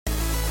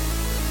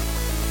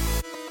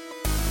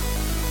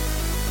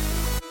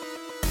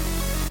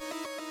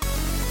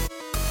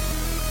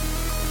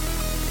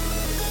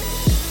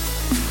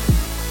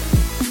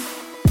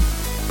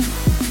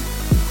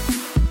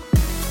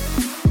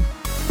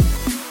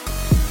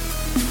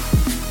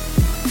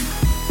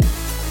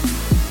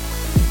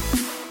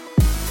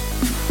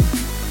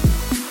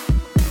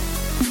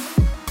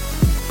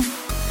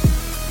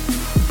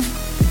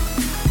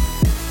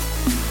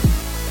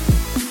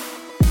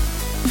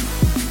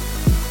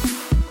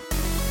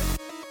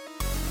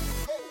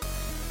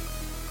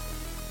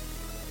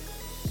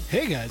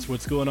Hey guys,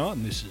 what's going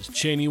on? This is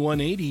Cheney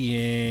 180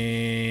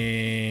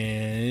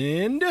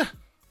 and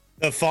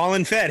The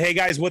Fallen Fed. Hey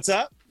guys, what's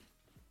up?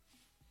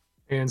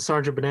 And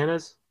Sergeant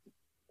Bananas.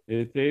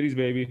 It's 80s,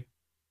 baby.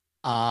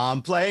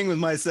 I'm playing with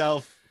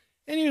myself.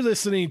 And you're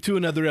listening to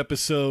another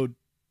episode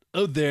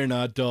of They're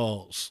Not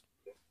Dolls.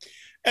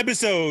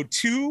 Episode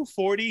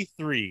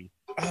 243.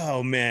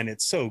 Oh man,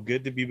 it's so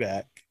good to be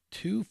back.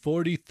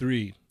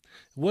 243.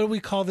 What do we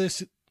call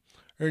this,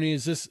 Ernie?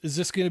 Is this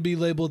going to be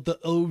labeled the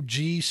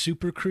OG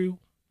Super Crew?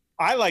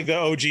 I like the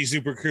OG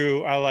Super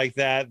Crew. I like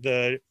that.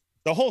 The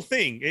whole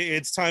thing.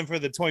 It's time for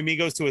the Toy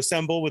Migos to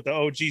assemble with the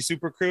OG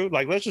Super Crew.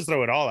 Like, let's just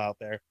throw it all out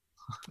there.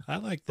 I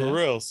like that. For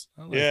reals.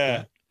 I like yeah.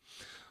 that.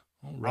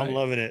 All right. I'm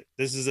loving it.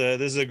 This is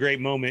a great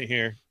moment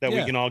here that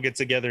we can all get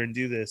together and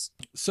do this.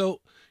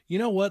 So, you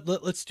know what?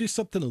 Let's do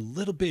something a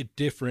little bit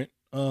different.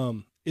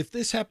 If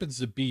this happens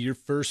to be your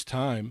first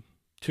time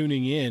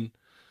tuning in,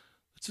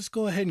 let's just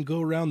go ahead and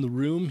go around the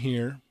room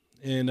here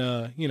and,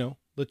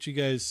 let you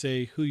guys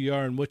say who you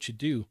are and what you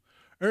do.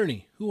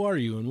 Ernie, who are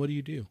you and what do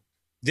you do?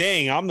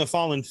 Dang, I'm the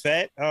Fallen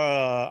Fett.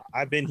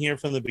 I've been here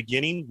from the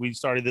beginning. We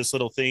started this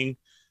little thing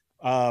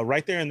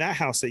right there in that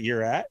house that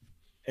you're at.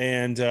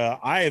 And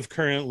I have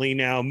currently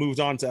now moved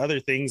on to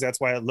other things.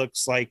 That's why it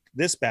looks like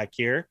this back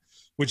here,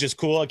 which is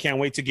cool. I can't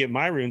wait to get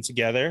my room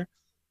together.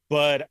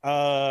 But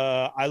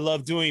I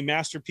love doing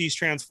Masterpiece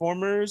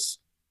Transformers.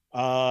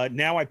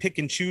 Now I pick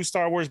and choose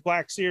Star Wars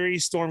Black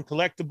Series, Storm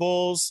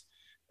Collectibles,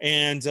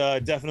 and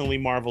definitely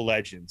Marvel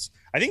Legends.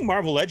 I think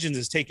Marvel Legends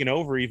has taken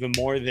over even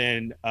more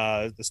than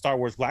the Star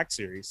Wars Black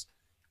Series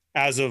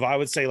as of, I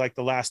would say, like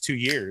the last 2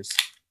 years.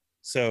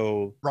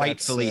 So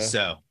Rightfully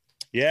so.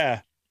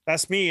 Yeah,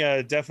 that's me.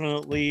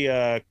 Definitely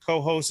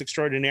co-host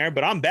extraordinaire,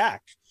 but I'm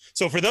back.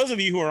 So for those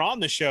of you who are on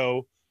the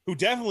show who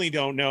definitely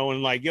don't know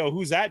and like, yo,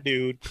 who's that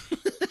dude?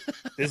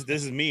 This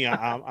is me.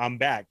 I'm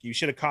back. You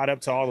should have caught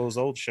up to all those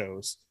old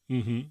shows.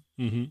 Mm-hmm.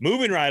 Mm-hmm.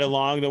 Moving right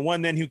along, the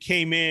one then who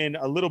came in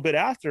a little bit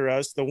after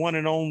us, the one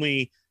and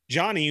only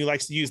Johnny, who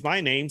likes to use my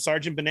name,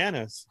 Sergeant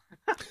Bananas.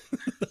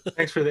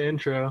 Thanks for the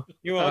intro.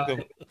 You're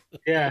welcome.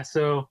 Yeah,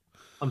 so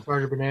I'm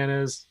Sergeant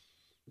Bananas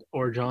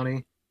or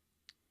Johnny.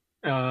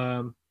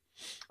 I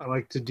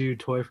like to do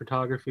toy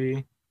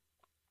photography.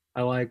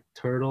 I like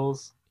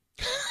turtles,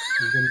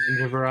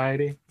 ninja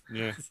variety.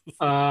 Yeah.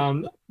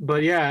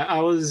 But yeah, I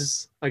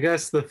was, I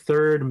guess, the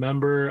third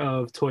member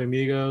of Toy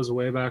Migos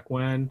way back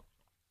when.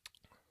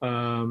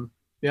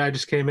 I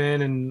just came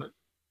in and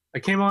I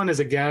came on as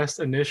a guest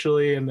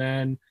initially, and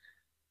then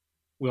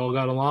we all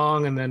got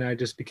along, and then I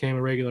just became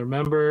a regular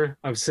member.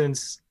 I've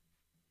since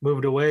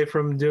moved away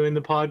from doing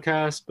the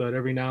podcast, but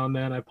every now and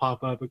then I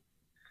pop up,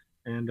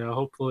 and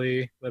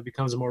hopefully that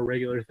becomes a more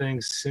regular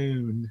thing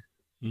soon.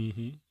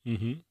 Mm-hmm.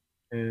 Mm-hmm.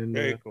 And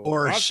Very cool.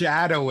 Or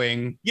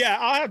shadowing. Yeah,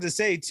 I'll have to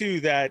say too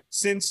that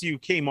since you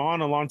came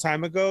on a long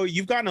time ago,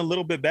 you've gotten a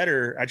little bit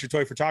better at your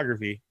toy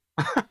photography.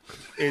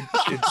 hey,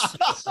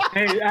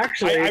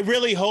 actually, I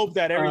really hope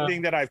that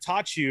everything that I've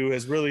taught you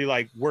has really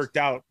like worked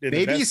out.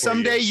 Maybe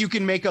someday you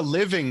can make a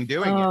living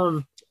doing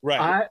it.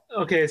 Right.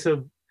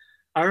 So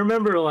I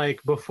remember,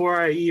 like, before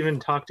I even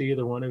talked to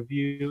either one of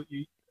you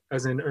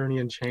as in Ernie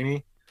and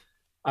Cheney,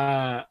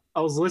 I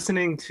was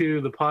listening to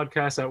the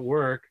podcast at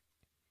work,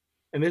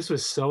 and this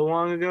was so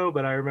long ago,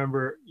 but I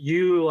remember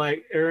you,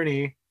 like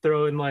Ernie,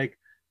 throwing like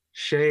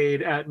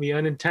shade at me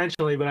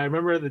unintentionally, but I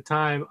remember at the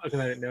time, because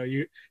I didn't know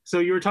you. So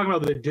you were talking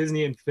about the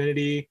Disney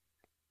Infinity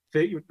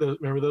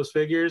remember those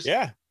figures?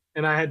 Yeah.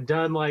 And I had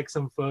done like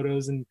some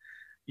photos, and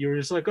you were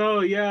just like, oh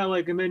yeah,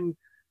 like, and then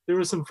there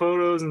were some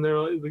photos, and there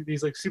were like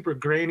these like super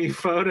grainy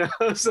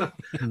photos of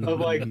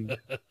like,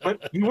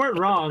 but you weren't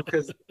wrong,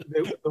 because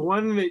the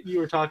one that you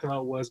were talking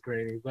about was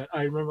grainy, but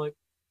I remember like,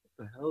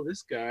 what the hell,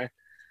 this guy?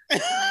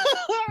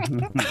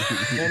 And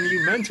you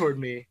mentored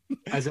me,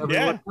 as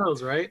everyone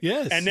knows, right?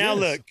 Yes. And now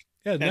look.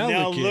 Yeah, And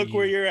now look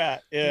where you're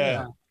at.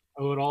 Yeah.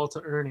 I owe it all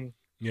to Ernie.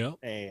 Yep.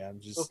 Hey, I'm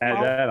just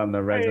Add that on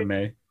the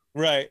resume.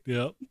 right.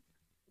 Yep.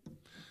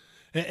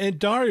 And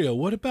Dario,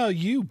 what about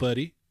you,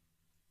 buddy?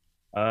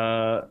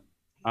 I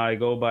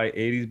go by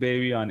 80s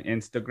baby on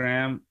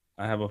Instagram.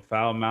 I have a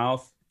foul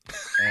mouth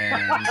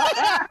and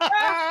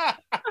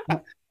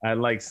I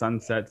like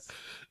sunsets.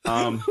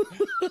 I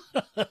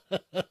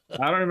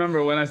don't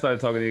remember when I started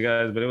talking to you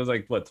guys, but it was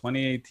like what,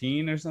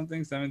 2018 or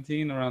something,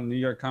 17, around New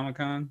York Comic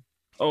Con.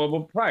 Oh,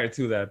 well, prior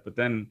to that, but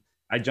then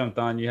I jumped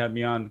on. You had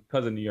me on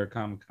because of New York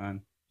Comic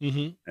Con,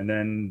 and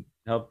then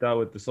helped out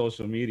with the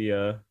social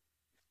media,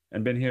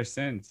 and been here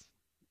since.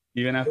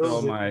 Even after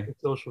all my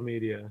social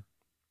media,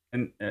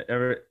 and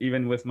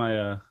even with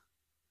my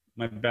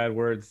my bad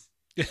words,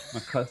 my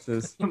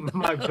cusses.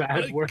 my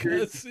bad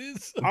words.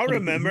 I'll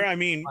remember. I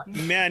mean,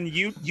 man,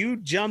 you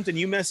jumped and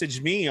you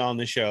messaged me on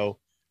the show,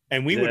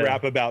 and we would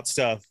rap about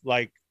stuff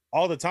like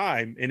all the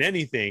time in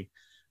anything.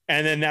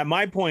 And then at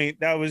my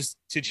point, that was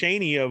to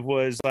Cheney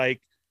was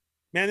like,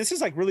 man, this is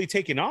like really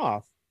taking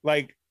off.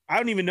 Like, I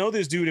don't even know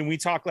this dude, and we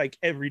talk like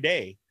every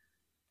day.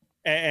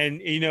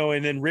 And you know,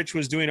 and then Rich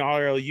was doing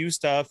RLU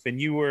stuff, and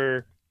you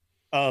were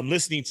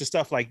listening to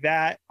stuff like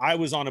that. I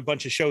was on a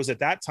bunch of shows at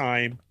that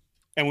time,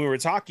 and we were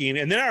talking.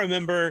 And then I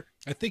remember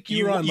I think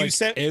you were on you like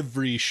said-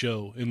 every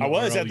show. I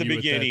was at the RLU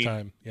beginning. that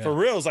time. Yeah. for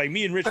reals, like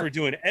me and Rich were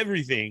doing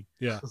everything.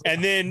 Yeah.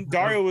 And then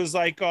Dario was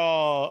like,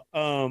 I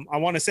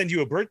want to send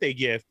you a birthday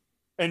gift.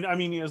 And I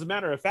mean, as a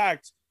matter of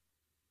fact,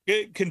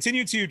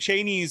 continue to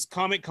Cheney's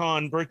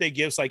Comic-Con birthday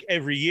gifts like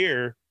every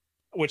year,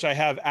 which I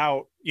have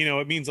out. You know,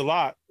 it means a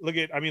lot. Look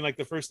at, I mean, like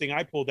the first thing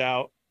I pulled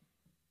out,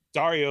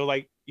 Dario,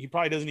 like he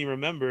probably doesn't even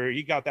remember.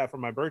 He got that for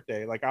my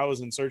birthday. Like I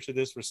was in search of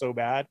this for so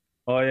bad.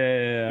 Oh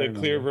yeah. The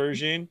clear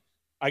version.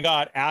 I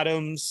got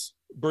Adam's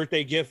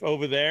birthday gift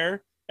over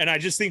there. And I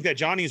just think that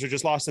Johnny's are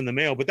just lost in the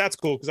mail, but that's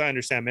cool because I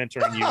understand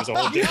mentoring you is a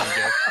whole different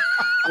gift.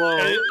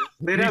 Well,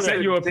 they'd He have sent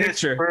to you a dish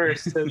picture.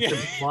 first and Yeah.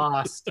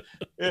 lost.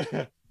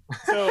 Yeah.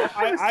 So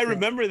I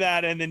remember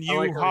that, and then you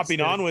like how hopping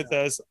it on says with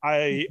us.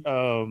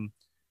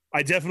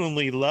 I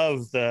definitely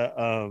love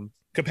the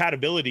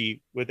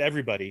compatibility with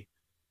everybody.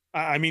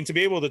 I mean, to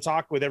be able to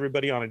talk with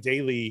everybody on a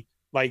daily,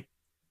 like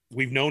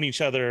we've known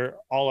each other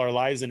all our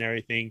lives and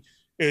everything,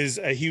 is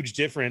a huge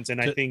difference,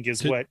 and I think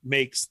is what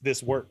makes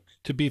this work.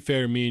 To be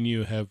fair, me and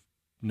you have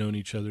known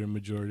each other a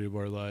majority of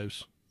our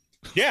lives.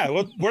 Yeah,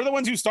 well, we're the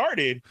ones who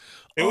started.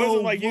 It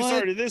wasn't like you what?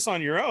 started this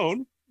on your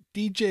own.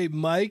 DJ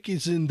Mike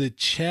is in the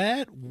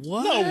chat.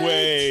 What? No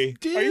way.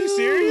 Dude. Are you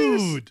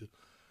serious?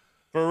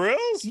 For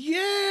reals?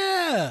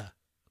 Yeah.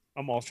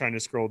 I'm all trying to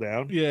scroll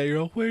down. Yeah, you're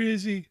all, where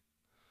is he?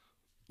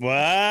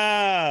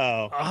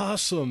 Wow.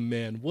 Awesome,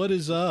 man. What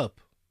is up?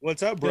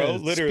 What's up, bro? Yeah,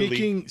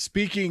 Literally.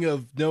 Speaking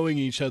of knowing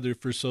each other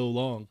for so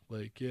long,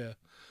 like, yeah,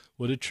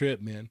 what a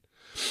trip, man.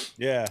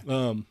 Yeah.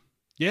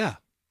 Yeah.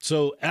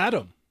 So,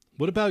 Adam,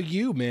 what about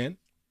you, man?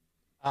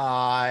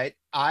 I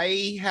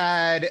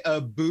had a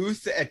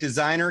booth at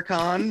Designer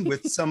Con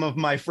with some of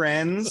my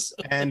friends,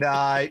 and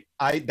I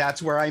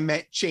that's where I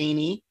met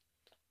Cheney.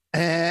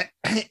 And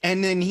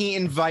then he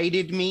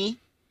invited me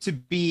to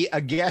be a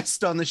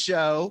guest on the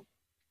show.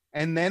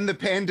 And then the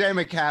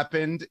pandemic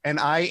happened, and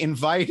I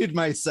invited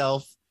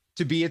myself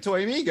to be a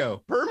Toy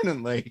Amigo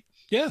permanently.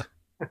 Yeah.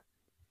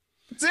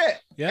 That's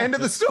it. Yeah. End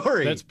of the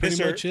story. That's pretty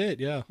Mr. much it.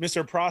 Yeah.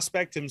 Mr.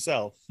 Prospect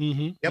himself.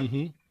 Mm-hmm. Yep.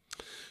 Mm-hmm.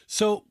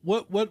 So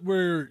what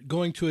we're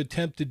going to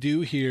attempt to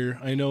do here,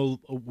 I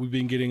know we've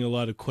been getting a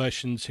lot of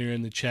questions here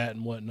in the chat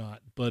and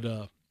whatnot, but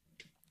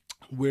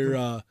we're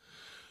going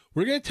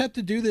to attempt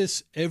to do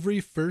this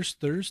every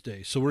first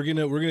Thursday. So we're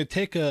gonna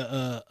take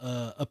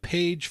a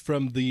page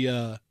from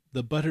the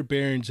Butter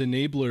Barons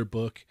Enabler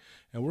book,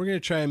 and we're gonna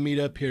try and meet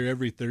up here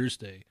every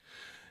Thursday.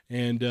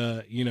 And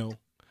you know,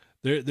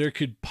 there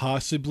could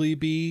possibly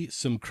be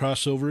some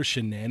crossover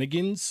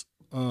shenanigans.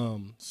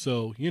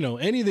 So you know,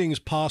 anything's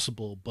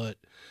possible, but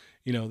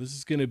you know, this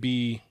is gonna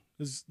be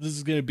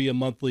a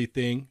monthly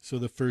thing. So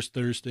the first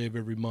Thursday of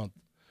every month,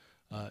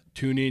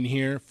 tune in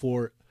here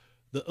for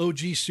the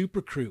OG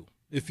Super Crew,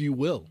 if you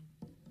will.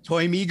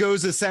 Toy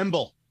Amigos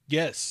assemble.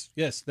 Yes,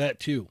 that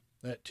too.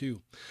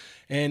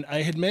 And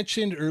I had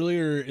mentioned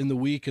earlier in the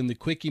week in the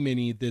Quickie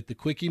Mini that the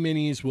Quickie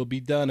Minis will be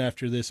done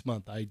after this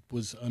month. I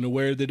was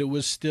unaware that it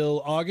was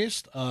still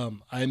August.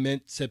 I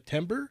meant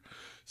September.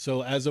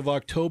 So as of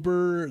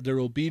October, there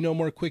will be no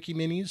more Quickie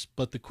Minis,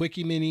 but the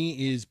Quickie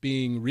Mini is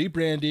being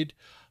rebranded.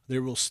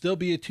 There will still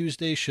be a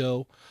Tuesday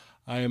show.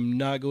 I am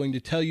not going to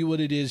tell you what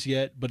it is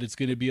yet, but it's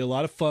going to be a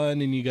lot of fun,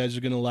 and you guys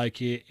are going to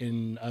like it.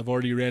 And I've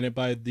already ran it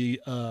by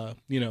the,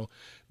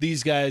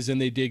 these guys,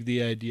 and they dig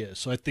the idea.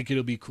 So I think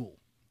it'll be cool.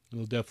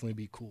 It'll definitely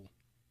be cool.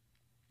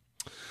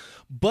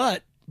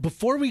 But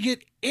before we go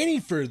any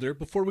further,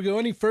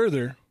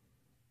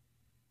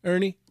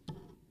 Ernie.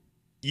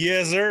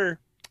 Yes, sir.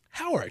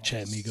 How are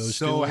Chat Amigos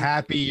So doing?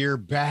 happy you're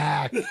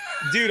back.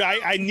 Dude,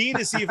 I need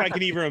to see if I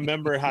can even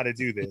remember how to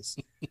do this.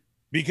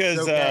 Because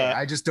It's okay.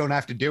 I just don't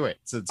have to do it.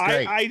 So it's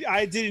great.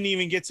 I didn't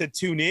even get to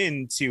tune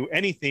in to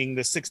anything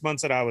the 6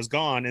 months that I was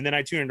gone. And then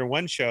I tuned into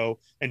one show,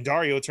 and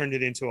Dario turned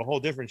it into a whole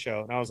different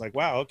show. And I was like,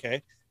 wow,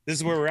 okay. This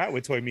is where we're at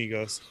with Toy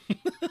Migos.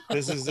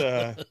 This is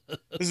a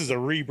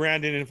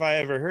rebranding if I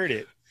ever heard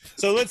it.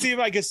 So let's see if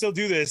I can still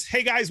do this.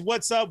 Hey guys,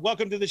 what's up?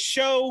 Welcome to the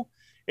show.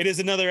 It is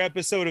another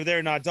episode of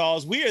They're Not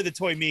Dolls. We are the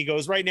Toy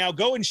Migos. Right now,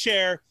 go and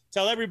share.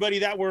 Tell everybody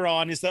that we're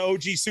on. It's the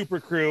OG Super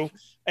Crew.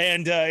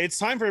 And it's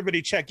time for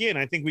everybody to check in.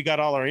 I think we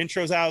got all our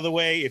intros out of the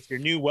way. If you're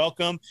new,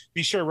 welcome.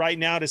 Be sure right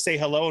now to say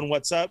hello and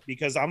what's up,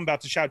 because I'm about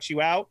to shout you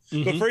out.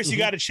 But first, you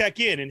got to check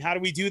in. And how do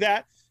we do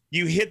that?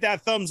 You hit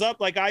that thumbs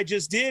up like I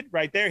just did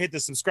right there. Hit the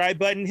subscribe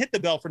button, hit the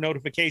bell for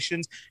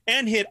notifications,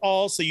 and hit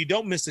all so you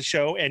don't miss the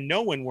show and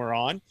know when we're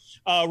on.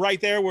 Right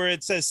there where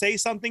it says say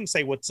something,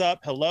 say what's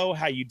up, hello,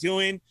 how you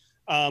doing?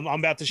 I'm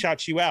about to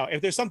shout you out.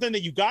 If there's something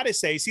that you got to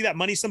say, see that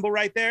money symbol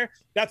right there?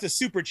 That's a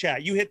super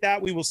chat. You hit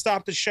that, we will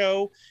stop the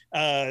show,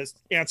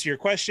 answer your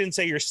question,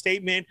 say your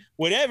statement,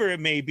 whatever it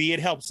may be. It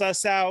helps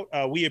us out.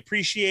 We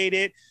appreciate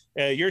it.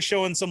 You're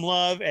showing some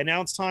love, and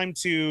now it's time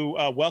to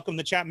welcome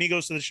the Chat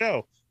Migos to the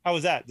show. How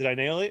was that? Did I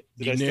nail it?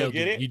 Did I still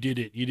get it? You did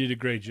it. You did a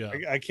great job.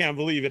 I can't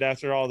believe it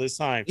after all this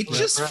time. It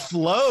just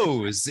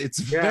flows. It's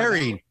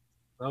very.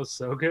 That was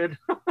so good.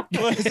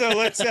 So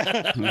let's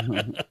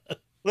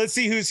Let's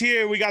see who's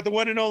here. We got the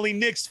one and only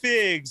Nick's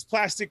Figs,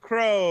 Plastic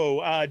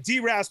Crow,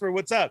 D Rasper.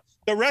 What's up?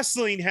 The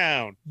Wrestling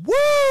Hound.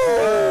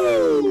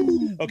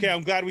 Woo! Okay,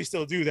 I'm glad we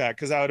still do that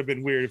because that would have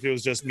been weird if it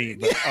was just me.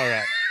 But all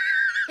right.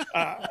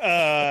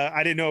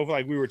 I didn't know if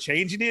like we were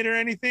changing it or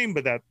anything,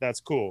 but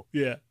that's cool.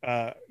 Yeah.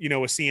 You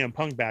know, with CM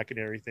Punk back and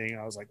everything,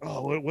 I was like,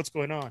 oh, what's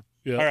going on?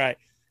 Yeah. All right,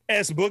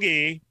 S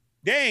Boogie.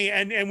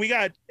 Dang, and we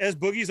got S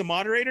Boogie's a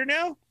moderator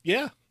now.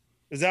 Yeah.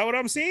 Is that what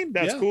I'm seeing?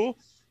 That's Yeah. cool.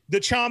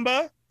 The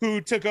Chamba who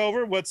took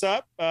over. What's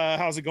up?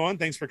 How's it going?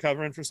 Thanks for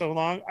covering for so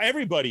long.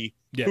 Everybody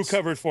Yes. who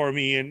covered for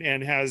me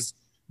and has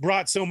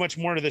brought so much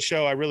more to the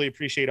show. I really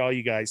appreciate all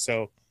you guys.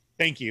 So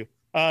thank you.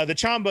 The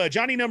Chamba,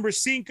 Johnny Number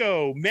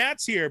Cinco,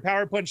 Matt's here,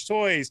 Power Punch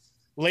Toys,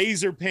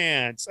 Laser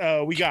Pants.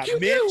 We got Pew,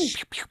 Mitch,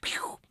 pew, pew,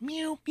 pew,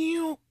 meow,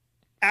 meow.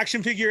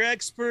 Action Figure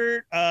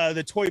Expert,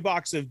 the Toy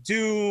Box of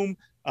Doom,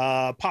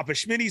 Papa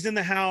Schmitty's in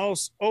the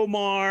house,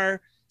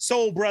 Omar,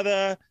 Soul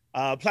Brother,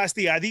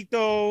 Plasti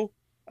Adicto.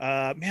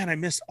 Man, I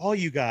missed all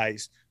you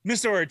guys.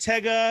 Mr.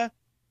 Ortega.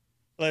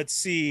 Let's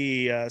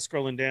see.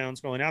 Scrolling down.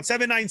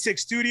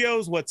 796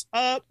 Studios. What's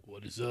up?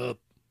 What is up?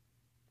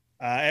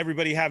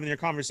 Everybody having their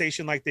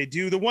conversation like they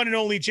do. The one and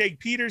only Jake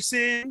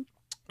Peterson.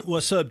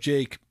 What's up,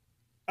 Jake?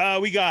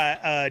 We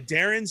got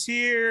Darren's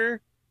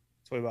here.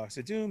 Toy Box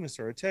of Doom,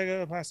 Mr.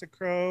 Ortega, Plastic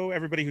Crow,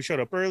 everybody who showed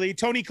up early.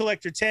 Tony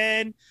Collector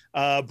 10,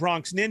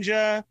 Bronx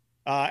Ninja.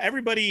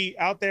 Everybody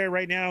out there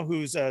right now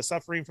who's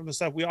suffering from the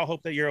stuff, we all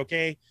hope that you're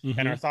okay.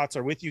 And our thoughts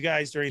are with you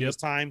guys during this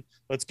time.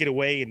 Let's get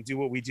away and do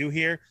what we do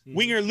here.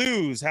 Wing or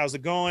Lose, how's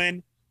it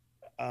going?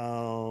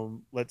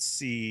 Let's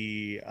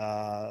see.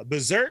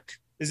 Berserk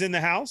is in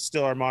the house,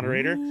 still our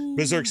moderator. Ooh.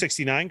 Berserk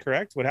 69,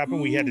 correct? What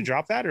happened? We had to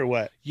drop that or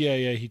what?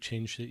 Yeah, he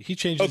changed it. He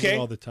changes it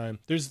all the time.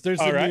 There's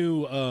All a right.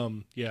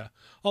 new yeah.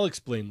 I'll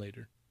explain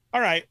later. All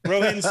right,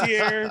 Rohan's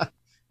here.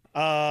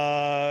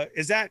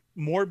 Is that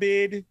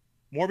Morbid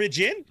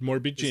Gin?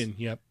 Morbid Gin,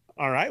 yep.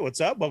 All right, what's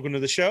up? Welcome to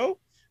the show.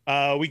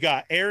 We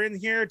got Aaron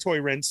here, Toy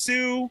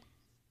Rensu.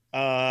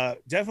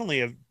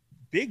 Definitely a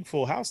big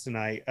full house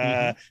tonight.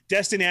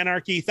 Destin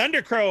Anarchy,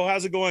 Thunder Crow,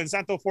 how's it going?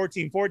 Santo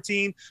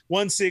 1414,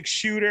 1-6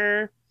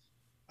 Shooter,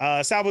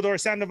 Salvador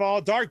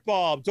Sandoval, Dark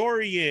Bulb,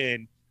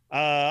 Dorian,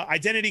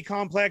 Identity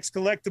Complex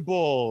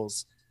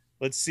Collectibles.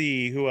 Let's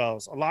see who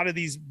else. A lot of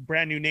these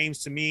brand new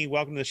names to me.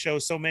 Welcome to the show.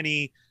 So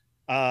many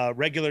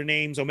regular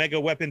names. Omega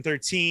Weapon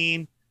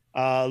 13,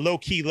 Low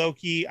Key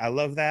Loki. I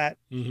love that.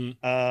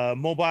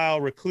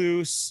 Mobile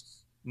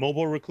Recluse,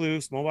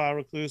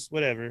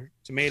 whatever.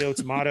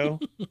 Tomato.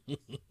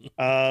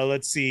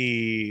 Let's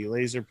see.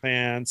 Laser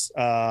Pants.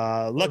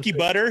 Lucky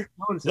Butter.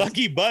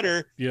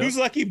 Yep. Who's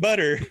Lucky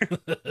Butter?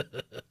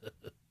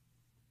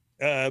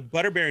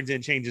 Butter Baron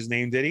didn't change his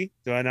name, did he?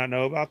 Do I not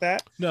know about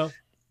that? No.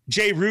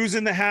 Jay Ruse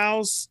in the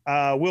house.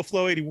 Will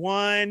Flow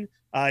 81.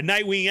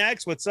 Nightwing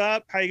X, what's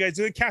up? How you guys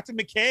doing? Captain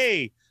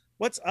McKay,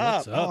 what's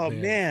up? Oh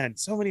man,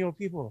 so many old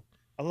people.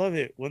 I love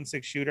it.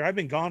 1-6 Shooter. I've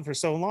been gone for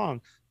so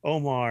long.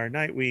 Omar,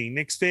 Nightwing,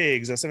 Nick's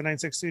Figs,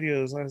 796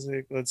 Studios.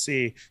 Let's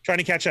see. Trying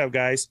to catch up,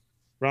 guys.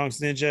 Bronx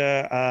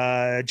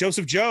Ninja.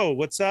 Joseph Joe,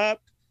 what's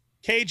up?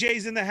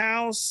 KJ's in the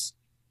house.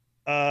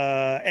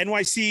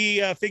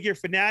 NYC Figure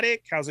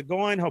Fanatic, how's it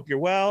going? Hope you're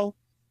well.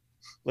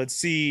 Let's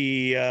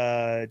see.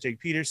 Jake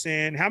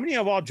Peterson. How many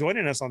of all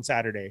joining us on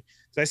Saturday?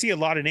 So I see a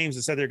lot of names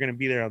that said they're going to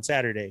be there on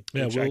Saturday.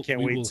 Yeah, which I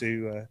can't wait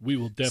to we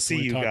will definitely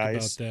see you talk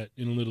guys about that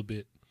in a little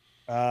bit.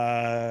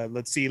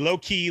 Let's see. Low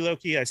key.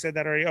 I said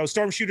that already. Oh,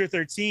 Storm Shooter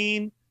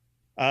 13.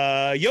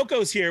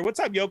 Yoko's here. What's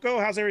up,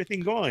 Yoko? How's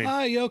everything going?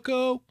 Hi,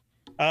 Yoko.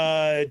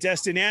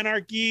 Destin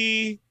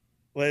Anarchy.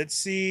 Let's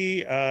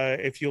see.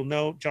 If you'll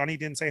note, Johnny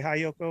didn't say hi,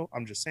 Yoko.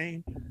 I'm just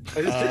saying.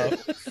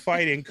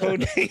 Fighting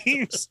code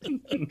names.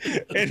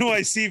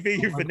 NYC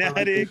Figure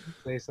Fanatic.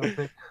 Say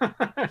something.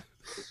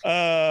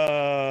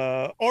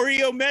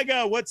 Oreo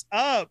Mega, what's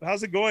up?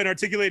 How's it going?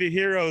 Articulated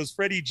Heroes,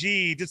 Freddie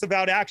G, Just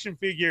About Action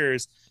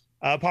Figures,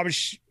 Papa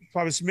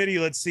Schmitty,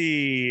 let's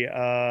see,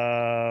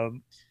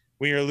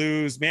 Win or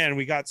Lose. Man,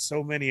 we got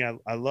so many.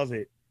 I love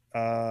it.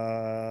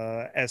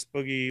 S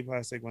Boogie,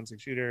 Plastic 1-6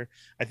 Shooter.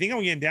 I think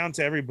I'm getting down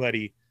to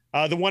everybody.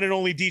 The one and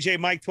only DJ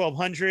Mike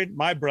 1200,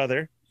 my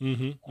brother.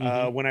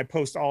 When I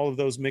post all of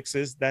those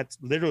mixes, that's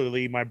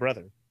literally my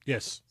brother.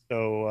 Yes.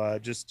 So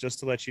just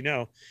to let you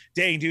know,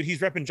 dang dude, he's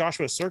repping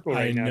Joshua Circle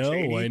right now.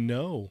 I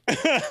know.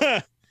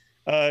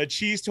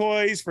 Cheese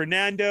Toys,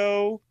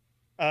 Fernando.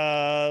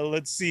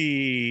 Let's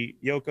see,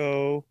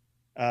 Yoko,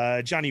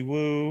 Johnny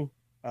Woo,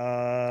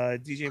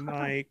 DJ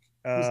Mike,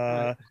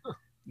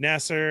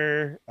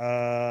 Nasser.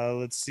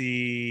 Let's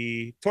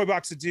see, Toy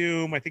Box of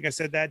Doom. I think I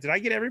said that. Did I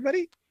get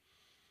everybody?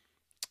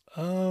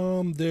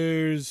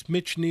 There's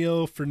Mitch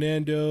Neal,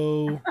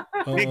 Fernando,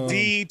 Nick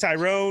D,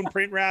 Tyrone,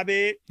 Print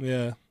Rabbit.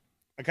 Yeah.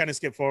 I kind of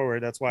skipped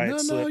forward. That's why it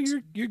slipped. No,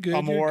 you're good.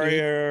 I'm a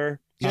Warrior.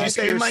 Did you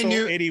say my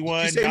new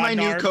 81? Did you say my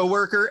new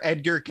coworker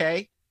Edgar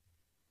K?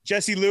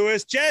 Jesse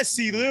Lewis,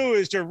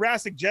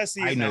 Jurassic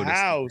Jesse in the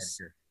house.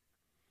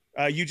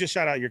 You just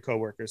shout out your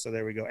coworker, so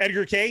there we go.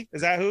 Edgar K,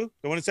 is that who?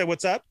 The one that said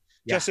what's up?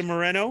 Yeah. Justin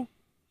Moreno.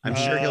 I'm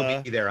sure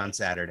he'll be there on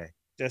Saturday.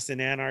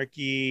 Destin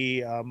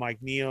Anarchy,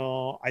 Mike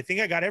Neal. I think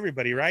I got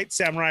everybody right.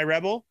 Samurai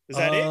Rebel. Is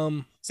that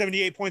it?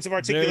 78 points of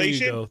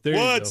articulation.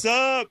 What's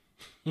up?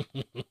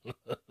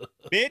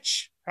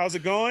 Mitch, how's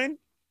it going?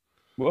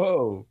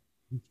 Whoa.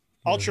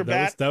 Ultra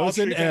Bat. That was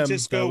an M.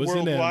 Francisco That was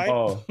an M.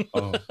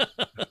 Worldwide.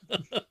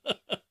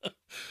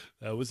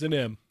 That was an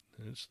M.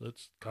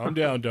 Let's calm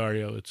down,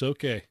 Dario. It's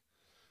okay.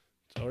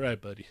 It's all right,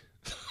 buddy.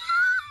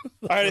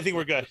 All right, I think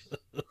we're good.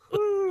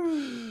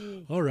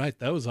 All right,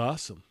 that was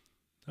awesome.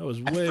 That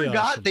was way I forgot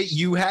awesome. that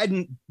you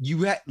had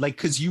like,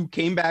 because you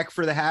came back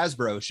for the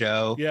Hasbro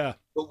show. Yeah.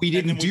 But we And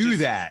then didn't we do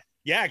just- that.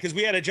 Yeah, because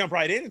we had to jump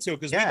right into it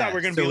because we Yeah, thought we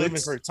were going to so be limited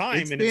it's- for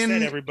time, it's and been-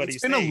 instead everybody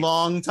It's been a stayed.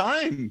 long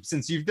time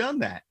since you've done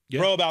that. Yeah.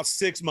 Bro, about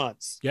 6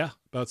 months. Yeah,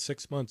 about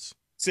 6 months.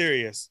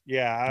 Serious.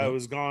 Yeah, I Yep.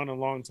 was gone a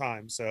long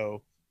time,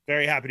 so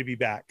very happy to be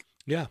back.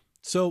 Yeah.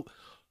 So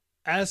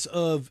as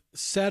of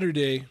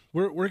Saturday,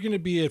 we're going to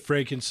be at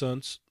Frank and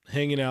Sons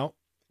hanging out.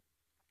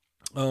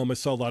 I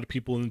saw a lot of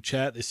people in the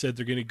chat. They said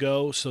they're going to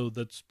go, so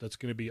that's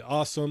going to be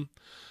awesome.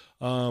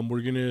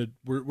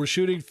 We're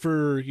shooting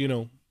for, you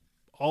know,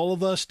 all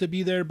of us to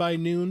be there by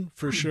noon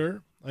for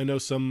sure. I know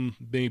some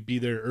may be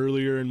there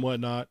earlier and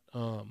whatnot.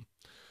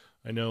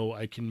 I know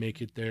I can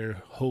make it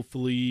there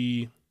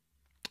hopefully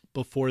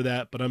before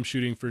that, but I'm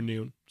shooting for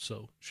noon,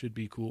 so should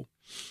be cool.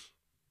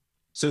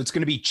 So it's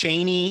going to be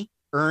Cheney,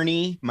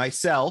 Ernie,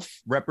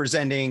 myself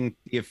representing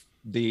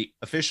the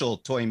official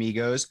Toy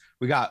Migos.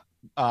 We got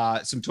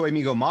some Toy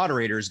Migo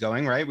moderators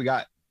going, right? We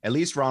got at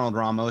least Ronald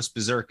Ramos.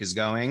 Berserk is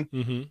going.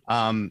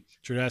 Mm-hmm.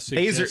 Jurassic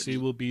Laser- Jesse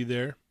will be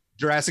there.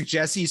 Jurassic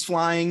Jesse's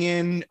flying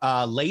in.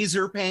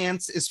 Laser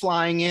Pants is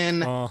flying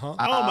in. Uh-huh.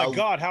 Oh my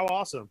God, how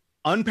awesome.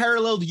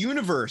 Unparalleled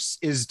Universe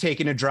is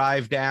taking a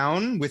drive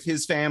down with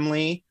his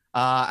family.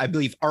 I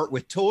believe Art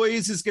with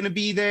Toys is going to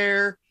be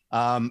there.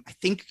 I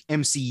think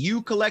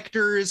MCU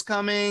Collector is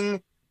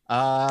coming.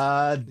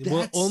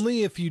 Well,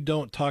 only if you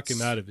don't talk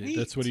him out of it. Sweet.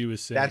 That's what he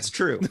was saying. That's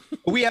true.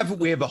 we have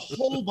a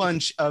whole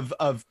bunch of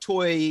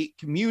toy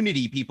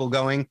community people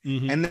going,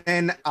 Mhm. and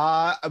then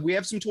we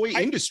have some toy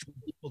industry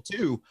people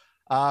too.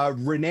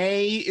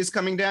 Renee is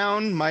coming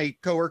down, my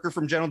coworker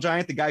from Gentle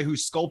Giant, the guy who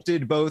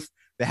sculpted both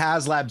the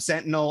HasLab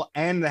Sentinel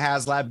and the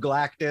HasLab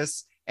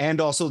Galactus, and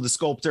also the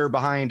sculptor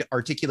behind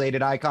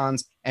Articulated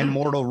Icons and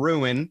Mortal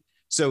Ruin.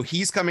 So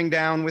he's coming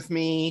down with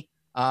me.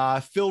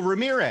 Phil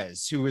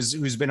Ramirez,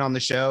 who's been on the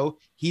show,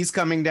 he's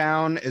coming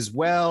down as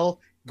well.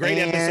 Great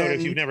episode if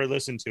And you've never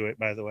listened to it,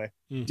 by the way.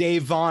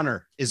 Dave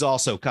Vonner is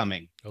also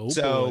coming. Oh,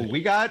 So boy.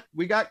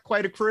 we got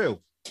quite a crew.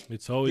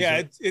 It's always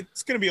Yeah,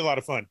 it's going to be a lot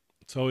of fun.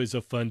 it's always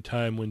a fun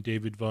time when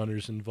David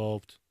Vonner's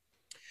involved.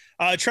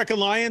 Trek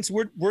Alliance,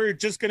 we're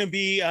just going to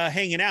be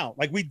hanging out.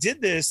 Like we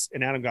did this,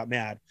 and Adam got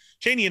mad.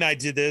 Cheney and I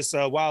did this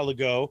a while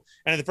ago,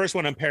 and the first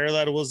one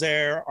Unparalleled was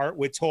there. Art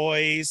with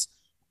Toys.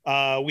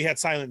 We had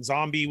Silent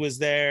Zombie was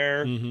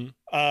there.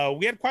 Mm-hmm.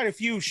 We had quite a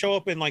few show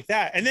up and like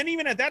that. And then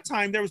even at that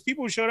time, there was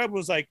people who showed up and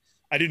was like,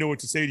 I didn't know what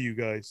to say to you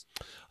guys.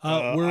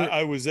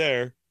 I was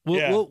there.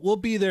 We'll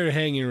be there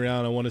hanging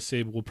around. I want to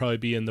say we'll probably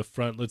be in the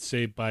front. Let's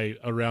say by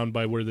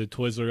where the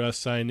Toys R Us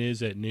sign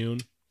is at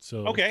noon.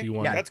 So Okay, if you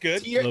want, Yeah. that's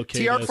good.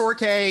 locate us.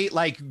 TR4K,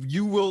 like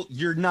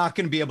you're not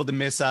going to be able to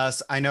miss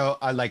us. I know,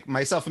 I like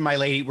myself and my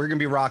lady, we're going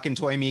to be rocking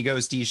Toy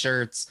Migos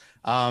t-shirts.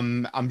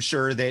 I'm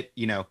sure that,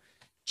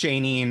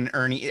 Cheney and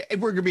Ernie,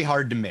 we're going to be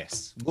hard to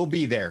miss. We'll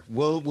be there.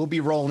 We'll be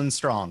rolling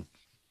strong.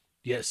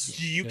 Yes,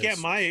 You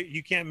yes.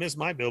 can't miss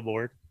my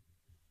billboard.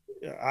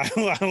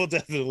 I will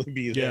definitely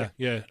be there.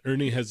 Yeah.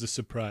 Ernie has a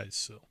surprise.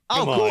 So Oh,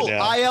 Come on cool.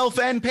 now. IELF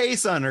and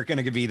Payson are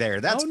going to be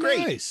there. That's Oh, great.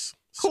 Nice.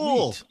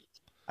 Cool. Sweet.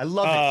 I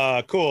love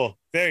it. Cool.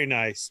 Very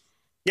nice.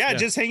 Yeah, Yeah.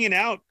 just hanging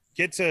out.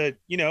 Get to,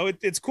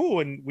 it's cool.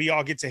 And we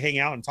all get to hang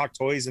out and talk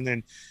toys and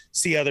then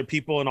see other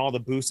people and all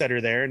the booths that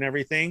are there and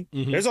everything.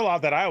 Mhm. There's a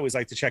lot that I always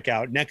like to check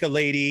out. NECA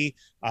Lady,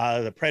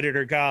 the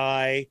Predator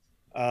guy.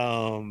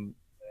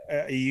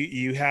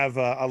 You have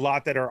a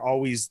lot that are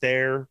always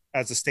there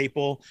as a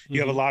staple. You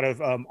have a Mhm. lot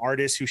of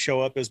artists who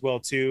show up as well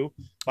too.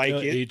 Like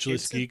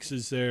Ageless it's- Geeks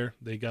is there.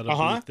 They got a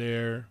Uh-huh. booth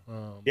there.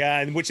 Yeah,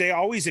 and which they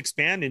always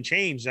expand and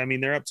change. I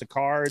mean, they're up to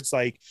cards.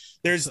 Like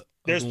there's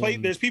Other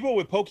one, there's people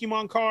with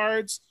Pokemon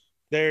cards.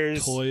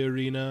 There's Toy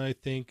Arena. I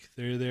think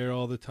they're there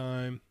all the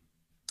time.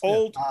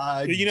 old,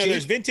 Jake-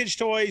 there's vintage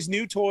toys,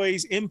 new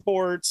toys,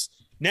 imports,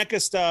 NECA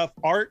stuff,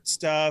 art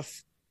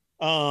stuff.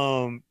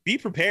 Be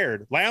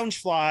prepared. Lounge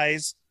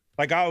flies.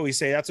 Like I always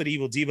say, that's what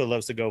Evil Diva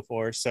loves to go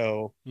for.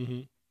 So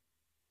Mm-hmm.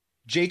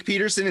 Jake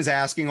Peterson is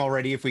asking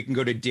already if we can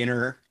go to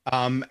dinner.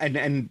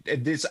 And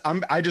this,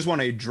 I just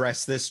want to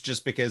address this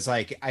just because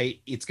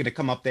it's going to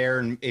come up there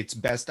and it's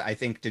best, I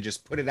think, to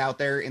just put it out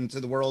there into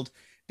the world.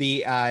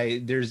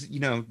 There's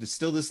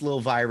still this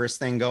little virus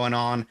thing going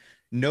on.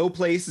 No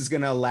place is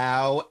going to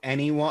allow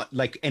anyone,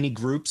 like any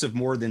groups of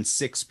more than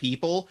 6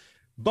 people.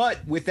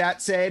 But with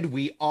that said,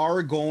 we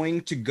are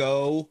going to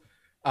go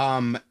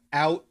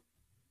out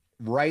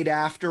right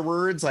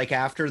afterwards, like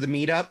after the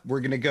meetup. We're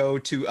going to go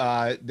to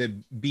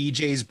the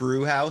BJ's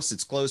Brew House.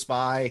 It's close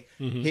by.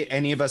 Mm-hmm. Hit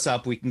any of us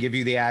up. We can give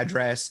you the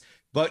address.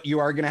 but you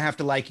are going to have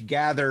to like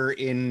gather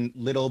in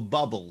little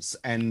bubbles,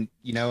 and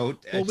a Well,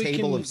 we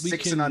table can- of we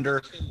 6 can- and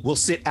under will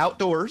sit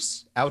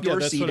outdoors, Yeah, outdoor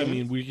that's seating. what I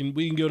mean.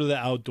 We can go to the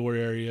outdoor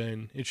area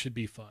and it should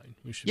be fine.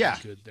 We should Yeah.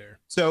 be good there.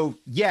 So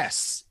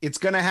yes, it's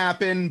going to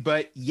happen,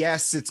 but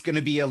yes, it's going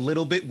to be a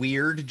little bit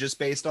weird just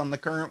based on the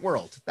current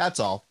world. That's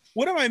all.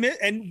 What am I missing?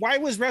 And why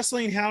was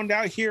Wrestling Hound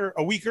out here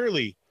a week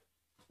early?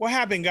 What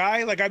happened,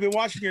 guy? Like, I've been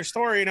watching your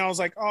story and I was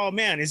like, oh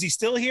man, is he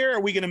still here? Or are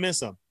we going to miss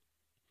him?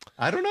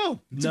 I don't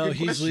know. It's a No, good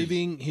he's question.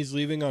 leaving. He's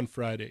leaving on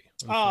Friday.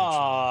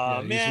 Aw,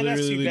 unfortunately. man, he's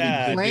that's literally too leaving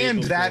bad. the day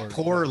Planned that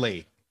before.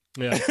 poorly.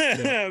 Yeah.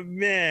 yeah.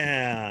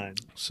 Man.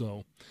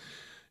 So,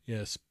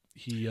 yes,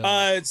 he.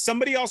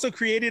 Somebody also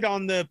created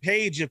on the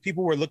page if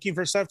people were looking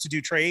for stuff to do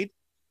trade.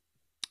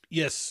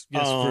 yes,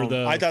 for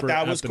the. I thought for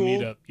that at was the cool.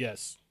 Meetup.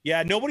 Yes.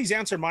 Yeah, nobody's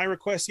answered my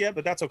request yet,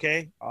 but that's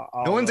okay.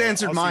 No one's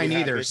answered I'll see mine what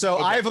either. happens. So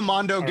Okay. I have a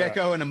Mondo All right.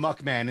 Gecko and a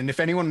Muckman, and if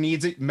anyone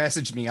needs it,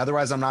 message me.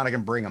 Otherwise, I'm not going to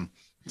bring them.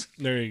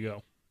 There you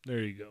go.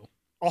 There you go.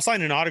 I'll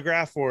sign an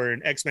autograph for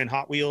an X-Men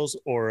Hot Wheels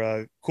or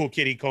a Cool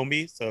Kitty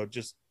Combi. So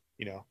just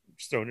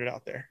throwing it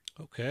out there.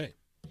 Okay.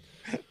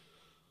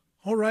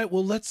 All right.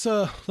 Well, let's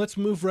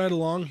move right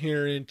along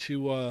here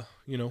into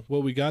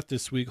what we got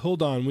this week.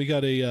 Hold on, we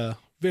got a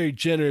very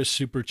generous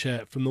super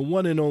chat from the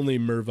one and only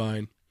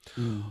Mervine.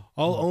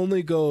 I'll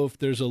only go if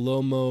there's a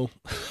Lomo.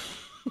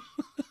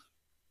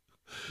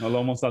 No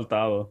lomo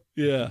saltado.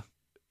 Yeah,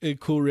 and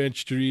Cool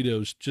Ranch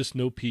Doritos, just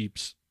no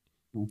peeps.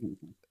 Johnny's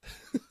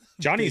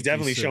Thank you,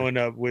 definitely sir. showing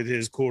up with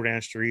his Cool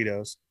Ranch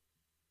Doritos.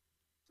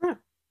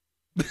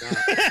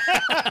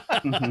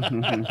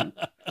 A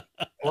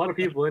lot of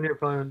people in here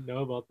probably know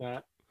about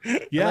that.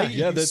 Yeah, Like,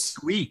 yeah, you that's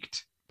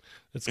squeaked.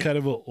 kind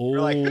of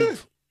like,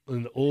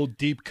 an old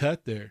deep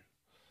cut there.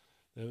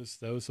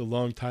 That was a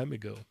long time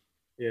ago.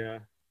 Yeah,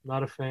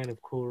 not a fan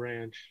of Cool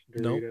Ranch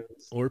Nope.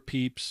 Doritos. Or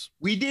peeps.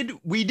 We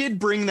did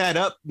bring that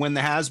up when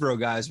the Hasbro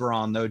guys were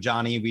on, though,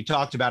 Johnny. We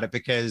talked about it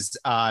because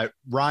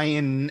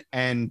Ryan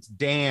and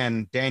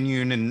Dan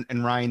Yoon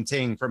and Ryan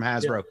Ting from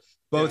Hasbro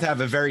both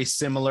have a very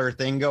similar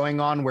thing going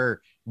on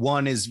where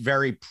one is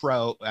very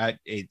pro.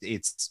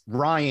 It's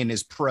Ryan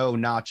is pro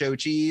nacho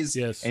cheese,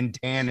 Yes. and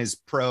Dan is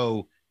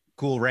pro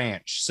Cool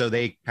Ranch. So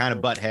they kind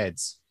of butt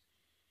heads.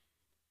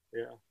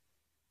 Yeah.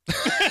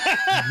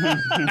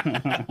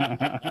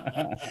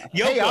 Yoko,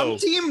 Hey, I'm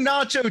team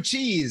nacho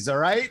cheese. All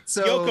right.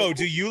 So Yoko,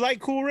 do you like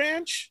Cool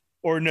Ranch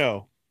or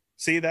no?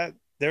 See that?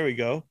 There we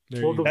go.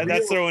 There Well, you the go. That's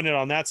real- throwing it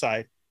on that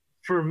side.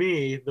 For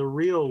me, the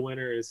real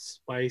winner is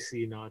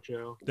spicy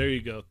nacho, There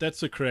you go. That's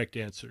the correct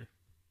answer.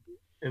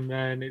 and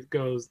then it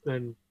goes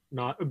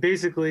not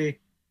basically.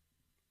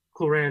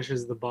 Cool Ranch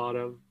is the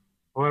bottom.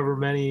 However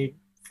many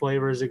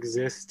flavors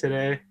exist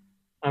today,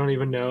 I don't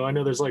even know. I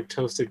know there's like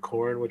toasted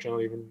corn, which I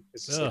don't even.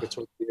 It's just like a Ugh.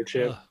 tortilla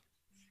chip. Ugh.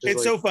 Just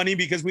It's like- so funny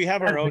because we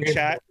have our own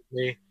chat.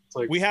 It's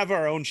like We have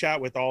our own chat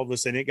with all of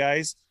us in it,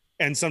 guys.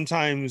 And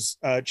sometimes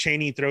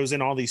Cheney throws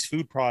in all these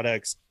food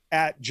products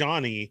at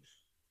Johnny.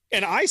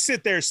 And I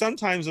sit there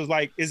sometimes was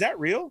like, is that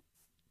real?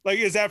 Like,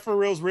 is that for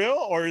real?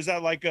 Or is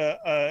that like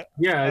a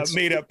it's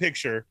made up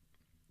picture?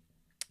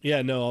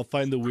 Yeah, no, I'll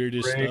find the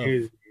weirdest stuff.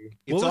 crazy.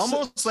 it's What was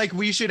almost like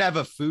we should have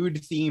a food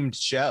themed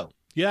show.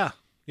 Yeah,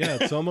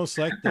 it's almost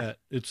like that.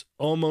 It's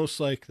almost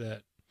like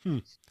that.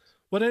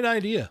 What an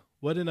idea.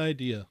 What an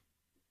idea.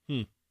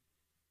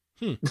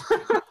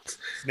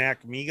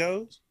 Snack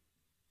Migos.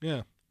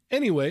 Yeah.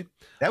 Anyway,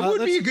 That would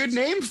be let's- a good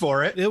name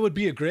for it. it would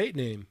be a great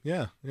name.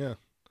 Yeah.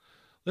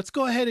 Let's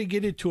go ahead and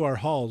get into our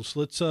hauls.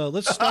 Let's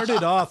start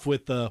it off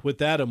with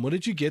Adam. What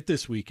did you get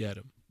this week,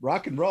 Adam?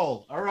 Rock and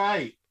roll. All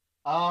right.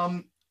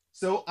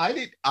 So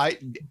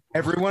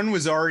everyone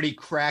was already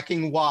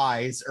cracking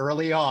wise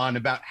early on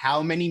about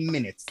how many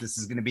minutes this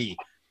is going to be.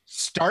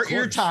 Start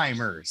your course.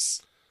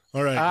 timers.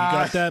 All right, you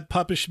got that,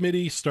 Papa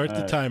Schmitty? Start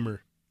the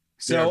timer.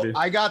 So Yeah,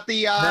 I got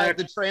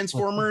the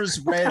Transformers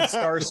red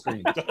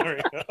Starscream.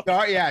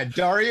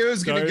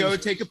 Dario's going to go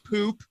Dario's- take a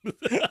poop.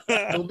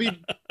 He'll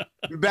be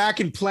back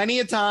in plenty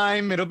of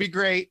time. It'll be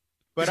great.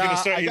 But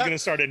He's I got gonna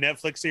start a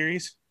Netflix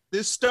series.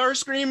 this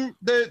Starscream,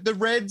 the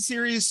red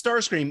series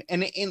Starscream,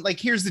 and like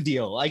here's the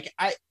deal. Like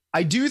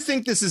I do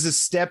think this is a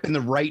step in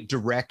the right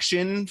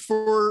direction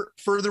for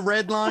the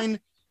red line,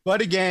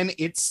 but again,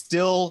 it's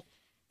still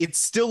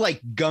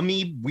like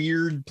gummy,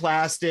 weird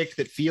plastic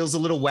that feels a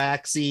little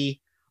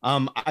waxy.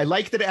 I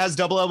like that it has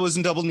double elbows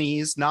and double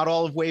knees. Not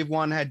all of Wave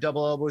 1 had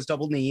double elbows,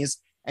 double knees,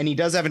 and he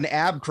does have an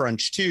ab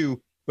crunch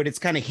too, but it's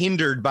kind of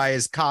hindered by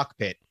his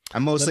cockpit. I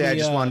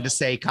just wanted to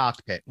say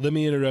cockpit. Let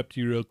me interrupt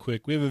you real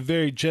quick. We have a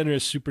very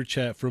generous super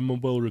chat from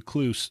Mobile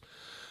Recluse.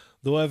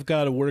 Though I've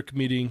got a work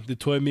meeting, the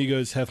Toy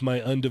Amigos have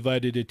my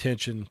undivided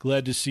attention.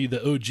 Glad to see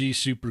the OG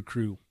super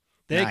crew.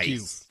 Thank you.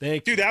 Nice.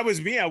 Thank you. Dude, that was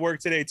me at work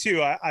today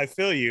too. I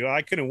feel you.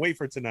 I couldn't wait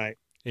for tonight.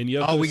 And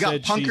Yoko Oh, we got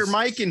said Punker she's-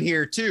 Mike in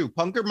here too.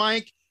 Punker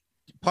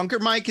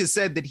Mike has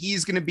said that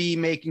he's going to be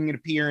making an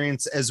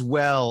appearance as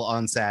well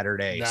on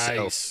Saturday.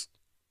 Nice.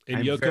 And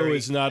I'm Yoko very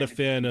is not a excited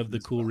fan for of the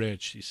this Cool one.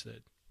 Ranch, she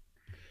said.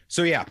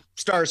 So yeah,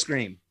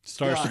 Starscream.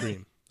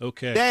 Starscream.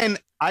 Okay. Then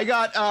I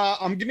got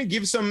I'm going to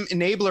give some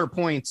enabler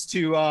points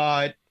to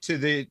to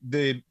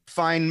the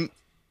fine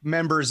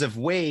members of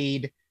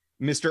Wade,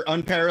 Mr.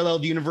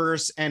 Unparalleled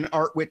Universe and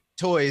Artwit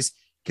Toys,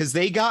 because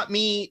they got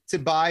me to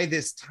buy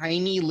this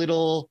tiny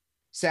little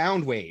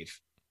Soundwave.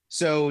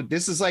 So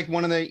this is like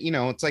one of the,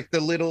 it's like the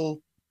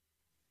little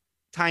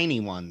tiny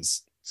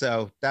ones.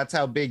 So that's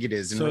how big it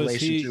is in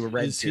relation to a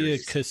Red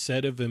series. Is he a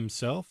cassette of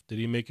himself? Did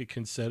he make a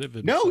cassette of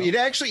himself? No,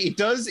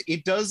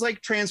 it does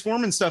like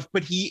transform and stuff,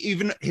 but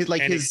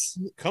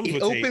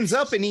it opens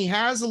up and he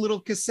has a little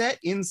cassette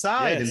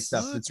inside and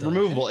stuff. It's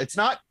removable. It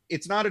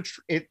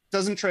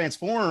doesn't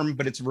transform,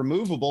 but it's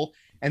removable.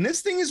 And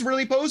this thing is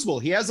really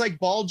posable. He has like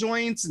ball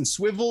joints and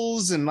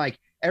swivels and like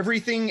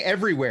everything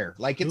everywhere.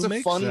 Like it's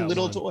a fun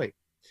little toy.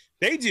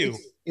 They do.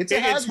 It's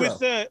with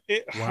the.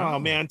 Wow. Oh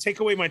man,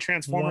 take away my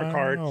Transformer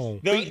card.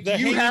 Wait, do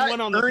you have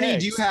one on Ernie?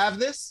 Do you have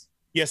this?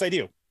 Yes, I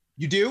do.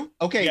 You do?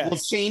 Okay. Yes. Well,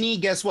 Cheney,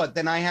 guess what?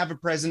 Then I have a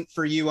present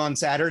for you on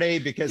Saturday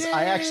because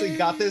I actually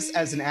got this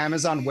as an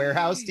Amazon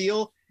warehouse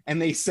deal,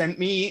 and they sent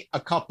me a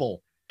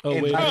couple.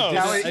 Oh wait,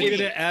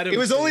 it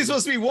was only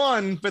supposed to be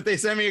one, but they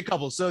sent me a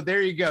couple. So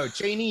there you go,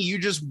 Cheney. You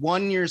just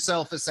won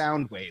yourself a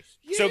Soundwave.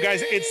 So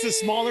guys, it's the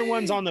smaller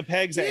ones on the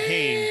pegs that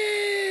hang.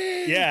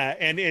 Yeah,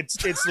 and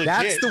it's legit.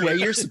 That's the way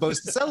you're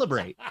supposed to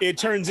celebrate. It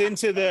turns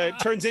into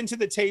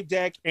the tape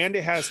deck, and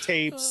it has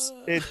tapes.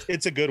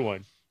 It's a good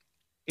one.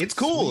 It's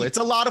cool. Sweet. It's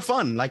a lot of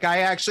fun. Like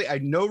I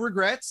no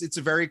regrets. It's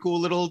a very cool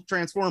little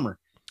Transformer.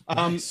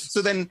 Nice.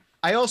 So then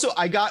I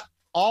got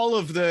all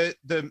of the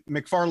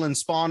McFarlane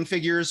Spawn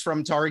figures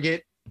from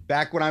Target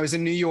back when I was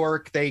in New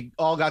York. They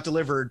all got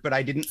delivered, but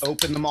I didn't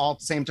open them all at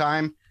the same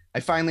time. I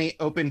finally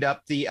opened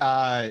up the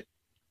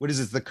what is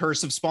it? The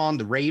Curse of Spawn,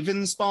 the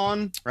Raven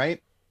Spawn,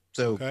 right?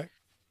 So it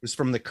was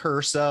from the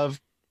Curse of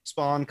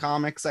Spawn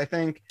comics, I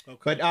think.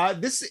 Okay. But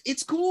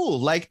it's cool.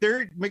 Like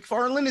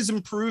McFarlane is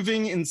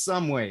improving in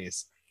some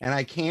ways. And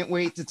I can't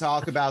wait to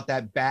talk about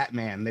that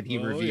Batman that he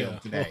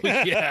revealed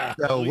today.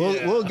 So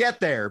we'll get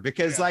there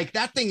because like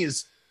that thing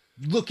is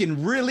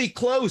looking really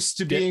close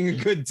to being a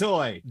good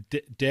toy.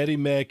 Daddy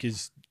Mac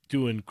is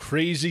doing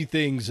crazy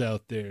things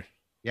out there.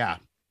 Yeah.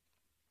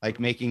 Like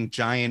making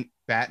giant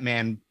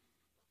Batman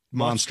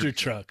monster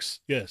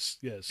trucks. Yes.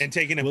 And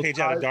taking a page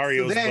out of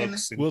Dario's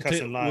books and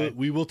cussing live.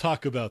 We will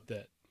talk about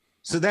that.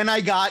 So then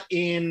I got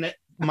in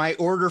my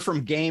order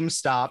from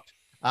GameStop.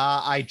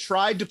 I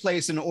tried to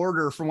place an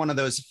order for one of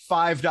those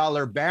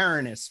 $5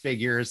 Baroness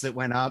figures that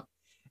went up.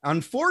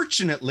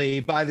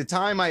 Unfortunately, by the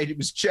time I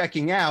was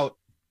checking out,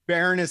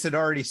 Baroness had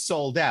already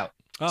sold out.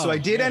 So I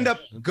did end up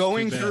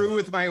going through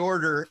with my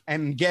order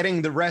and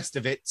getting the rest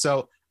of it.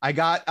 So I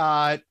got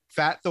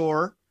Fat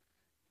Thor,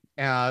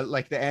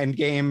 like the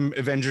Endgame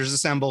Avengers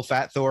Assemble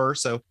Fat Thor.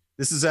 So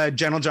this is a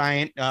Gentle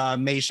Giant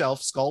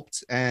Mayshelf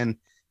sculpt, and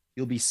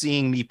you'll be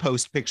seeing me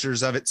post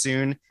pictures of it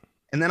soon.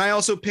 And then I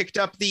also picked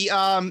up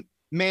the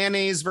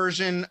mayonnaise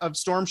version of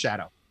Storm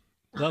Shadow.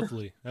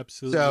 Lovely.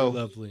 Absolutely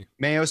lovely.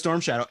 Mayo Storm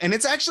Shadow. And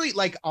it's actually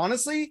like,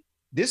 honestly,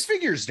 this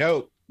figure's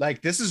dope.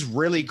 Like this is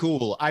really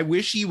cool. I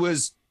wish he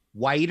was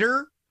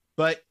whiter,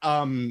 but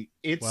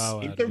it's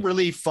a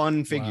really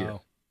fun figure.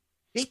 Wow.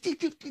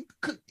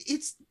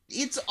 It's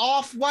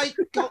off white.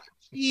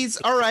 Jeez.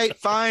 All right,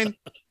 fine.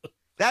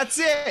 That's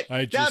it.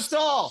 That's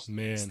all.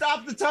 Man.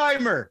 Stop the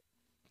timer.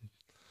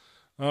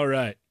 All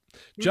right.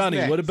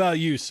 Johnny, what about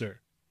you, sir?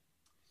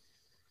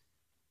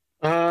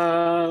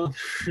 A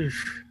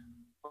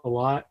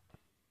lot.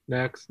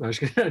 Next. No,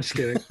 just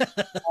kidding.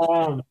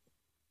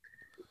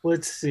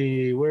 Let's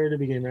see where to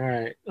begin. All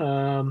right.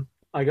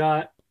 I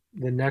got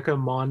the NECA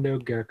Mondo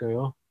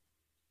Gecko.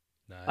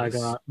 Nice. I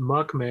got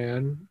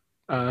Muckman.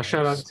 Nice.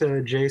 Shout out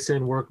to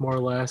Jason Work More or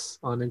Less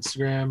on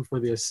Instagram for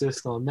the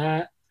assist on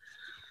that.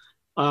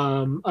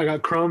 I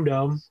got Chrome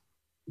Dome.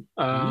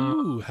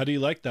 Ooh, how do you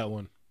like that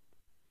one?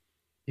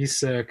 He's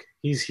sick.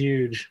 He's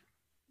huge.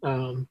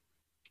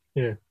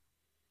 Yeah.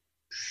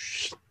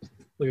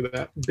 Look at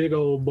that big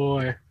old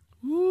boy.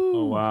 Ooh.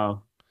 Oh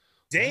wow.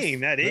 Dang,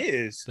 that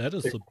is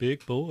a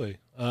big boy.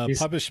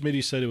 Papa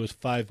Schmitty said it was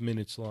 5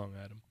 minutes long,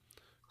 Adam.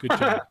 Good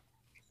job.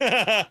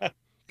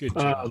 Good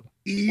job.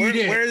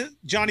 Where,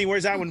 Johnny,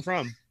 where's that one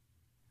from?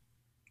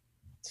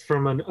 It's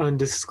from an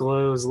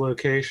undisclosed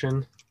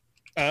location.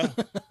 All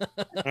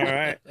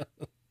right.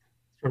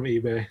 It's from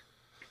eBay.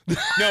 Is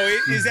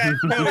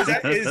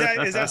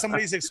that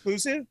somebody's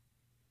exclusive?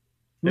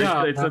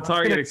 No, it's a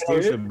Target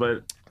exclusive,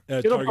 but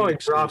it'll probably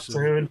drop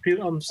soon.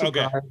 I'm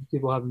surprised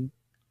people haven't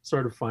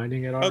started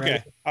finding it already.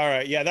 Okay, all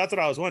right, yeah, that's what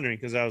I was wondering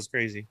because that was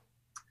crazy.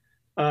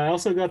 I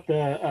also got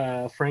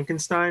the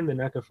Frankenstein, the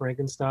NECA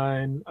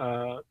Frankenstein.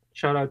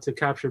 Shout out to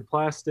Captured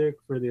Plastic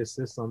for the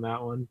assist on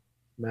that one,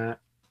 Matt.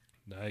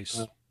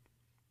 Nice.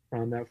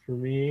 Found that for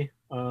me.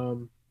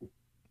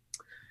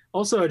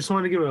 Also, I just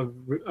want to give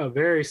a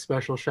very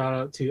special shout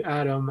out to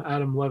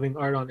Adam Loving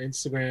Art on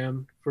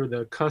Instagram for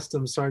the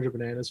custom Sergeant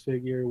Bananas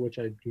figure, which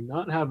I do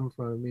not have in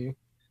front of me.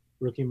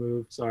 Rookie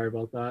move. Sorry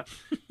about that.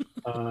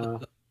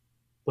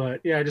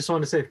 But yeah, I just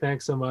want to say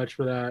thanks so much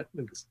for that.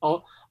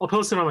 I'll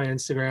post it on my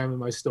Instagram and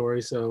my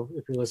story. So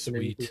if you're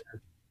listening,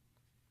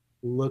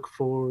 look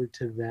forward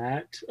to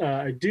that.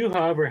 I do,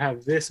 however,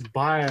 have this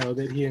bio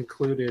that he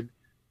included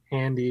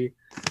handy,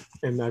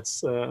 and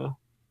that's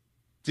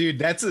Dude,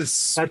 that's a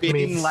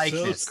spitting me.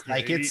 likeness. So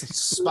Like, great. it's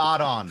spot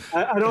on.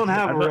 I don't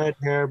have red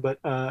hair, but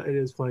it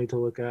is funny to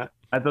look at.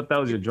 I thought that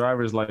was your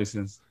driver's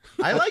license.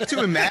 I like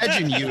to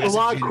imagine you A as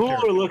lot painter.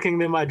 cooler looking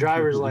than my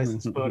driver's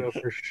license photo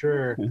for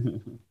sure.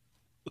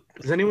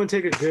 Does anyone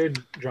take a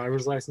good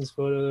driver's license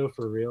photo though,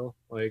 for real?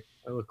 Like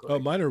I look Oh,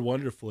 like mine are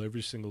wonderful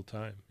every single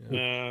time.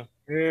 Yeah.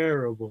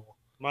 terrible.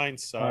 Mine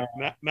suck.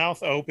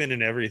 Mouth open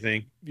and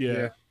everything.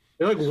 Yeah.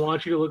 They like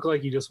want you to look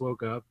like you just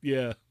woke up.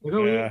 Yeah. Like,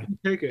 oh, Yeah. yeah,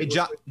 take it. Hey,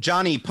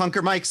 Johnny,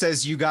 Punker Mike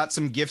says you got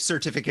some gift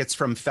certificates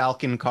from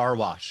Falcon Car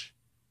Wash.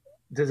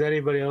 Does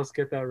anybody else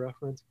get that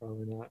reference?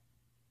 Probably not.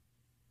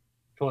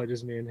 Probably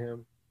just me and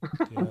him.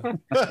 Yeah.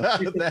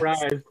 He's That's-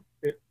 surprised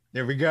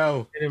there we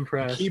go. and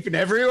impressed. Keeping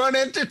everyone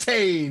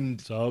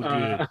entertained. It's all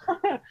good.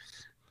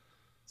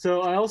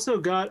 So I also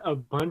got a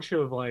bunch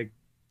of like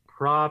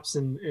props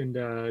and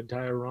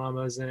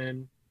dioramas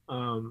in.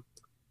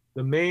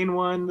 The main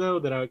one though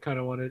that I kind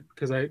of wanted,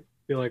 because I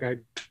feel like I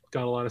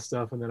got a lot of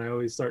stuff and then I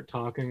always start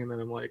talking and then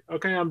I'm like,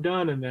 okay, I'm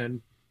done, and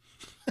then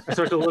I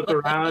start to look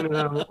around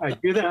and I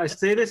do that. I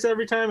say this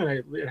every time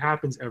and it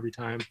happens every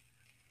time.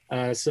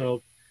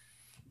 So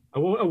I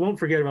won't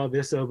forget about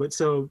this though. But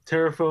so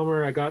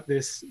Terraformer, I got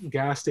this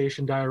gas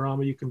station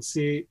diorama. You can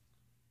see,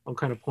 I'm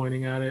kind of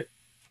pointing at it.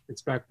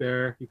 It's back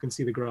there. You can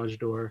see the garage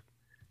door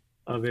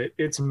of it.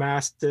 It's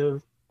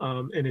massive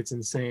and it's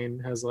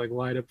insane. It has like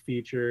light up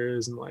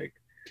features and like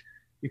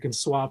you can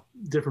swap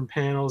different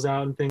panels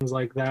out and things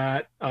like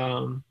that.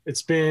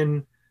 It's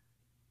been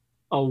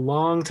a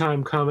long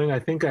time coming. I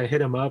think I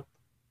hit him up.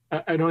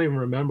 I don't even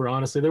remember,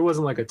 honestly. There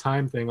wasn't like a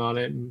time thing on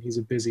it, and he's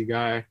a busy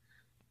guy.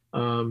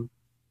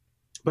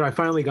 But I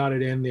finally got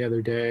it in the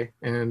other day,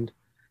 and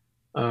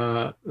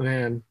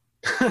man,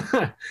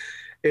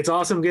 it's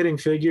awesome getting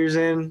figures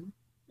in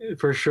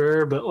for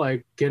sure, but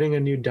like getting a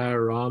new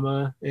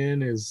diorama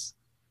in is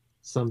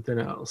something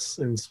else,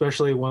 and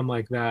especially one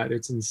like that.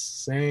 It's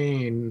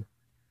insane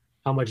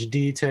how much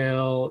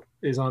detail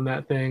is on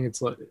that thing.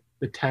 It's like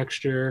the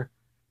texture.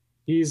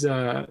 He's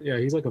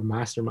like a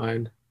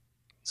mastermind.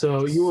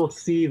 So you will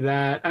see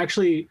that.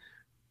 Actually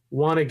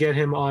want to get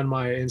him on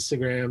my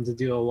Instagram to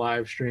do a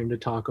live stream to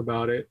talk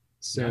about it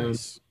soon.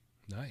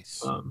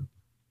 Nice.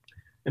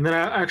 And then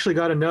I actually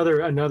got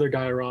another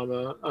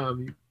diorama.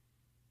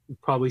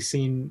 You've probably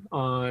seen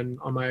on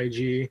my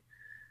IG.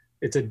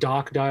 It's a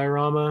dock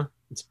diorama.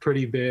 It's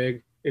pretty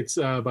big. It's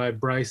by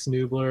Bryce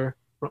Nubler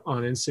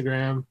on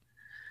Instagram.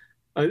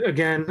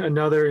 Again,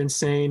 another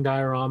insane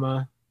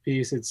diorama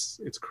piece. It's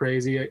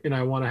crazy, and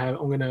I'm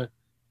gonna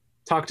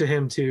talk to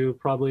him too,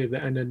 probably at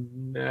the end of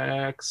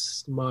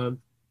next month.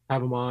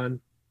 Have him on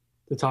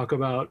to talk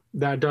about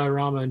that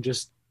diorama and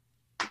just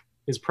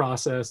his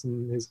process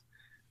and his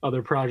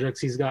other projects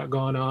he's got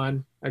going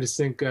on. I just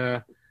think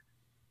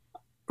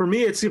for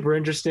me it's super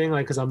interesting,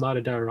 like because I'm not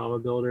a diorama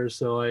builder,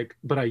 so like,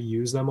 but I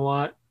use them a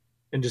lot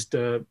and just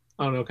I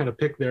don't know, kind of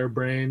pick their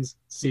brains,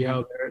 see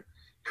how their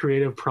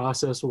creative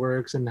process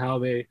works and how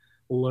they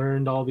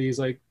learned all these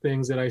like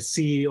things that I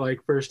see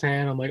like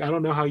firsthand. I'm like, I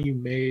don't know how you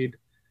made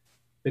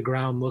the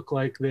ground look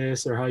like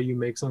this or how you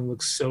make something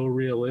look so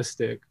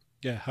realistic.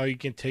 Yeah, how you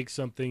can take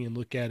something and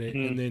look at it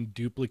and then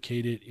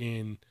duplicate it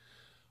in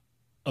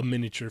a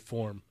miniature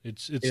form.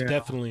 It's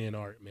definitely an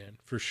art, man,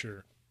 for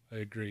sure. I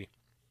agree.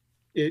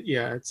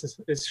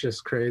 It's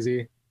just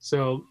crazy.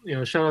 So,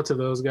 shout out to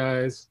those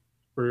guys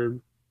for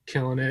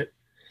killing it.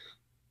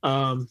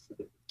 And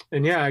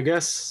yeah, I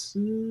guess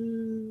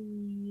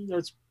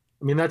that's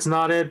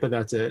not it, but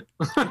that's it.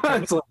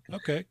 It's like,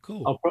 Okay,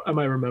 cool. I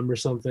might remember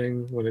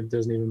something when it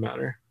doesn't even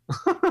matter.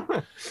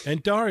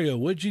 And Dario,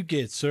 what'd you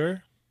get,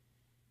 sir?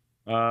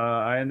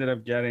 I ended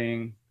up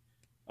getting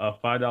a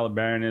 $5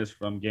 Baroness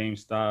from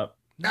GameStop.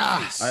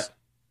 Nice.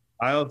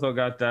 I also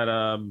got that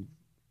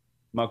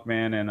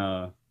Muckman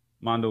and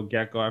Mondo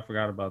Gecko. I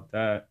forgot about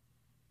that.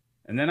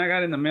 And then I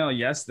got in the mail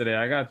yesterday.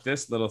 I got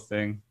this little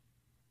thing.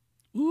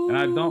 Ooh. And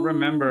I don't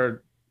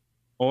remember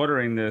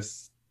ordering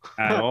this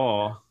at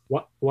all.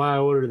 Why I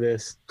ordered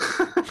this?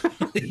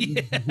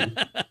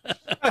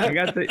 I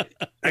got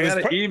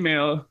an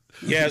email.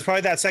 Yeah, it's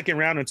probably that second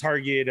round of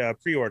Target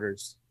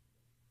pre-orders.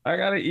 I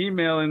got an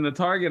email in the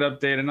Target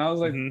update, and I was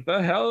like,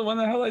 "The hell? When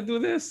the hell I do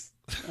this?"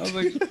 I was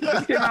like,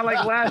 "This came out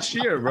like last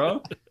year,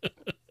 bro."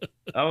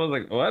 I was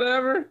like,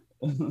 "Whatever."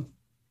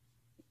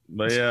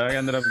 But yeah, I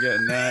ended up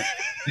getting that.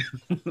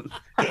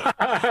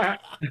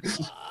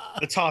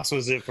 The toss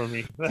was it for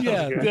me. That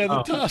Yeah, was good.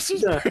 the toss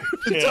is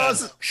It's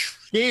awesome.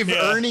 Gave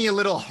Yeah. Ernie a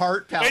little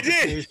heart I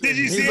palpitation. did. Did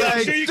you see He's it? I'm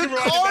like, sure you the can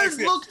rewind it card back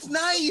to- looked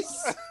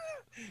nice.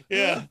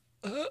 Yeah,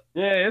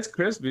 Yeah, it's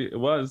crispy. It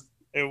was.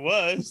 it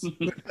was.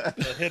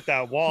 It hit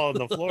that wall on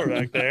the floor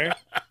back there.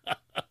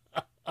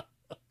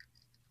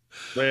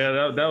 But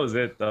yeah, that was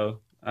it though.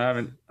 I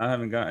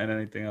haven't gotten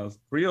anything else.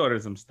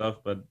 Pre-ordered some stuff,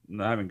 but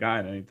I haven't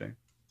gotten anything.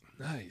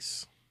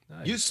 nice.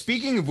 You,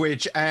 speaking of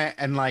which,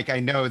 and like I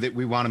know that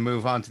we want to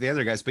move on to the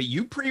other guys, but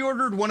you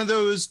pre-ordered one of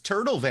those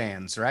turtle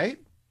vans, right?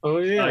 Oh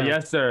yeah.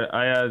 Yes, sir.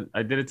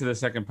 I did it to the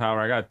second power.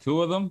 I got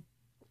 2 of them,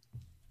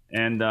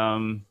 and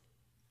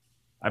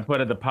I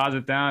put a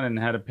deposit down and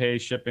had to pay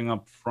shipping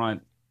up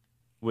front,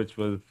 which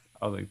was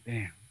I was like,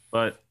 damn.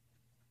 But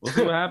we'll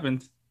see what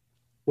happens.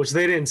 Which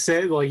they didn't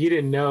say, like you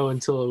didn't know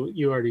until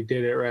you already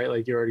did it, right?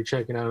 Like you're already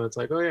checking out. And it's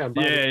like, oh yeah,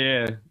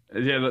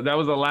 Yeah. That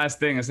was the last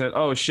thing. I said,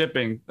 oh,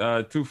 shipping,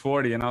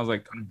 $240, and I was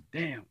like,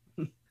 damn.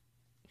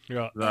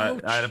 Yeah. So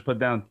I had to put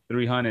down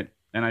 $300,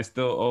 and I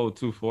still owe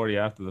 $240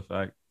 after the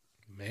fact.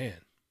 Man,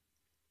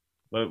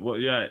 But well,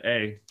 yeah,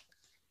 hey,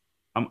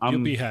 I'm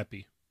you'll be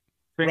happy.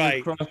 fingers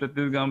Right. crossed that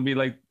this is gonna be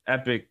like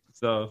epic.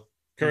 So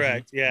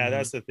Correct. Yeah, Mhm.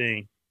 that's the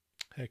thing.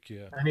 Heck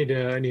yeah. I need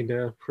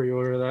to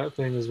pre-order that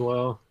thing as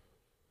well.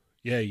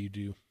 Yeah, you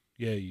do.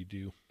 Yeah, you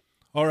do.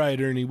 All right,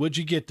 Ernie, what'd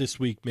you get this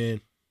week,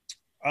 man?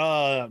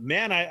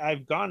 Man,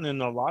 I've gotten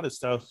in a lot of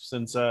stuff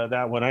since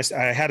that one. I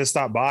had to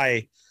stop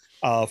by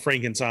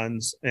Frank and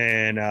Sons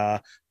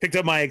and picked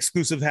up my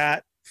exclusive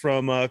hat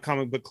from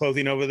Comic Book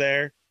Clothing over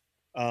there.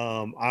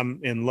 I'm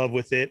in love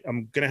with it.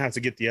 I'm gonna have to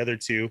get the other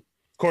 2.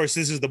 Of course,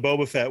 this is the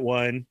Boba Fett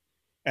one,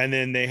 and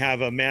then they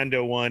have a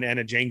Mando one and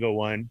a Django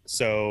one.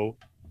 So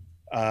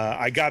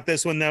I got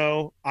this one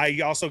though.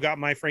 I also got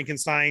my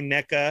Frankenstein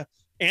NECA,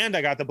 and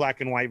I got the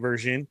black and white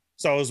version.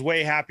 So I was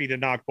way happy to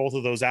knock both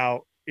of those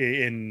out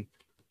in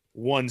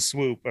one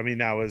swoop. I mean,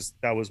 that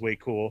was way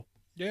cool.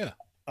 Yeah.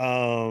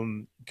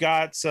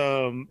 Got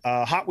some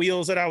Hot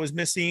Wheels that I was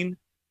missing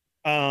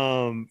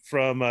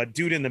from a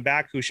dude in the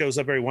back who shows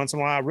up every once in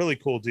a while. Really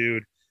cool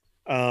dude.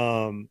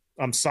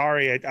 I'm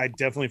sorry, I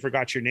definitely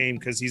forgot your name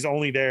because he's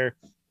only there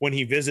when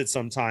he visits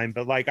sometime.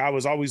 But like, I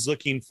was always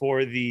looking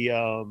for the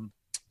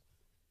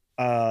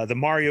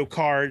Mario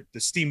Kart, the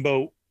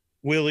Steamboat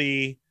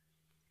Willie.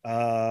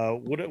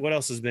 What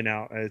else has been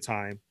out at a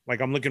time?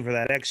 Like, I'm looking for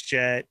that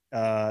X-Jet.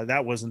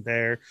 That wasn't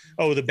there.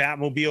 Oh, the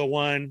Batmobile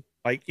one.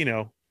 Like,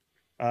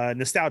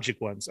 nostalgic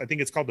ones. I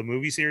think it's called the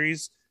movie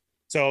series.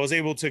 So I was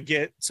able to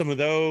get some of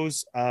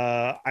those.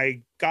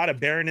 I got a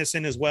Baroness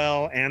in as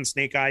well, and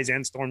Snake Eyes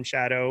and Storm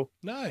Shadow.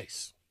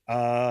 Nice.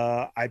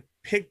 I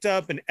picked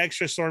up an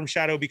extra Storm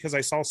Shadow because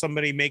I saw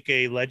somebody make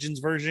a Legends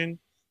version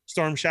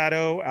Storm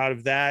Shadow out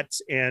of that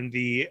and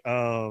the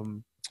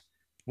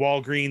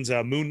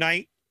Walgreens Moon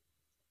Knight.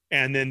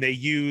 And then they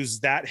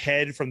use that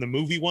head from the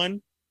movie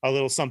one, a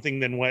little something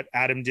than what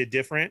Adam did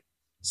different.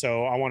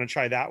 So I want to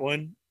try that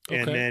one.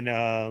 Okay. And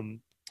then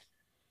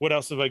what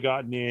else have I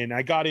gotten in?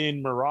 I got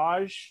in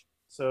Mirage,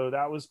 so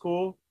that was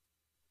cool.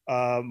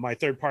 My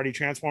third-party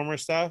Transformer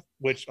stuff,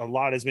 which a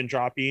lot has been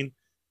dropping.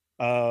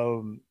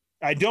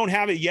 I don't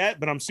have it yet,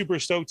 but I'm super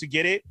stoked to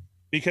get it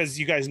because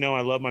you guys know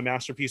I love my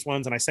Masterpiece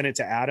ones, and I sent it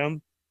to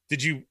Adam.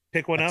 Did you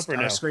pick one up or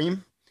no?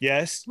 Starscream?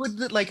 Yes.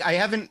 Like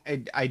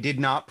I did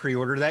not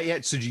pre-order that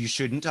yet, so you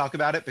shouldn't talk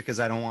about it because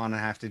I don't want to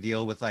have to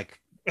deal with like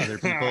other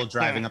people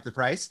driving up the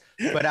price.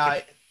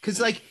 But because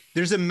like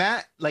there's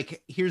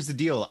here's the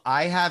deal.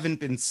 I haven't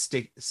been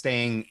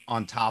staying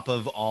on top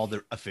of all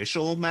the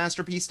official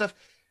Masterpiece stuff,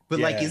 but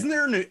like, Yeah. isn't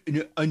there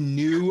a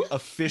new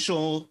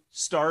official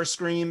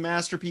Starscream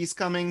Masterpiece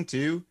coming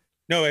too?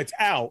 No, it's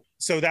out.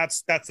 So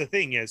that's the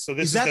thing is. So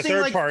this is that the thing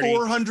third like party.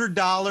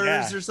 $400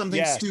 Yeah, or something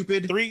yeah.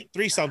 stupid?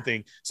 Three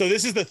something. So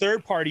this is the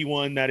third party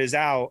one that is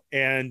out,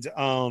 and it's,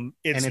 and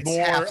it's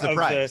more half the of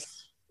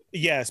price.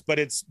 yes, but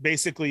it's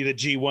basically the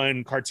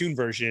G1 cartoon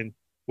version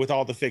with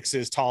all the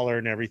fixes, taller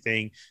and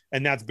everything,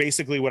 and that's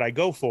basically what I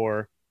go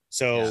for.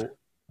 So Yeah.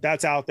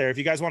 that's out there. If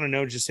you guys want to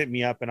know, just hit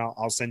me up and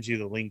I'll send you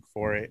the link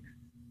for it.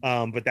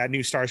 But that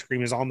new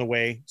Starscream is on the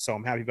way, so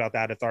I'm happy about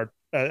that.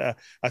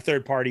 A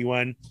third party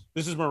one.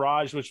 This is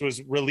Mirage, which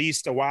was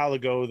released a while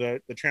ago,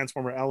 the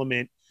Transformer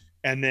element,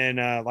 and then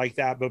like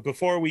that. But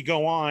before we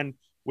go on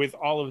with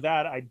all of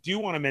that, I do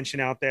want to mention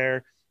out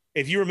there,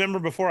 if you remember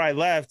before I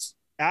left,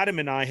 Adam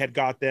and I had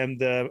got them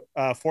the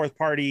fourth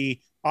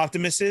party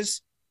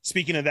Optimuses.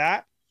 Speaking of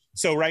that,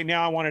 so right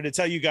now I wanted to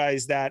tell you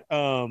guys that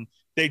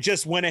they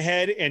just went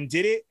ahead and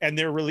did it, and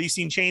they're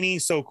releasing Cheney.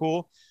 So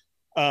cool.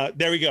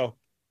 There we go.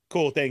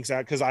 Cool. Thanks.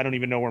 Because I don't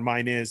even know where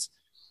mine is.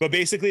 But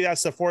basically,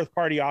 that's the fourth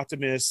party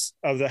Optimus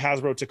of the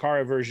Hasbro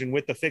Takara version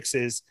with the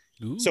fixes.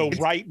 Ooh. So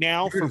right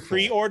now for Beautiful.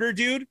 pre-order,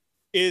 dude,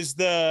 is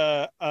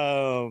the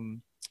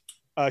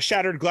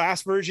Shattered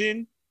Glass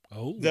version,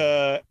 Oh.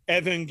 the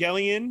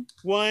Evangelion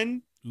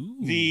one, Ooh.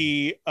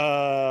 the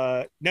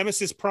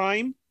Nemesis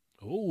Prime.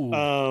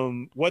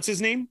 Oh. What's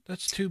his name?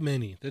 That's too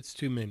many. That's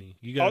too many.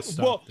 You gotta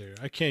stop well- there.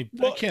 I can't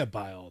well,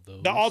 buy all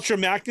those. The Ultra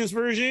Magnus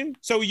version.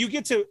 So you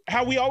get to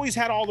how we always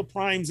had all the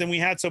primes and we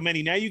had so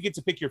many. Now you get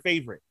to pick your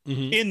favorite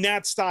Mhm. in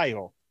that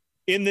style,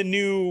 in the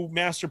new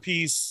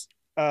Masterpiece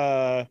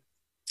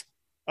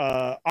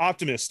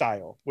Optimus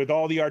style with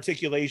all the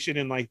articulation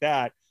and like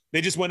that.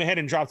 They just went ahead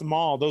and dropped them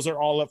all. Those are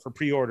all up for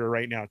pre-order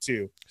right now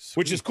too,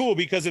 which is Sweet. cool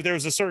because if there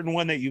was a certain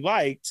one that you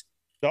liked,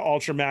 the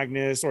Ultra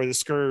Magnus or the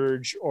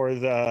Scourge or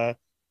the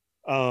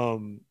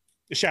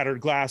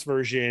Shattered Glass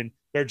version,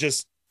 they're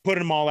just putting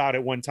them all out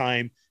at one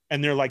time,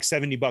 and they're like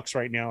 $70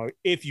 right now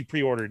if you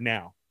pre-ordered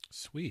now,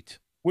 Sweet.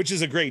 which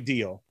is a great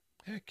deal.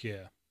 Heck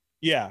yeah.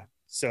 Yeah.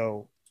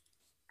 So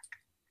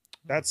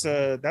That's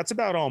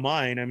about all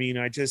mine. I mean,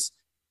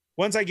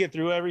 once I get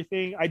through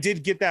everything, I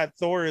did get that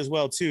Thor as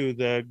well too,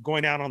 the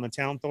going out on the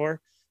town Thor.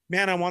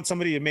 Man, I want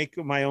somebody to make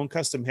my own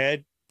custom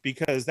head,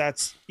 because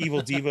that's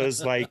Evil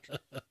Diva's like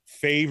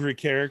favorite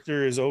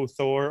character is oh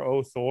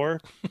Thor.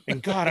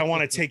 And God, I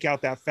want to take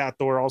out that fat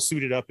Thor all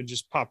suited up and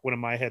just pop one of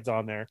my heads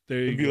on there. There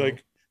you and be go.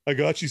 like, I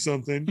got you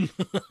something.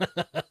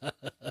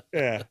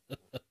 Yeah.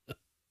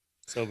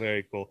 So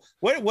very cool.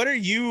 What are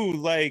you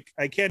like?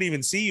 I can't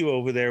even see you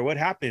over there. What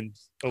happened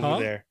over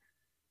there?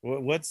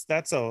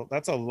 That's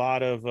a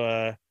lot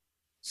of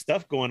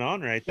stuff going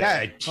on right Yeah,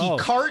 there. he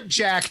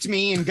carjacked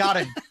me and got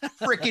a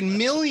freaking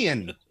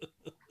million.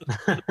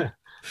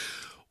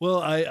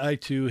 Well, I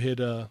too hit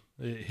up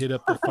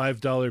the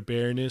 $5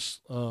 Baroness.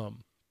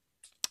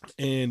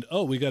 And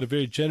we got a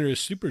very generous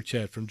super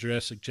chat from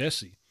Jurassic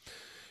Jesse.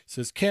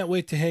 Says, can't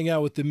wait to hang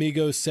out with the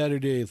Migos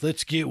Saturday.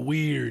 Let's get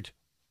weird.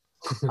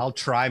 I'll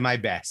try my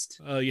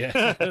best. Oh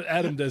yeah,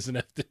 Adam doesn't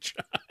have to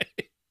try.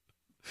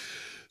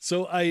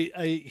 So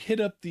I hit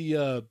up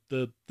the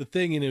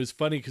thing, and it was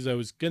funny because I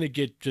was gonna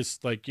get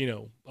just like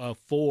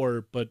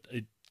 4, but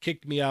it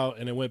kicked me out,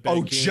 and I went back.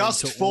 Oh,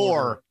 just 4.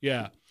 Order.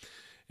 Yeah,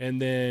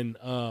 and then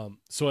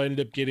so I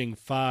ended up getting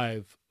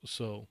 5.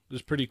 So it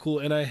was pretty cool,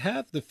 and I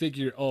have the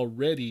figure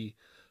already,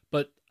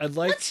 but I'd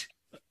like. What?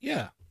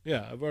 Yeah,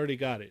 I've already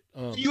got it.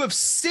 You have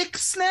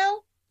 6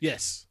 now?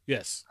 Yes.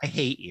 I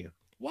hate you.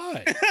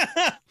 Why?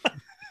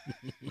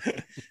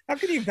 How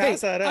can you pass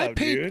that up,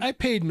 dude? I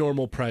paid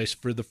normal price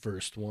for the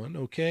first one,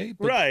 okay?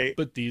 Right.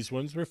 But these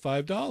ones were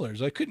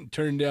 $5. I couldn't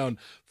turn down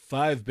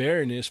 5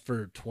 Baroness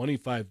for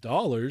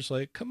 $25.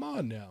 Like, come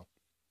on now.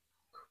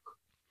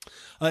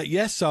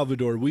 Yes,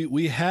 Salvador,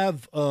 we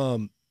have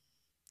went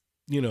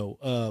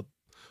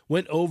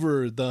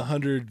over the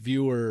 100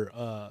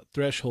 viewer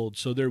threshold,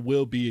 so there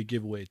will be a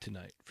giveaway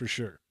tonight for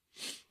sure.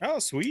 Oh,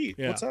 sweet.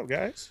 Yeah. What's up,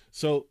 guys?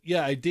 So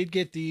yeah, I did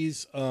get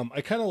these.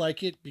 I kind of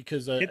like it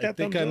because I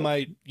think I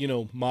might,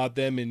 mod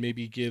them and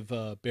maybe give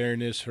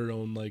Baroness her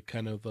own like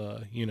kind of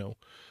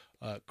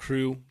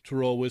crew to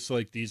roll with. So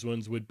like these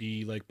ones would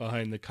be like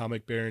behind the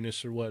comic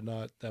Baroness or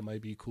whatnot. That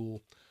might be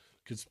cool.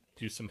 Could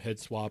do some head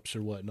swaps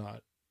or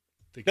whatnot.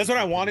 That's what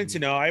I wanted to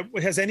know.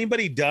 Has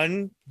anybody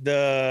done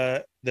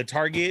the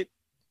Target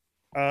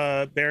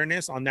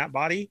Baroness on that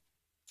body?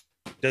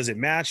 Does it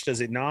match?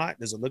 Does it not?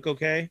 Does it look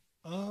okay?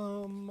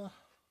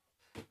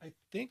 I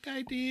think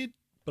I did,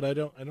 but I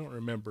don't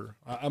remember.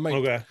 I might.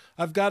 Okay.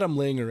 I've got them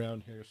laying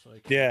around here, so I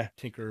can Yeah.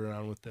 tinker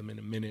around with them in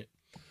a minute.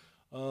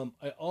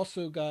 I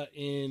also got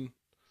in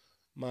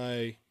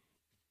my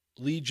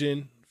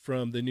Legion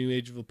from the New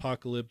Age of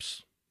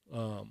Apocalypse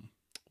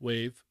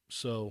wave.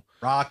 So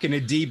Rocking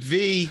a deep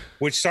V.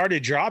 Which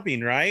started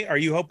dropping, right? Are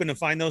you hoping to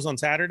find those on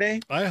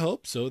Saturday? I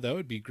hope so. That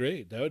would be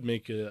great. That would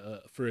make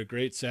for a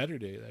great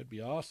Saturday. That'd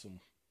be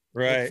awesome.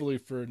 Right. Hopefully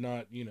for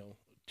not,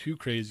 too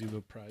crazy of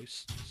a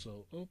price.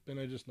 So, and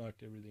I just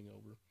knocked everything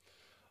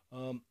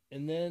over.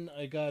 And then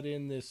I got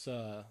in this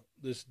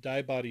this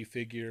die body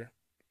figure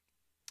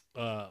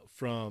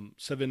from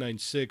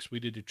 796. We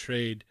did a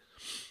trade,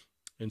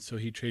 and so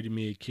he traded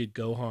me a Kid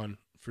Gohan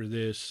for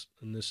this,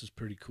 and this is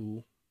pretty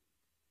cool.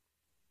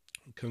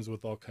 It comes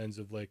with all kinds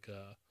of like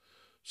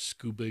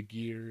scuba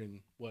gear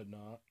and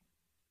whatnot.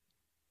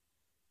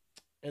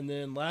 And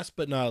then last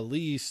but not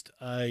least,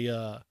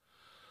 I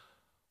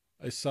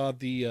saw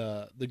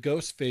the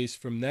ghost face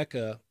from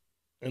NECA,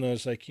 and I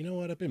was like, you know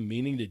what? I've been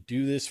meaning to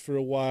do this for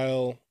a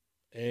while.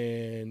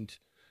 And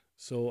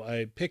so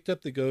I picked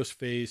up the ghost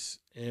face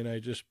and I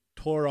just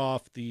tore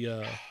off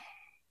the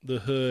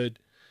hood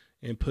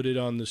and put it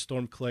on the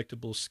Storm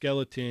Collectibles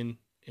skeleton.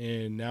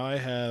 And now I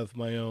have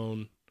my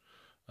own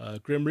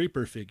Grim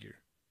Reaper figure.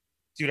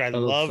 Dude, I That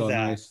looks love so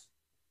that. nice.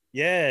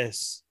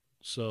 Yes.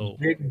 So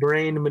Big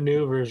brain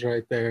maneuvers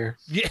right there.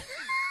 yeah.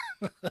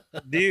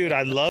 Dude,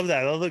 I love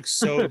that. That looks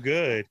so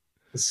good.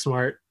 It's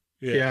smart.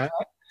 Yeah.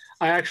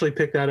 I actually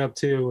picked that up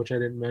too, which I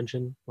didn't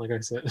mention, like I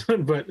said.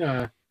 But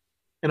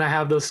and I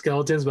have those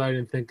skeletons, but I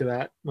didn't think of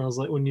that. And I was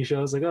like, when you showed,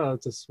 I was like, oh,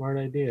 it's a smart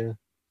idea.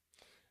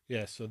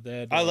 Yeah. So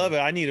that I love it.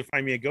 I need to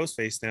find me a ghost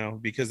face now,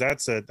 because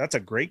that's a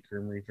great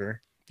Grim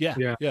Reaper. Yeah.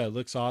 Yeah. It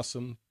looks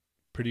awesome.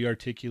 Pretty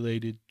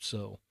articulated.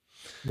 So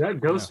That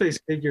Ghostface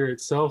figure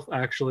itself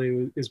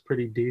actually is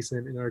pretty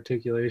decent in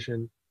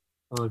articulation.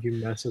 I don't know if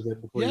you mess with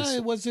it before. yeah,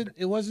 it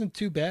wasn't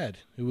too bad.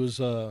 It was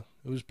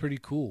pretty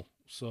cool.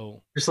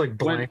 So Just like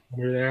blank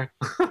under there.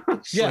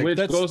 yeah,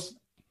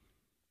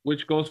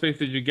 Which Ghostface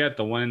did you get?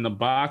 The one in the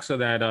box or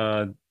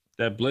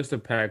that blister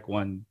pack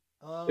one?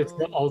 It's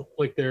their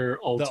ultimate.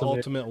 the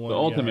ultimate one. The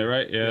ultimate,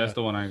 right? Yeah, Yeah. that's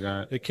the one I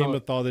got. It came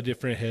with all the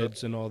different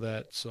heads and all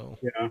that. So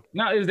Yeah.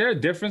 Now, is there a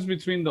difference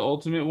between the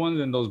ultimate ones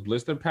and those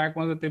blister pack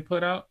ones that they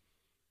put out?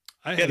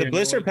 Yeah, the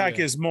blister pack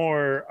is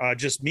more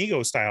just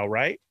Migo style,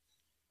 right?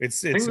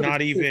 It's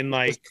not even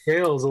like the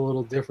scale's a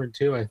little different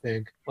too, I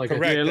think. Like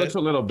Correct. Yeah, it looks a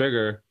little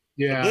bigger.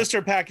 the Yeah.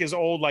 blister pack is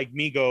old like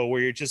Migo,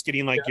 where you're just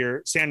getting like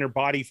your standard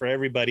body for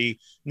everybody,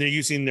 and they're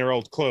using their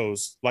old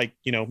clothes, like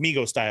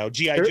Migo style,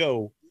 GI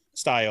Joe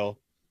style.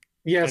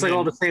 Yeah, it's And like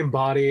all then- the same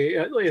body.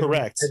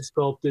 Correct. Head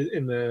sculpt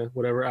in the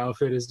whatever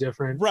outfit is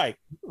different. Right.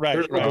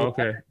 There's like Oh,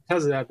 okay.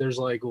 because of that, there's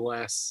like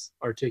less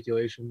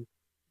articulation.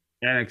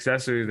 And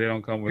accessories, they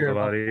don't come with a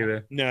lot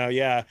either. No,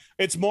 yeah,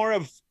 it's more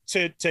of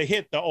to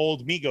hit the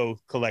old Mego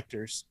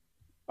collectors.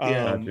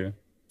 Yeah. Gotcha.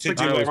 To Like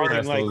do I always everything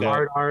press like those that.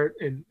 Hard art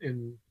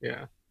and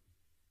yeah.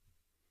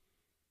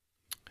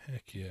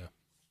 Heck yeah.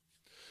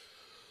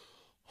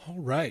 All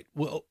right.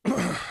 Well,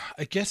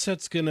 I guess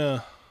that's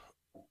gonna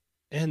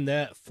end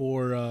that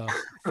for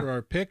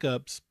our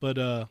pickups,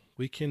 but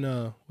we can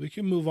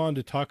move on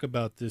to talk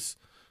about this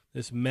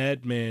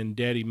madman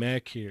Daddy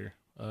Mac here,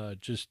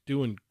 just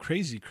doing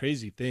crazy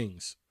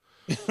things.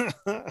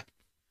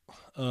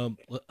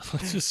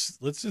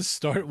 Let's just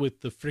start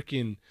with the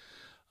freaking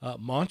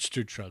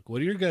monster truck.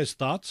 What are your guys'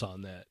 thoughts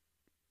on that?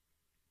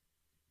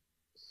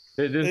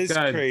 This It's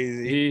guy,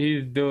 crazy.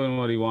 he's doing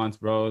what he wants,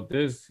 bro.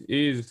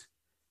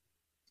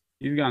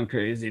 He's gone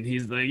crazy, and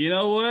he's like, you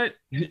know what?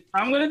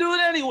 I'm gonna do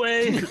it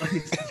anyway.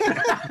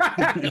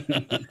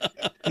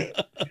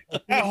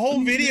 That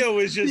whole video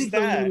was just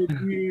that.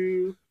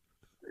 You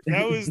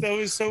That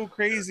was so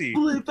crazy.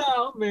 flip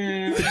out,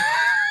 man.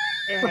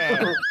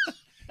 Yeah.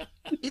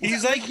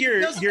 He's like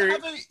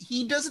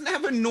he doesn't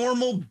have a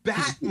normal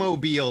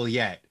Batmobile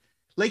yet.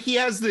 Like he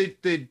has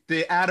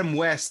the Adam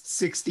West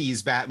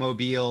 60s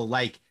Batmobile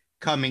like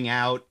coming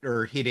out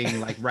or hitting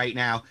like right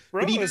now.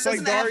 Bro, but he it's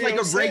doesn't like have like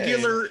Dario a said.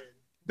 regular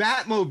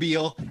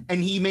Batmobile,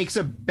 and he makes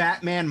a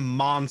Batman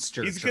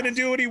monster. He's truck. gonna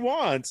do what he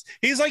wants.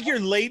 He's like your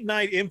late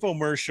night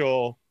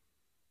infomercial.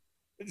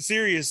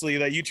 Seriously,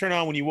 that you turn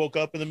on when you woke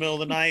up in the middle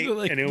of the night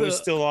Like and it was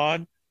still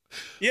on.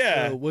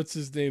 Yeah, What's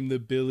his name? The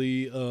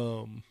Billy.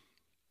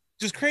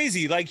 just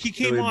crazy. Like he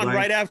came Billy on Blank.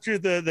 right after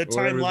the Whatever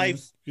Time his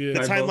Life Yeah. the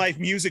Typo. Time Life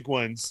music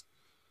ones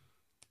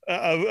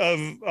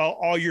of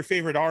all your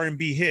favorite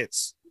R&B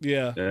hits.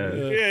 Yeah. Yeah.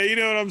 Yeah, you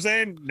know what I'm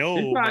saying? No,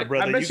 In my fact, I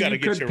brother, bet you got to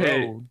you get could your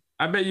pay. own.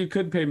 I bet you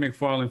could pay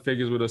McFarlane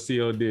figures with a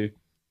COD.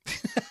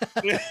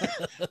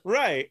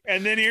 Right.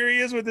 And then here he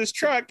is with his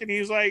truck, and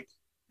he's like,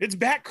 "It's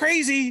bat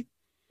crazy.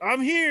 I'm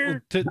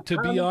here." To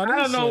be honest,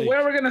 I don't know like,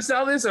 where we're gonna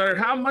sell this or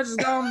how much it's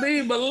gonna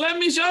be, but let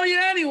me show you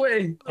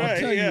anyway. I'll Right,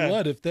 tell yeah. you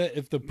what,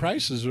 if the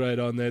price is right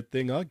on that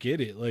thing, I'll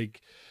get it.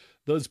 Like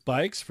those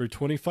bikes for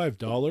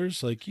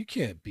 $25, like you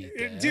can't beat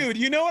that. Dude,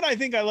 you know what I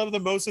think I love the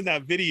most in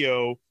that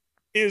video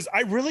is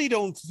I really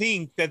don't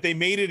think that they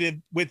made it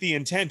with the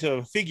intent of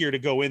a figure to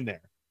go in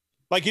there.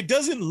 Like it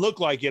doesn't look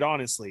like it,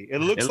 honestly. It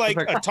looks like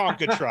a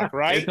Tonka truck,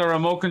 right? It's a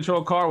remote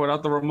control car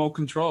without the remote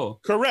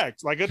control.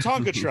 Correct, like a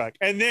Tonka truck.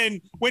 And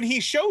then when he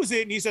shows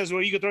it and he says,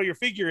 "Well, you can throw your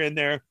figure in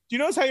there." Do you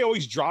notice how he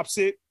always drops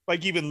it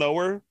like even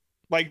lower,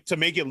 like to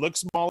make it look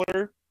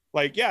smaller?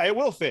 Like, yeah, it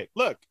will fit.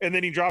 Look, and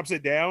then he drops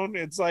it down.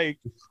 It's like,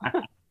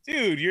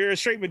 dude, you're a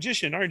straight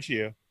magician, aren't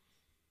you?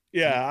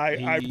 Yeah,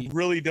 I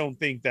really don't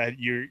think that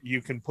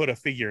you can put a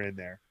figure in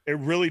there. It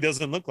really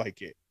doesn't look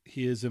like it.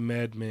 He is a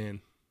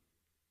madman.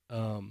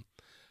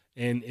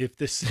 And if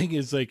this thing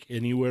is like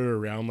anywhere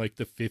around like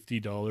the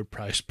 $50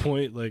 price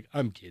point, like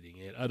I'm getting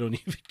it. I don't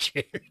even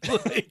care.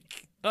 Like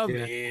I'm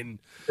Yeah. in.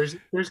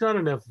 There's not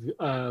enough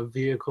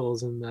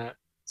vehicles in that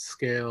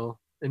scale,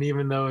 and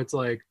even though it's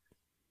like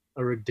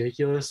a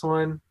ridiculous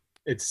one,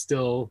 it's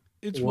still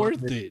It's Well,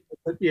 worth it.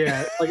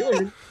 yeah.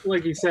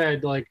 Like you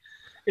said, like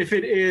if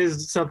it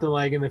is something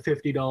like in the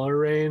 $50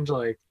 range,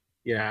 like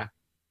yeah.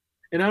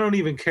 And I don't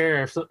even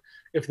care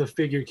if the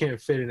figure can't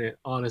fit in it.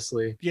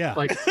 Honestly, Yeah.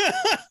 like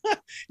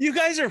You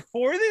guys are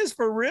for this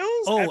for reals?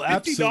 Oh,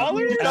 At $50?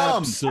 absolutely.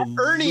 Dumb. Absolutely.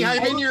 Ernie,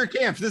 I'm in your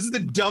camp. This is the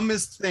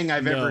dumbest thing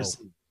I've No. ever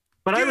seen.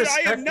 but I Dude, I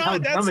respect am not. how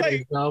That's dumb it like-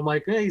 is, though. I'm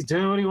like, hey, he's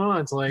doing what he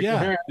wants. Like,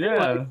 Yeah. alright,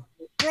 Yeah.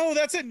 Bro,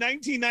 that's a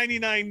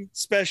 1999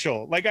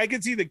 special. Like I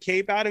could see the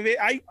cape out of it.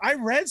 I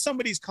read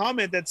somebody's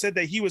comment that said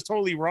that he was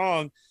totally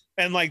wrong,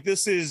 and like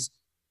this is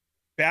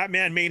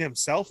Batman made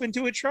himself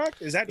into a truck.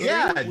 Is that true?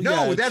 Yeah,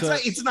 no, Yeah, that's it's,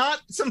 not, it's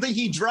not something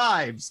he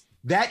drives.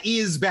 That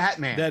is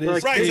Batman. That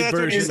is Right, so a that's what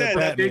he version said. of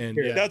Batman.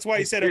 That Yeah. That's why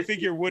he said a The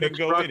figure wouldn't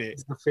go truck in it.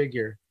 is the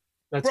figure.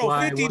 That's Bro,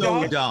 why I $50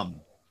 love so it.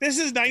 dumb. This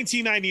is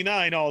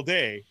 1999 all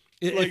day.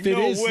 Like, If it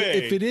no is,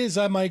 way. if it is,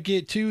 I might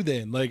get two.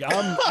 Then, like,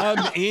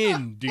 I'm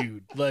in,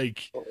 dude.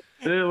 Like,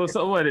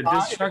 So what?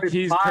 This If truck, it's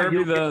he's 5, Kirby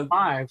you'll get the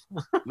 5.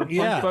 punch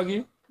Yeah.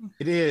 buggy.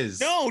 It is.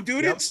 No,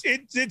 dude, Yep.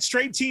 it's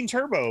straight Teen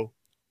Turbo.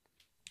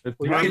 It's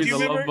Well, Kirby do you the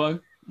love remember-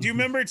 bug. Do you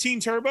remember Teen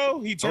Turbo?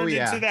 He turned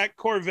yeah. into that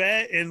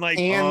Corvette and like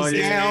Hands Oh,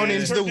 yeah. down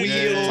Turned into the into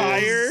wheels. a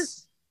tire.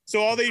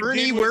 So all they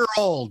Ernie, did was, we're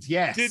old.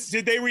 Yes.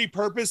 did they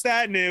repurpose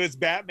that and it was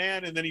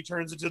Batman and then he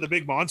turns into the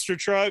big monster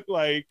truck?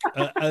 Like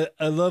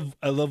I love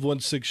when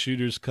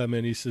 6-shooters come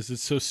in. He says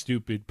it's so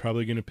stupid.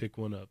 Probably gonna pick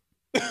one up.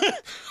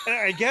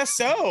 I guess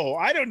so.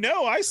 I don't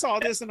know. I saw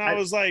this and I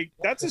was like,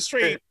 that's a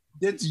straight.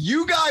 It's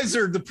you guys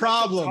are the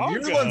problem.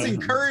 You're the ones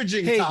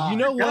encouraging. Hey, Todd. you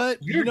know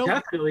what? You're You know,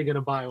 definitely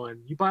gonna buy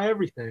one. You buy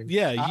everything.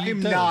 yeah, he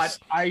I'm does. not.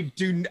 I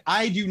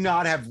do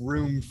not have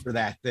room for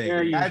that thing.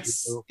 Yeah, you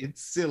That's do.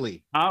 it's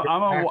silly. I'm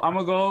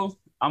gonna go.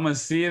 I'm gonna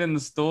see it in the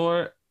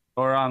store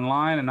or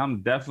online, and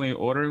I'm definitely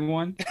ordering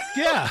one.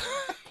 Yeah,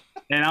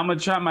 And I'm gonna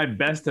try my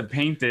best to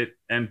paint it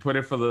and put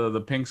it for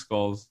the pink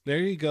skulls. There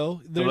you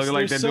go. To look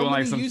like they're so doing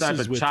like many some type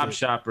uses of with chop it.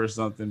 shop or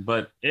something.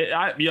 But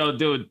yo,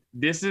 dude,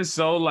 this is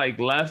so like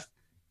left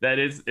that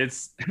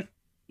it's.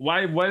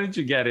 Why didn't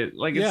you get it?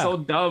 Like, it's Yeah. so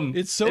dumb.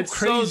 It's so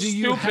crazy. So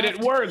You stupid. have It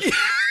to- works.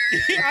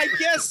 I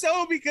guess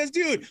so, because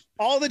dude,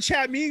 all the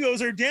chat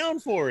migos are down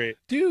for it.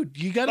 Dude,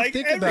 you got to Like,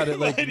 think about it.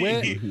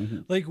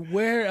 everybody. Like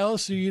where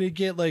else are you gonna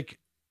get like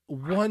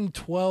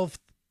 1/12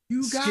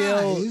 You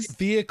scale guys.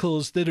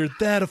 vehicles that are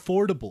that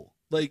affordable?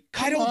 Like,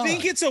 I don't come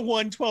think on. it's a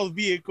 112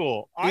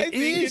 vehicle. I It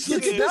think is. it's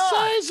Look at the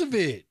size of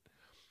it.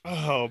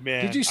 Oh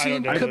man. Did you I see don't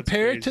him know, that's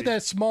compare it to crazy.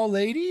 that small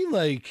lady?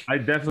 Like, I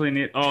definitely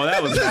need. Oh,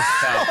 that was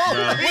messed up,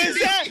 bro. Was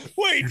that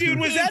wait, dude,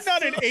 was that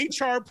not an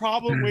HR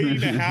problem waiting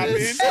to happen?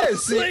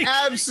 Yes, Like- it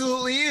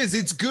absolutely is.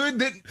 It's good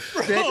that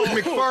Bro.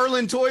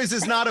 McFarlane Toys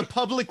is not a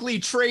publicly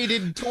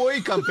traded toy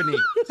company.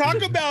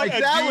 Talk about Like a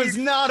that dude, was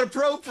not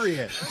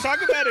appropriate.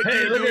 talk about a Hey,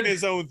 dude look doing at-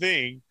 his own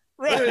thing.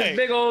 Look at this Right.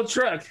 big old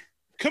truck.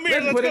 Come here,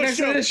 Let's let's put it go next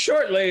to show. this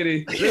short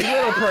lady, this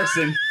little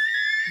person.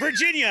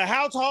 Virginia,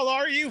 how tall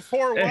are you?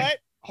 For Hey. what?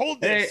 Hold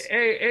Hey, this.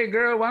 hey,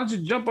 girl, why don't you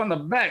jump on the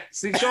back?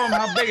 See, show them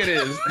how big it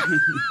is.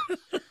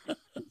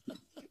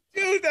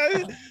 Dude, that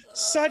is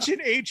such an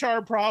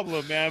HR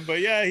problem, man. But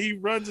yeah, he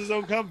runs his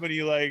own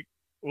company. Like,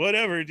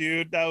 whatever,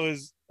 dude. That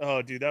was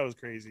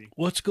crazy.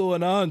 what's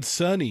going on,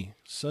 Sonny?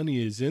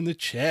 Sonny is in the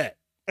chat.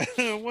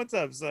 What's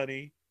up,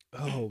 Sonny?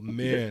 Oh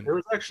man. There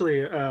was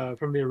actually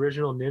from the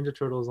original Ninja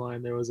Turtles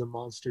line, there was a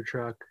monster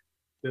truck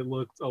that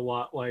looked a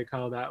lot like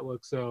how that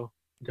looks. So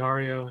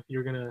Dario,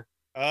 you're gonna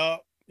Oh,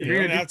 if you're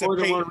you're gonna gonna have do to more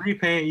than pay. one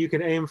repaint, you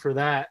can aim for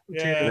that. too.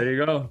 Yeah. There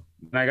you go.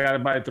 And I gotta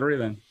buy 3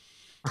 then.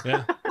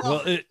 Yeah. Well,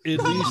 at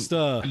least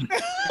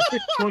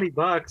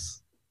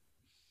 $20.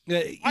 yeah,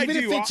 I even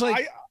if do. it's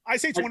like I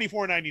say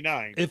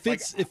 $24.99. if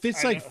it's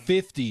I like know.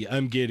 50,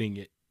 I'm getting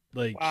it.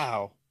 Like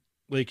Wow.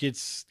 like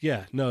it's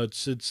I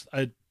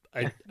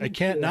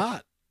can't Yeah.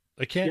 not.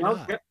 I can't Yeah,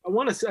 not. I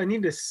want to. I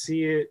need to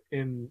see it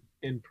in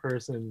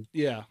person.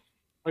 Yeah.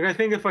 Like I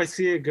think if I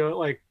see it go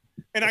like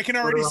And I can Put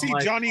it already on, see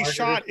like, Johnny's Target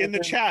or shot in the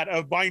something. chat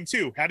of buying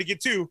 2. How to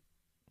get 2.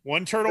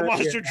 1 turtle Yeah.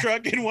 monster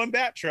truck and 1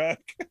 bat truck.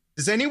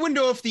 Does anyone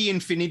know if the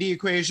infinity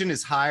equation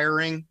is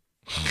hiring?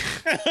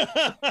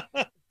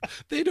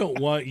 They don't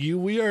want you.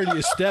 We already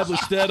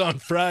established that on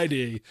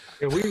Friday,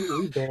 yeah,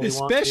 we barely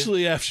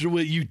especially after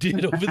what you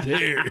did over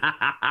there.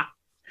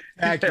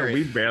 Accurate.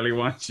 We barely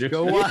want you.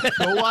 Go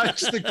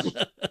watch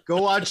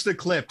the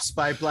clips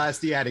by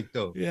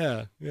Plastiadicto.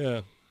 Yeah,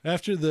 yeah.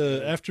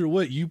 After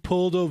what you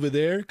pulled over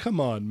there, come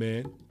on,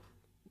 man.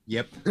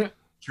 Yep,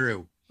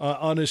 true.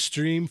 On a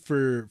stream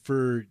for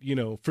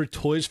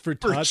Toys for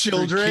Tots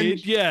children?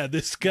 kids. Yeah,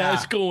 this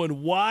guy's Yeah.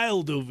 going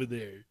wild over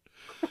there.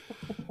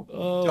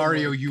 Oh,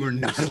 Dario, my you are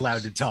not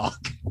allowed to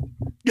talk.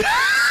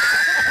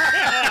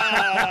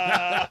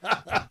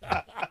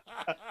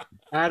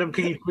 Adam,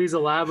 can you please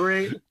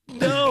elaborate?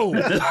 no.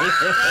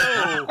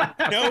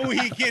 No,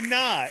 he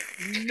cannot.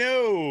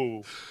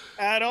 No,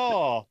 at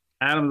all.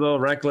 Adam's all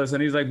reckless,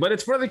 and he's like, "But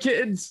it's for the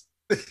kids.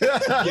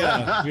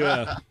 Yeah,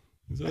 yeah.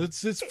 So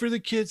it's for the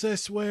kids, I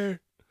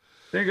swear.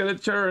 Think of the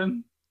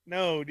children."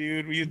 No,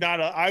 dude, he's not.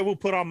 I will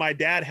put on my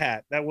dad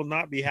hat. That will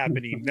not be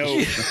happening.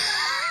 No.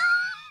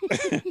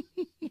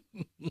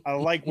 I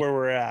like where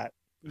we're at.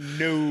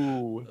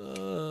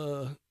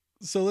 No.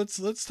 So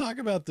let's talk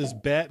about this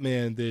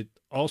Batman that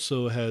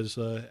also has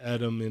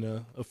Adam in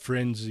a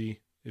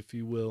frenzy, if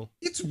you will.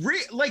 It's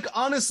like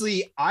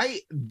honestly,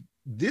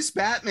 this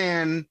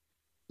Batman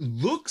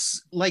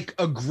looks like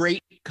a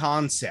great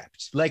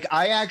concept. Like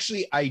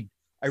I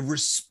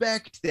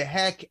respect the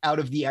heck out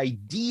of the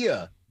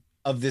idea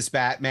of this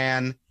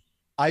Batman.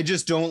 I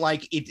just don't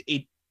like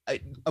it.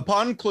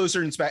 Upon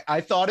closer inspection,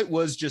 I thought it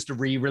was just a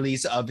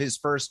re-release of his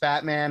first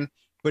Batman,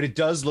 but it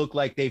does look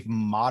like they've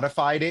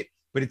modified it,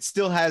 but it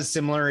still has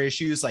similar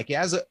issues. Like it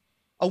has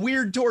a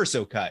weird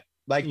torso cut.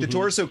 Like the Mhm.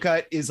 torso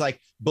cut is like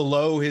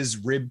below his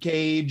rib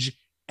cage,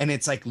 and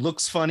it's like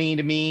looks funny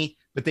to me,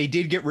 but they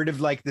did get rid of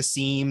like the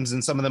seams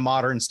and some of the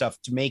modern stuff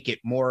to make it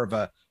more of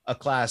a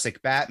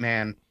classic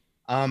Batman.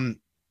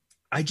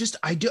 I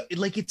do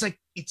like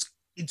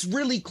it's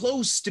really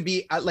close to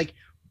be like.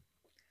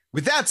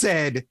 With that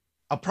said,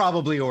 I'll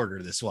probably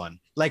order this one.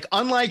 Like,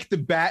 unlike the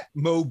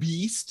Batmo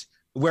Beast,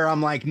 where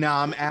I'm like,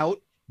 nah, I'm out.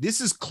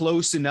 This is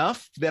close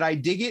enough that I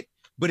dig it,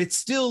 but it's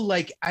still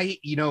like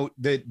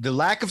the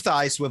lack of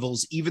thigh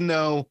swivels, even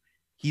though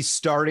he's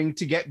starting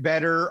to get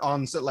better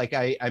on, so like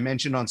I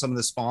mentioned on some of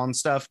the Spawn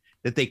stuff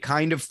that they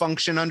kind of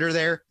function under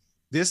there.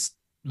 This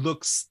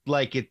looks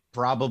like it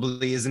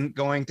probably isn't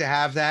going to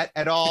have that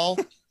at all.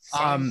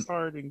 Sounds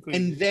hard and clean.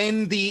 And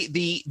then the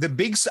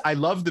big, I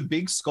love the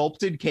big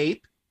sculpted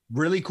cape,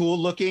 really cool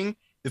looking.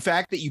 The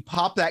fact that you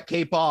pop that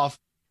cape off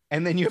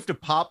and then you have to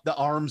pop the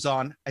arms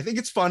on. I think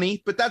it's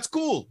funny, but that's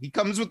cool. He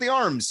comes with the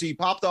arms. So you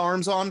pop the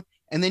arms on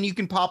and then you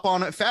can pop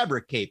on a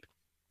fabric cape,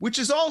 which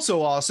is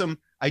also awesome.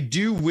 I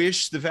do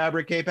wish the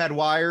fabric cape had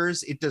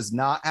wires. It does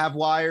not have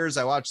wires.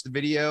 I watched the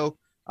video.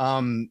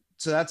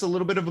 so that's a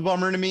little bit of a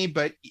bummer to me,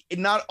 but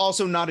not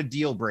a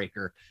deal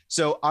breaker.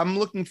 So I'm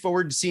looking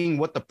forward to seeing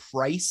what the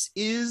price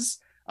is.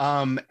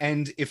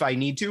 And if I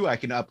need to, I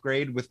can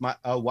upgrade with my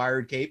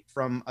wired cape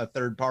from a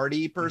third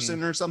party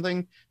person or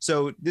something.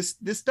 So this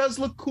does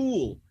look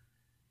cool.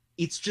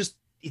 It's just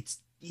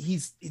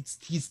he's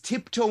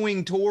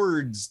tiptoeing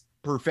towards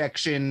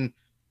perfection,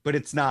 but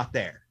it's not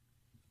there.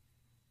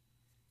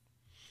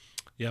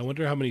 Yeah, I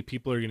wonder how many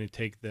people are going to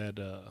take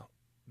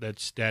that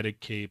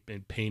static cape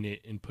and paint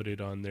it and put it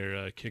on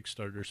their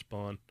Kickstarter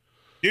spawn.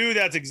 Dude,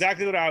 that's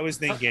exactly what I was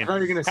thinking. How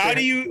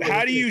do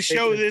you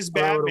show this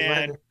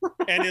Batman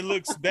and it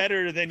looks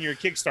better than your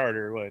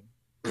Kickstarter would?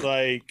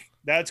 Like,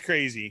 that's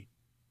crazy.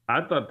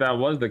 I thought that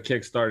was the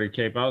Kickstarter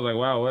cape. I was like,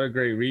 wow, what a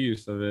great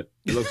reuse of it.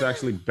 It looks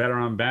actually better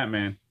on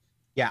Batman.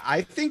 Yeah,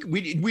 I think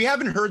we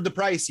haven't heard the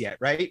price yet,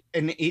 right?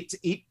 And it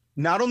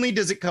not only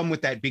does it come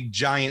with that big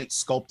giant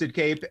sculpted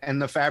cape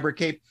and the fabric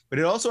cape, but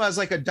it also has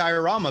like a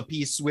diorama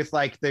piece with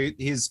like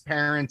his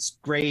parents'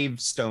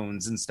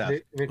 gravestones and stuff.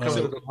 It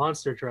comes with a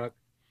monster truck.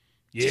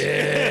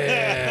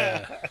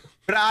 Yeah.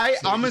 But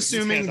I'm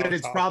assuming that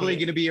it's probably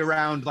going to be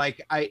around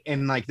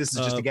this is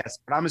just a guess,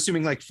 but I'm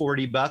assuming like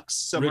 $40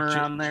 somewhere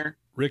around there.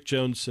 Rick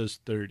Jones says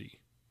 30.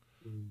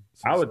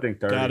 I would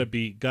think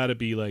 30. Gotta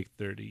be like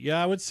 30.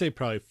 Yeah, I would say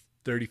probably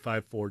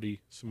 35,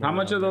 40. How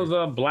much of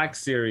those Black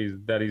Series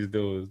that he's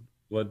doing?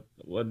 What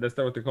that's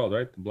what they're called,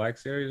 right? The Black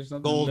Series or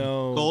something?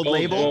 Gold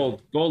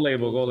label? Gold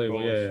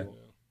label, yeah.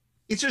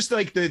 It's just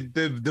like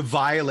the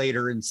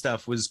Violator and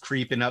stuff was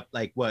creeping up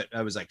like what?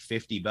 I was like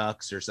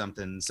 $50 or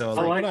something. So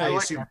I like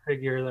that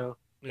figure though.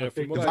 Yeah,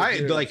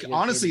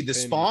 honestly, the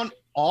Spawn,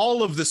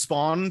 all of the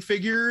Spawn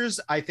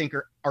figures I think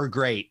are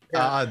great.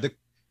 Yeah.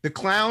 The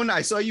clown,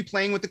 I saw you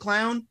playing with the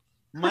clown.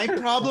 My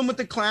problem with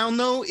the clown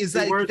though is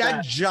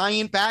that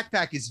giant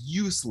backpack is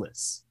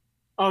useless.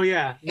 Oh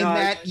yeah,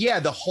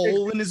 the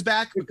hole in his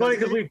back. It's funny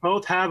because we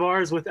both have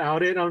ours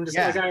without it. I'm just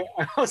like I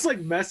was like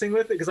messing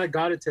with it because I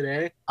got it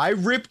today. I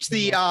ripped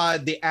the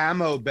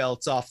ammo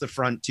belts off the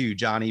front too,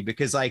 Johnny,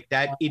 because like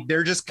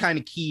they're just kind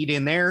of keyed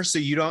in there, so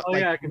you don't. Oh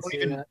yeah, I can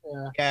see that.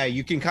 Yeah,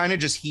 you can kind of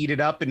just heat it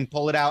up and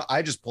pull it out.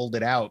 I just pulled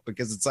it out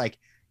because it's like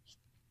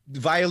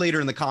Violator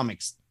in the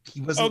comics.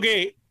 He wasn't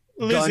okay.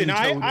 Listen,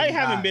 I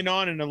haven't been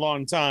on in a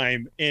long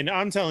time, and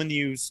I'm telling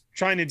you,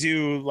 trying to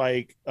do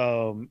like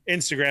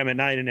Instagram at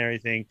night and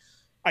everything,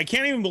 I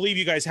can't even believe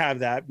you guys have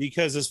that,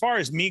 because as far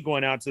as me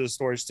going out to the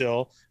store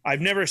still,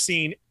 I've never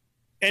seen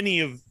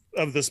any of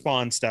the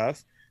Spawn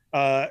stuff.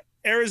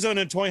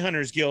 Arizona Toy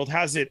Hunters Guild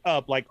has it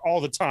up like all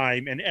the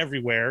time and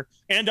everywhere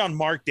and on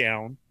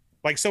markdown.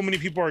 Like so many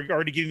people are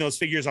already getting those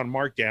figures on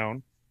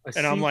markdown.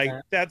 And I'm like,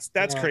 that's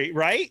crazy,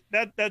 right?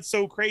 That's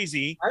so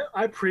crazy.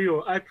 I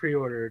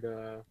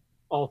pre-ordered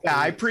all three. Yeah,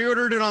 I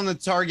pre-ordered it on the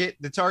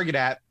Target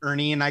app,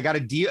 Ernie, and I got a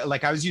deal.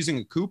 Like I was using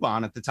a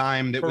coupon at the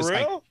time that was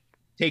like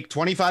take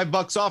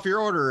 $25 off your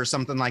order or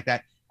something like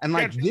that. And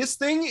like this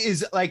thing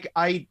is like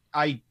I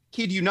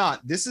kid you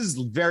not, this is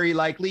very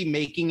likely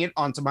making it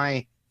onto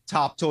my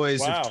top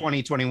toys of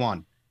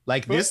 2021.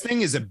 Like this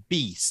thing is a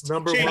beast.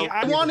 Jamie,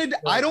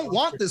 I don't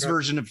want this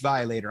version of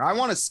Violator. I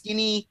want a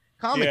skinny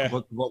comic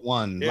book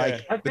one.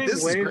 Like that thing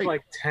weighs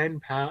like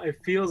 10 pounds. It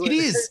feels like it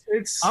is.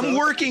 I'm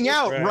working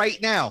out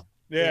right now.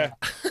 Yeah.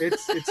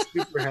 It's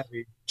super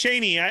heavy.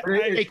 Cheney,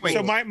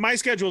 so my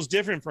schedule is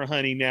different for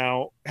hunting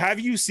now.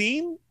 Have you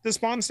seen the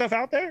Spawn stuff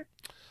out there?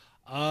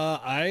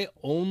 I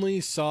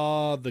only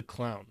saw the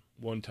clown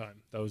one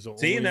time. That was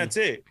the and that's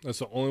it. That's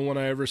the only one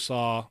I ever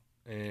saw,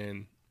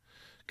 and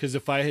because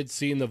if I had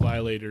seen the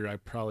Violator, I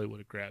probably would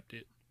have grabbed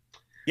it.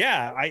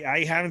 Yeah,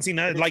 I haven't seen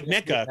that. Like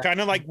NECA,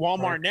 kind of like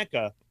Walmart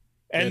NECA.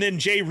 And then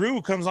Jay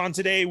Rue comes on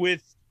today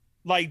with,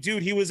 like,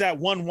 dude, he was at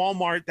one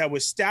Walmart that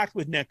was stacked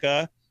with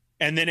NECA,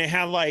 and then it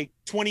had like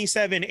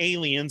 27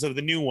 aliens of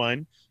the new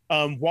one.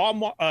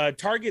 Walmart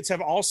Targets have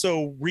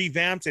also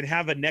revamped and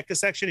have a NECA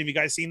section. Have you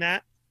guys seen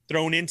that?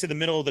 Thrown into the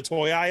middle of the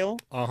toy aisle.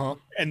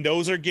 And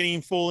those are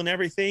getting full and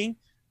everything.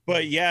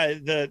 But yeah,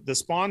 the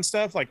Spawn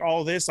stuff, like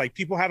all this, like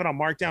people have it on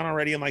markdown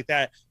already and like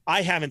that.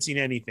 I haven't seen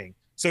anything.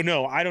 So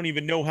no, I don't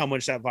even know how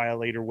much that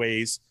Violator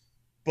weighs.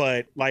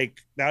 But like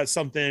that's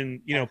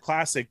something,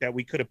 classic that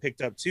we could have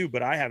picked up too,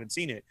 but I haven't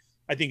seen it.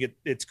 I think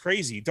it's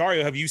crazy.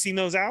 Dario, have you seen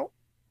those out?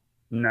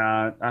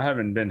 Nah, I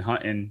haven't been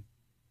hunting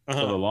for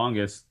the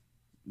longest.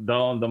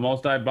 The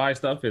most I buy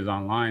stuff is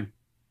online,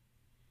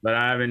 but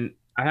I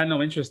had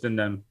no interest in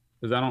them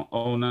because I don't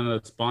own none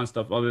of the Spawn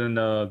stuff other than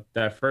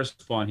that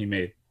first Spawn he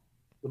made.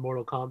 The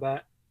Mortal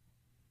Kombat.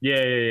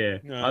 Yeah.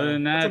 Other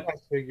than that, that's a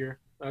nice figure.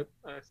 I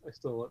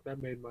still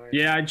that made my.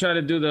 Yeah, I tried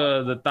to do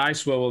the thigh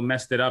swivel,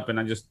 messed it up, and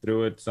I just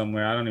threw it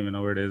somewhere. I don't even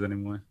know where it is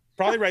anymore.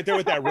 Probably right there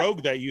with that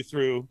rogue that you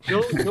threw.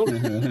 It's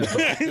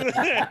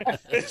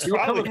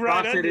probably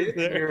right under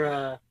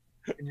there.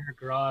 In your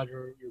garage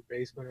or your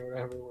basement or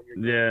whatever.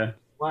 When you're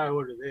why I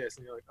ordered this,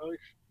 and you're like, oh,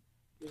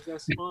 is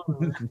that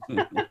Spawn?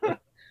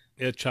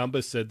 Yeah,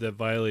 Chamba said that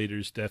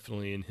Violator's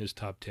definitely in his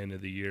top 10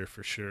 of the year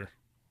for sure.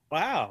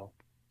 Wow.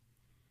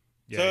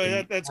 Yeah,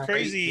 so that's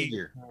crazy.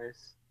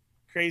 Nice.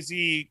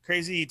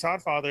 crazy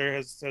Todd Father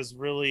has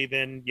really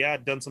then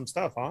done some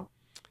stuff, huh?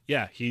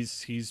 Yeah,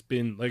 he's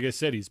been, like I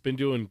said, he's been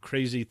doing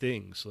crazy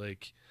things.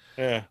 Like,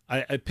 Yeah.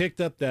 I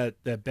picked up that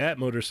Bat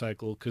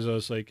motorcycle because I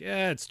was like,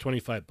 yeah, it's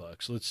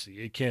 $25. Let's see,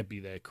 it can't be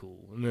that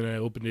cool. And then I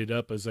opened it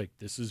up. I was like,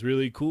 this is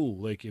really cool.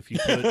 Like if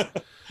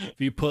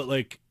you put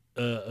like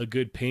a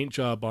good paint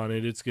job on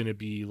it, it's gonna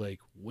be like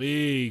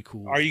way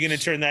cool. Are you gonna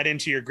turn that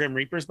into your Grim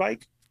Reaper's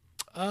bike?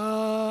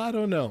 I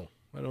don't know.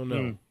 I don't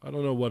know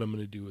what I'm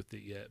gonna do with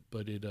it yet,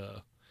 but it's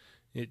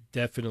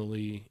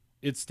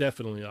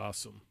definitely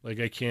awesome. Like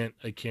I can't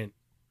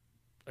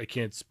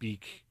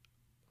speak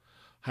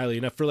highly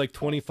enough for like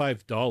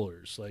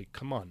 $25. Like,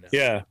 come on now.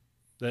 Yeah.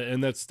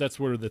 And that's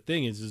where the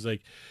thing is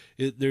like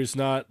there's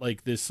not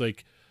like this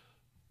like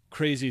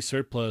crazy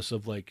surplus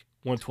of like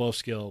 112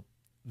 scale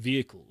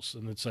vehicles,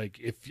 and it's like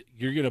if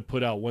you're gonna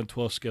put out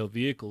 112 scale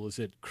vehicles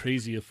at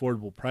crazy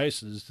affordable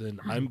prices, then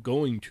I'm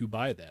going to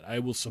buy that. I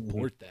will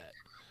support that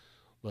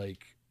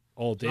like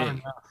all day. Not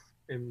enough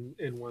in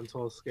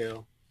 112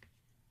 scale,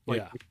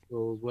 like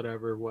vehicles,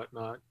 whatever,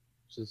 whatnot.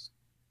 Just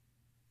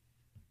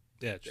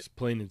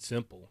plain and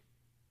simple.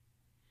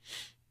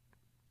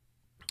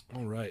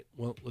 All right,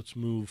 well, let's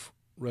move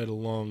right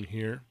along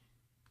here.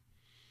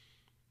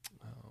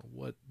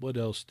 What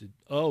else did?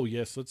 Oh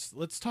yes,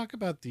 let's talk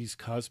about these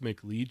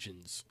Cosmic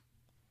Legions.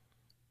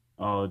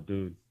 Oh,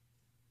 dude,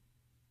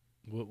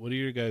 what are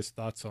your guys'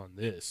 thoughts on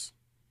this?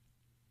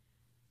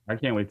 I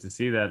can't wait to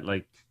see that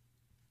like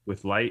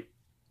with light,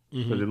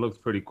 because it looks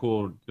pretty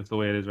cool just the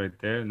way it is right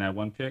there in that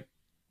one pic.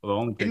 Well,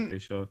 the only pic they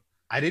showed.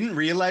 I didn't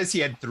realize he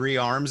had 3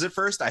 arms at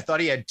first. I thought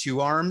he had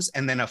 2 arms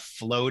and then a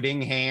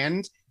floating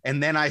hand,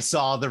 and then I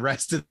saw the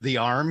rest of the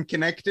arm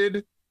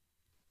connected.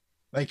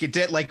 Like it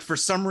did, like for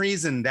some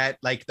reason that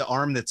like the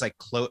arm that's like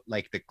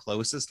like the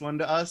closest one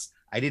to us,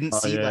 I didn't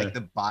see like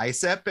the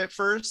bicep at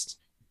first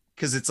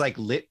because it's like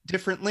lit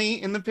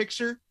differently in the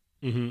picture.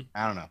 I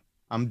don't know.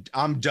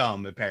 I'm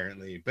dumb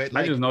apparently, but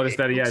I like, just noticed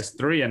that he has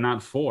 3 and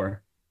not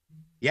 4.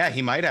 Yeah,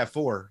 he might have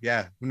 4.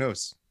 Yeah, who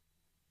knows?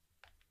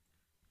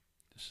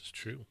 This is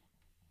true.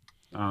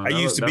 I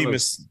used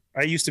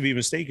to be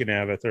mistaken to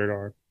have a 3rd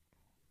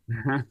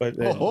arm. But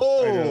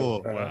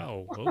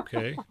wow,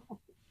 okay.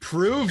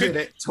 Prove it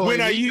at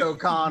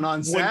ToyCon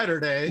on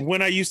Saturday.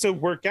 When I used to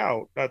work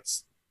out, I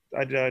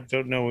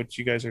don't know what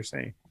you guys are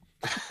saying.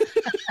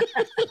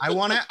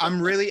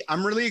 I'm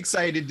really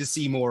excited to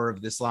see more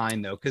of this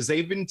line though, because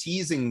they've been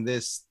teasing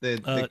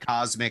the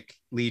Cosmic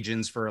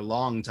Legions for a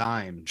long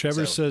time.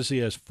 Trevor says he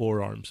has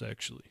 4 arms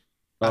actually.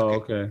 Oh,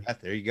 okay.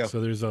 There you go. So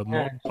there's a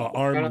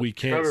arm we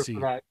can't see.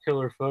 For that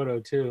killer photo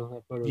too.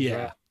 That photo.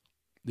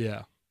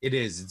 Yeah. It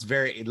is. It's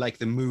very like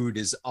the mood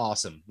is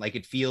awesome. Like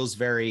it feels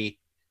very.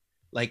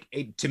 Like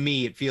to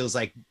me, it feels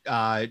like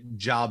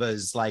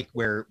Jabba's like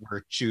where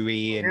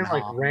Chewie and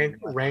like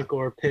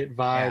Rancor pit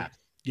vibe.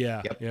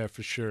 Yeah,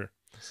 for sure.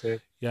 Sick.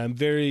 Yeah, I'm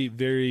very,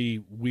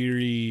 very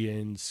weary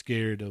and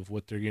scared of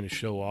what they're going to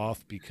show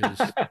off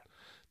because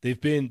they've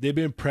been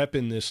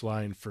prepping this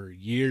line for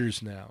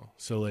years now.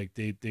 So like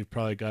they've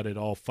probably got it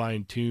all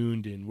fine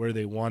tuned and where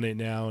they want it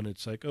now, and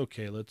it's like,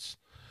 okay, let's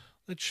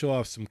show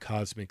off some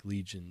Cosmic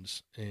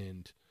Legions.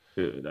 And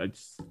dude, I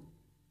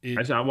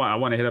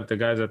want to hit up the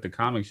guys at the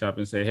comic shop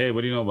and say, hey,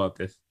 what do you know about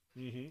this?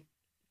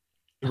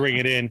 Bring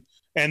it in.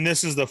 And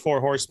this is the 4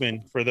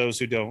 Horsemen for those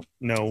who don't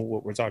know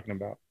what we're talking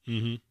about.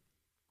 It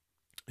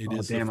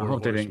is. Damn, I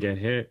hope they didn't get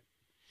hit.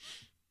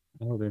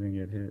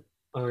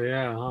 Oh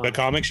yeah. Huh? The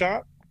comic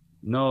shop?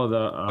 No,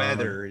 the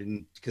weather,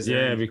 because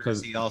they're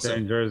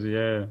in Jersey.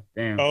 Yeah,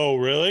 damn. Oh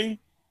really?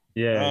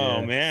 Yeah.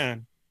 Oh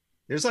man.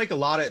 There's like a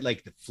lot of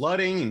like the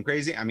flooding and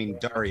crazy. I mean,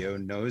 Dario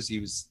knows, he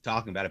was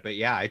talking about it, but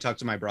yeah, I talked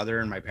to my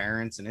brother and my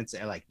parents, and it's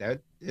like that.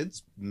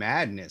 It's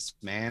madness,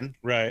 man.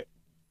 Right.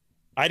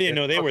 I didn't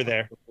know they were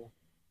there.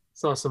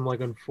 Saw some like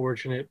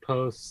unfortunate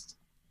posts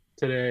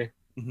today,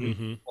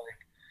 like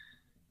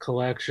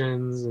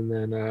collections, and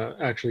then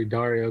actually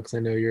Dario, because I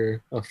know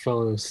you're a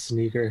fellow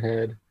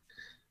sneakerhead.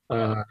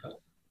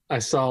 I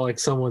saw like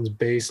someone's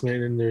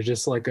basement, and there's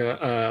just like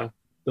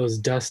those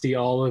dusty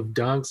olive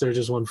dunks. There's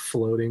just one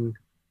floating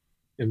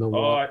in the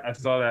water. I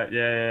saw that.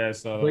 Yeah, I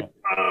saw that. Like,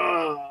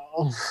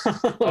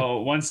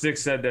 oh, one stick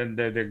said that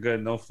they're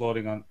good. No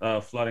flooding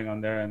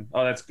on their end.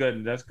 Oh, that's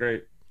good. That's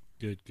great.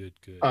 Good.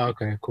 Oh,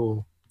 okay,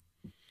 cool.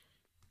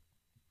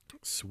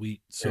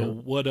 Sweet.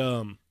 So what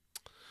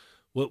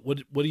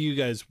would you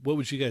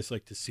guys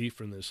like to see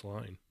from this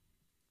line?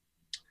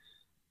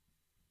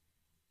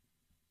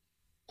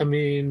 I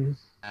mean,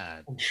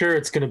 I'm sure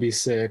it's gonna be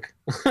sick.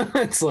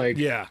 It's like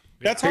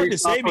that's hard to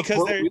say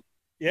because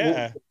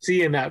they're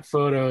seeing that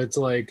photo, it's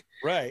like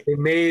right. They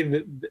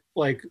made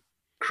like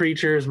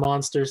creatures,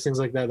 monsters, things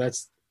like that.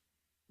 That's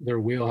their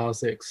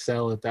wheelhouse. They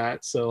excel at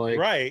that. So like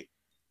right.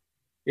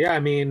 Yeah, I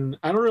mean,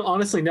 I don't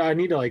honestly know. I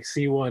need to like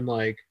see one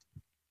like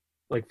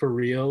for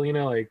real, you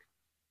know, like,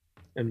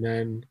 and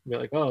then be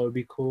like, oh, it'd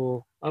be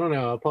cool. I don't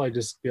know. I'll probably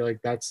just be like,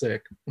 that's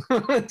sick.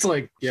 It's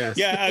like, yes.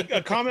 Yeah,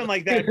 a comment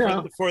like that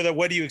for the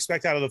what do you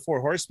expect out of the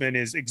 4 Horsemen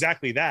is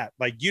exactly that.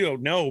 Like, you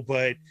don't know,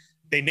 but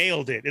they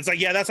nailed it. It's like,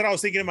 yeah, that's what I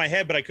was thinking in my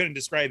head, but I couldn't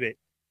describe it.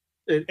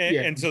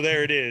 And so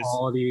there it is.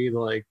 Quality,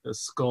 like the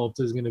sculpt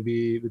is going to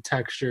be, the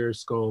texture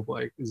sculpt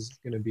like is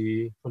going to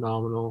be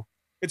phenomenal.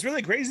 It's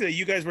really crazy that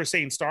you guys were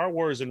saying Star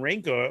Wars and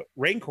Rancor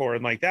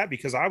and like that,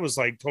 because I was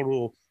like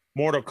total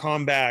Mortal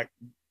Kombat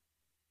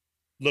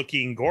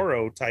looking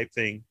Goro type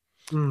thing.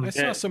 I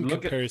saw some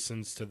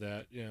comparisons to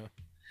that. Yeah.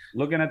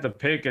 Looking at the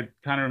pic, it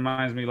kind of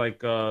reminds me like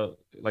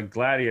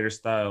Gladiator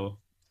style.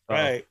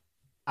 Right.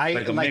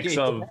 Like a mix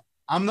of.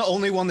 I'm the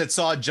only one that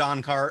saw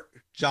John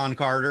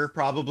Carter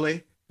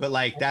probably, but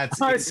like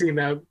that's. I've seen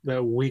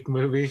that weak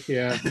movie.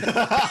 Yeah.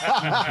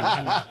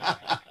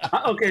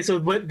 Okay, so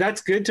but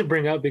that's good to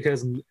bring up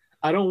because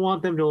I don't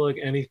want them to look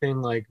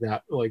anything like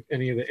that, like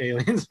any of the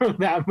aliens from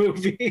that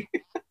movie.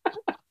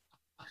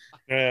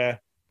 Yeah,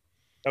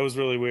 that was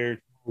really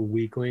weird.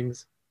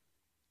 Weaklings.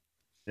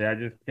 Yeah, I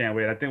just can't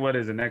wait. I think what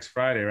is it, next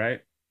Friday,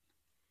 right?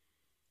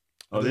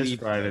 Oh, this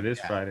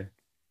Friday.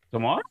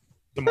 Tomorrow?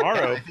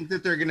 Tomorrow. I think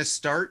that they're gonna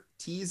start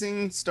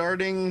teasing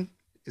starting.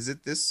 Is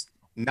it this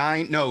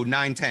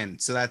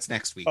 9/10? So that's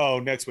next week. Oh,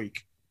 next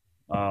week.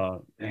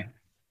 Damn.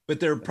 But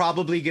they're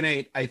probably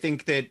gonna. I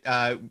think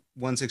that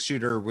 16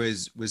 Shooter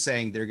was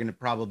saying they're gonna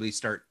probably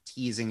start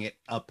teasing it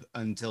up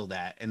until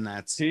that, and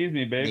that's tease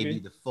me, baby. Maybe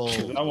the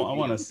full. I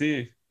want to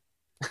see.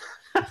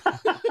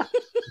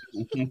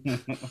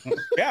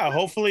 Yeah,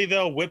 hopefully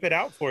they'll whip it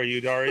out for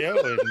you, Dario,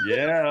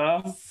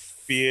 and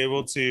be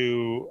able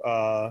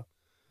to,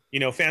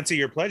 fancy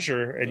your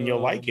pleasure, and you'll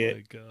like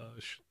it. Oh my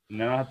gosh!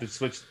 Now I have to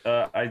switch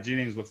IG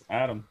names with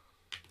Adam.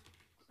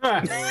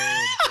 Oh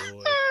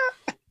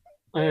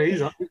boy.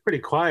 He's pretty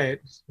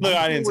quiet. Look,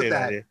 I didn't say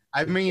that.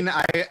 I mean,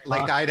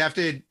 I'd have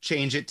to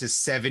change it to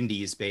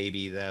 70s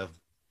baby though.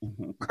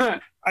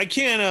 I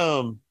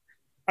can't.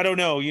 I don't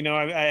know.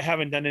 I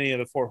haven't done any of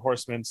the Four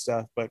Horsemen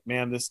stuff, but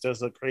man, this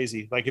does look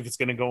crazy. Like if it's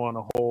going to go on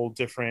a whole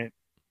different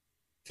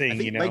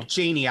thing, Like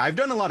Janie, I've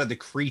done a lot of the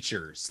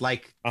creatures,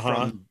 like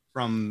Uh-huh.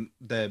 from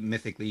the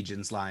Mythic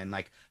Legions line.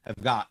 Like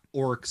I've got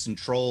orcs and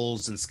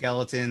trolls and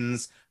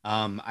skeletons.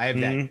 I have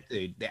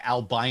the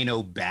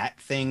albino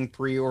bat thing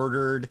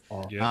pre-ordered.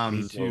 Me too.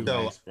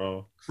 So Nice,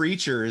 bro.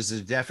 creatures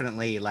is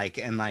definitely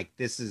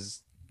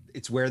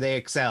it's where they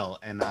excel,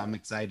 and I'm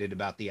excited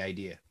about the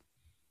idea.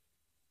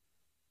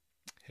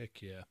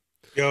 Heck yeah.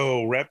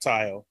 Yo,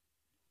 Reptile.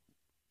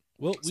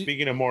 Well,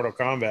 Speaking of Mortal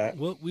Kombat.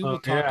 Well, we will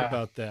talk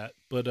about that,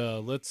 but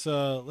let's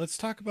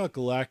talk about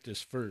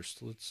Galactus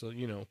first. Let's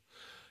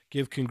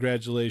give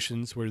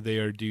congratulations where they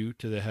are due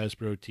to the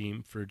Hasbro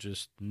team for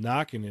just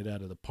knocking it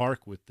out of the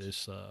park with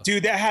this.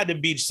 Dude, that had to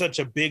be such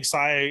a big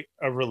sigh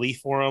of relief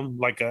for him,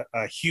 like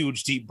a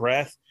huge deep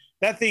breath.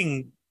 That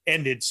thing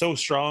ended so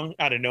strong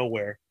out of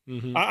nowhere.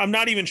 Mhm. I'm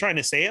not even trying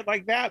to say it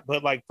like that,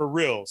 but like for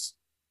reals.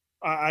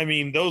 I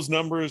mean, those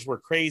numbers were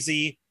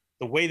crazy.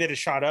 The way that it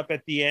shot up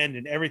at the end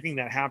and everything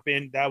that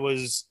happened, that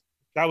was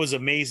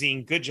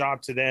amazing. Good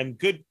job to them.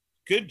 Good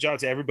job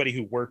to everybody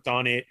who worked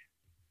on it.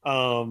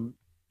 I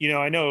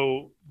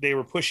know they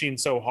were pushing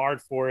so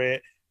hard for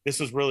it. This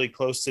was really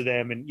close to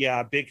them, and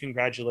yeah, big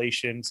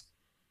congratulations.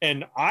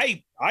 And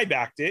I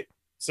backed it,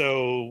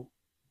 so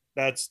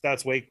that's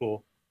way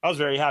cool. I was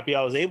very happy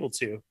I was able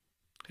to.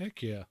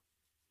 Heck yeah.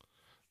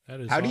 That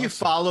is How do you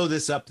awesome. follow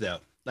this up though?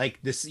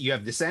 Like this, you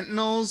have the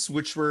Sentinels,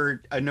 which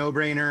were a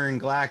no-brainer,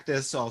 and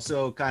Galactus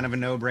also kind of a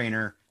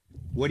no-brainer.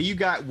 What do you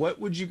got? What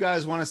would you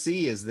guys want to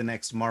see as the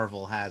next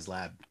Marvel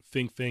HasLab?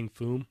 Fing Fang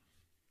Foom?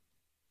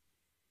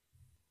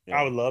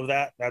 I would love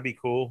that. That'd be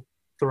cool.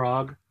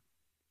 Throg.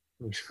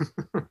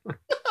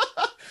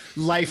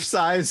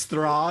 Life-size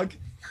Throg.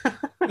 I'm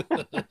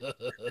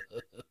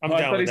I down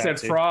thought he with said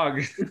that too.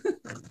 frog.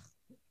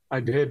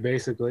 I did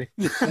basically.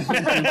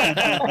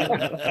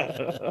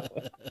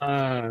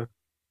 I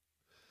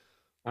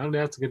don't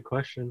know. That's a good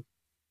question.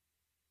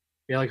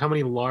 Yeah, like how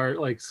many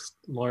large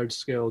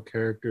scale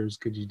characters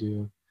could you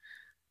do?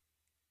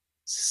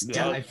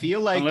 Yeah, I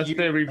feel like unless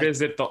they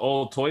revisit the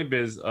old Toy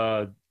Biz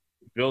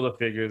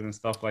Build-A-Figures and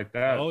stuff like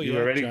that. Oh, we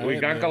yeah,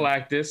 got Man.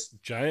 Galactus.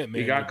 Giant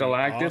Man. We got would be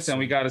Galactus awesome. and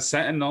we got a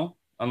Sentinel.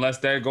 Unless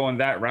they're going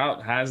that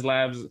route,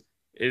 HasLabs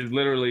is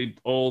literally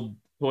old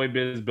Toy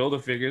Biz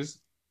Build-A-Figures.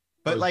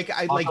 But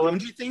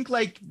don't you think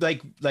like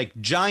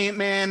Giant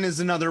Man is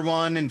another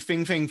one and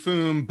Fing Fang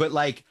Foom? But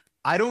like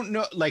I don't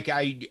know,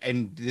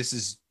 and this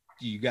is,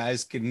 you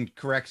guys can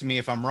correct me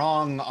if I'm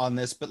wrong on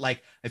this, but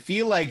like I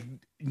feel like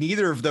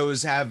neither of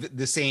those have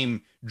the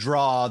same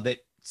draw that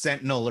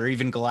Sentinel or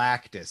even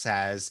Galactus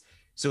has.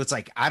 So it's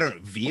like, I don't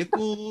know,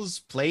 vehicles,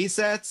 play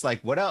sets,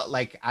 like what else?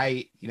 Like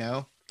I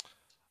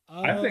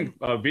think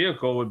a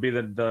vehicle would be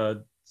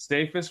the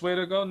safest way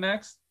to go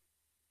next.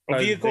 A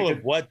vehicle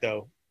of what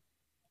though?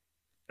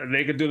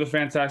 They could do the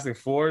Fantastic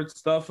Four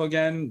stuff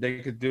again. They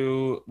could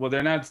do,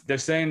 they're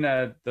saying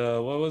that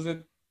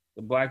the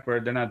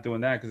Blackbird, they're not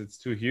doing that because it's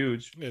too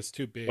huge. It's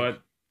too big.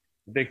 But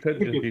they could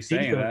just be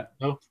saying that.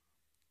 No?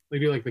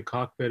 Maybe like the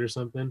cockpit or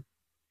something.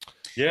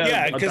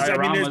 Yeah, because I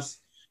mean, dioramas.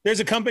 there's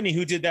a company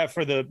who did that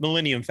for the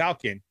Millennium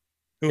Falcon.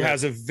 who Yeah.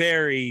 has a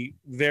very,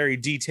 very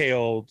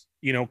detailed,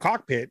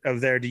 cockpit of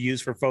there to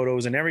use for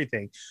photos and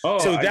everything. Oh,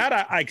 So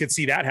that I could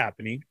see that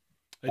happening.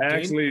 A I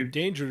actually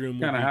danger room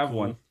would kind of be have cool.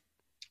 one.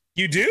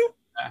 You do?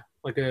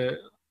 Like a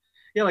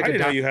I didn't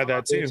know you had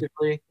that too.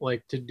 basically,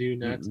 like to do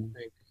next. Mm-mm. I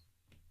think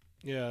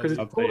Yeah, because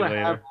I'll it's tell cool you to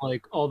later. have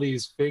like all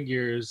these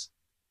figures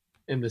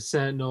in the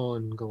Sentinel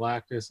and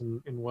Galactus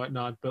and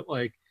whatnot, but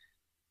like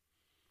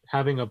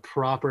having a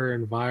proper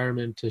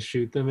environment to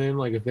shoot them in,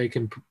 like if they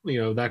can,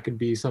 that could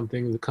be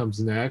something that comes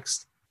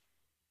next.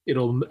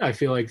 I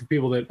feel like the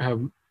people that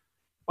have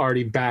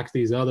already backed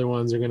these other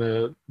ones are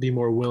gonna be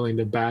more willing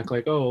to back,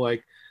 like, oh,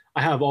 like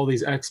I have all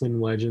these X-Men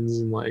legends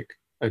in like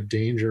a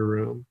danger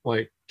room,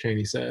 like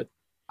Cheney said.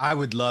 I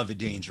would love a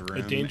danger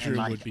room. danger and, room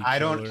like, would be I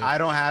don't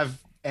killer. have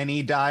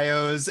any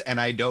dios and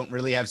I don't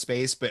really have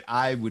space, but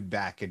I would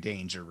back a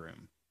danger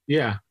room.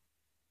 Yeah.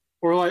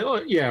 Or like,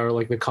 or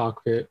like the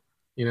cockpit,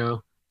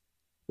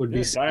 would be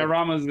Yeah, sick.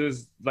 dioramas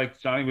is like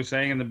Johnny was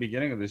saying in the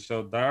beginning of the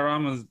show.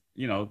 Dioramas,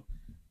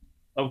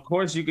 of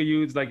course you could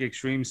use like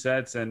extreme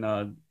sets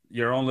and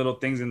your own little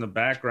things in the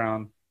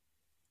background,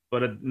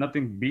 but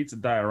nothing beats a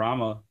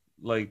diorama,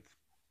 like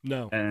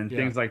no, and yeah.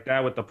 things like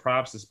that with the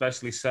props,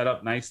 especially set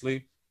up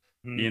nicely.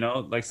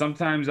 Mhm. Like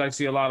sometimes I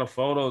see a lot of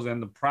photos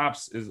and the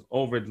props is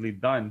overly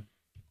done.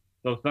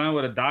 So something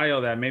with a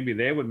dio that maybe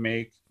they would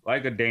make,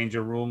 like a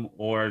danger room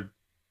or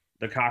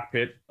the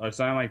cockpit or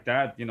something like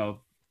that, dude,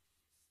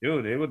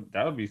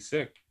 that would be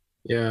sick.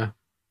 Yeah.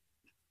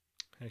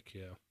 Heck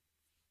yeah.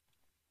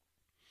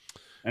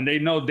 And they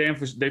know they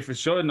for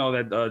sure know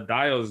that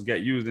dials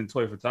get used in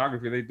toy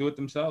photography. They do it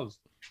themselves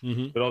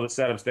Mm-hmm. with all the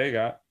setups they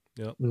got.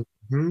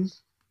 Hmm.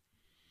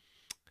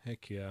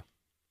 Heck yeah.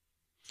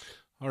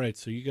 All right,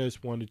 so you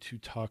guys wanted to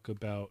talk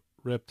about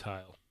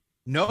Reptile.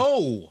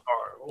 No,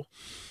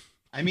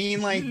 I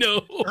mean, like,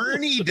 No.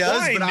 Ernie does,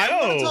 Why but I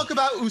want to no? talk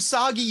about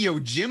Usagi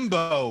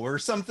Yojimbo or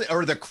something,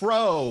 or the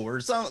Crow or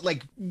something,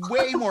 like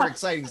way more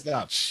exciting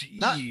stuff.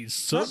 Jeez, Not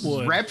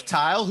someone.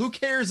 Reptile. Who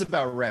cares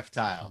about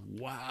Reptile?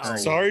 Wow.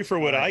 Sorry for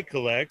what All right. I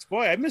collect.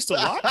 Boy, I missed a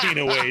lot being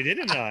away,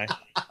 didn't I?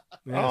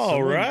 Yeah, All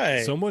someone,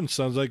 right. Someone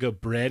sounds like a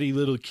bratty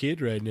little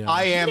kid right now.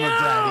 I am a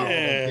bratty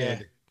Yeah. little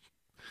kid.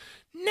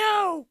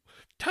 No.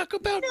 Talk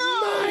about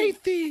my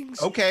things.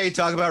 Okay,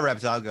 talk about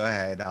Reptile. Go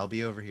ahead. I'll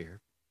be over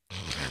here.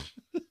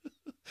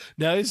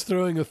 Now he's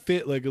throwing a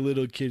fit like a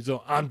little kid.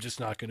 So I'm just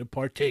not going to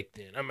partake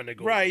then. I'm going to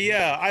go. Right,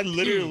 yeah. I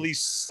literally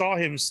saw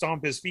him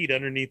stomp his feet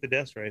underneath the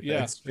desk right there. Yeah.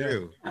 That's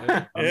true.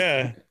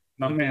 Yeah.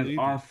 My man's Believe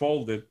arm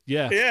folded.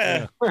 Yeah.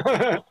 Yeah.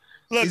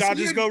 Look, Is I'll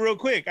he just a- go real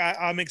quick.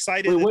 I'm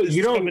excited Wait, that what? this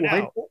You is don't coming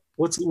like? out.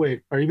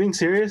 Wait, are you being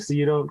serious?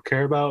 You don't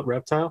care about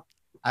Reptile?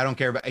 I don't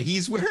care about.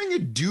 He's wearing a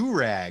do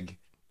rag.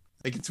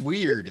 Like, it's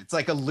weird. It's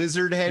like a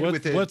lizard head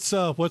with it.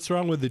 What's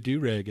wrong with the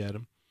do-rag,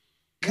 Adam?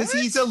 Because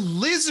he's a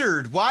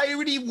lizard. Why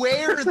would he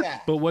wear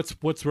that? But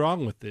what's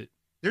wrong with it?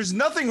 There's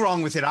nothing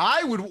wrong with it.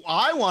 I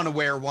want to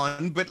wear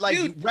one, but like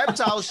Dude.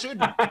 Reptile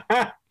should.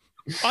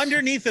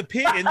 Underneath the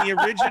pit in the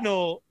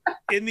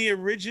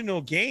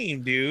original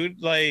game,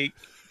 dude. Like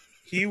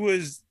he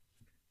was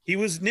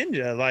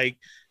ninja. Like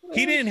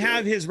he didn't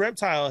have his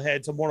reptile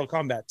head to Mortal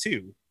Kombat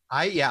 2.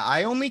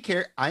 I only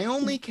care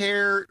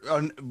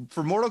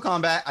for Mortal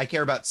Kombat. I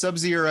care about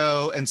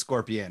Sub-Zero and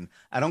Scorpion.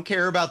 I don't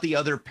care about the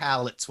other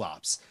palette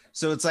swaps.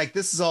 So it's like,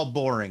 this is all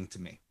boring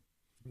to me.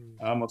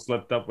 I almost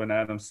slipped up when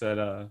Adam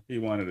said he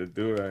wanted a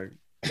do-rag.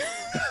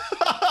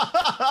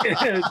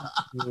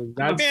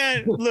 That's,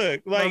 Man,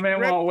 look, My like man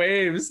want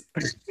waves.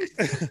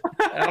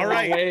 All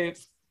right.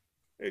 Waves.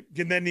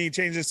 can then he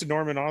change this to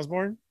Norman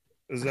Osborn?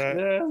 Is that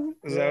Yeah.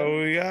 is that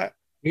what we got?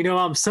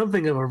 I'm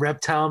something of a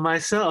reptile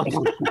myself.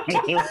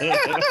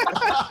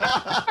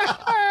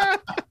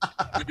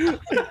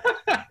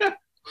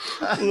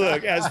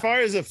 Look, as far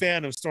as a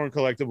fan of Storm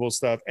collectible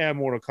stuff and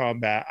Mortal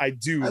Kombat, I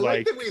do I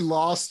like that we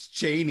lost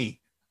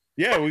Cheney.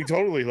 yeah, we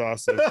totally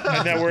lost it,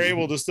 and that we're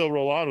able to still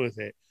roll on with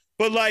it.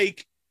 But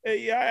like,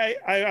 yeah,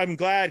 I'm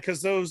glad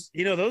because those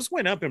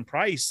went up in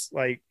price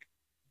like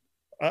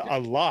a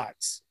lot.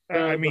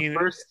 I mean, the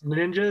first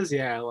ninjas,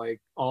 yeah, like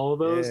all of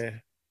those. yeah.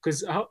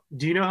 Because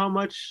do you know how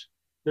much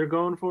they're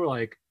going for?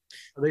 Like,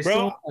 are they Bro,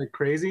 still like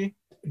crazy?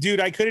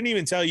 Dude, I couldn't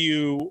even tell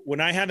you when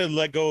I had to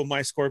let go of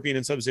my Scorpion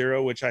and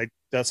Sub-Zero, which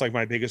that's like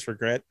my biggest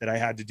regret that I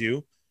had to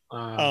do.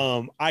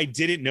 I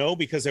didn't know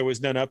because there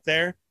was none up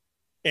there,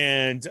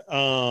 and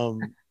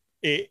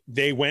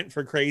they went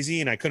for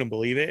crazy, and I couldn't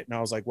believe it, and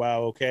I was like,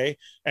 wow, okay.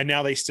 And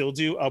now they still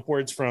do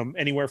upwards from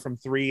anywhere from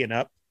 3 and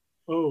up.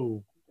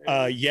 Oh,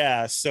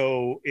 Yeah,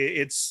 so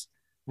it's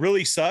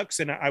really sucks,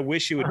 and I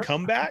wish he would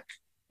come back.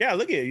 Yeah,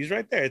 look at it, he's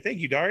right there. Thank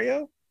you,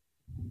 Dario,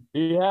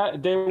 Yeah,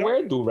 they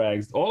wear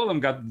do-rags. All of them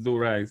got the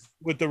do-rags.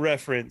 with the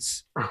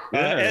reference.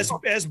 Yeah.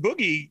 As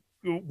Boogie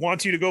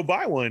wants you to go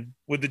buy one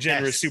with the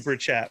generous Yes. super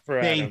chat for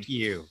Adam. Thank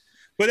you.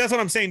 But that's what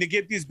I'm saying, to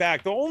get these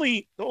back. The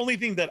only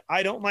thing that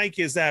I don't like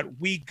is that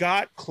we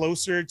got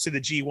closer to the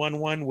G1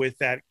 one with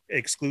that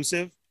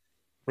exclusive.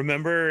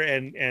 Remember,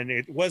 and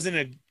it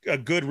wasn't a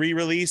good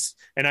re-release,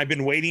 and I've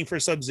been waiting for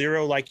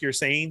Sub-Zero, like you're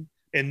saying,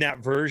 in that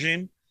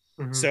version.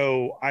 Mhm.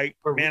 So I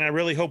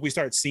really hope we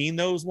start seeing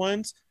those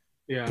ones.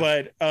 Yeah.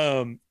 But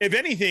if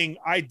anything,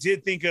 I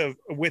did think of,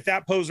 with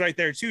that pose right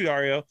there too,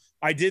 Dario,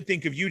 I did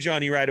think of you,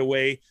 Johnny, right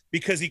away,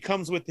 because he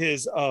comes with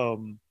his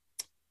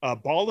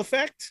ball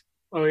effect.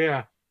 Oh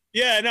yeah.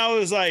 Yeah, and I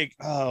was like,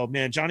 oh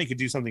man, Johnny could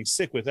do something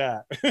sick with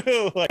that.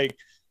 Like,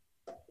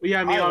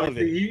 Yeah, I mean, I love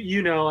obviously, it.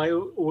 you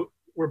know,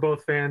 we're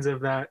both fans of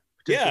that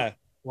particular yeah,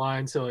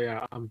 line, so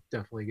yeah, I'm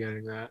definitely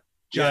getting that.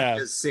 John Yeah.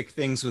 does sick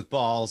things with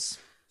balls.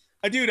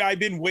 Dude, I've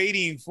been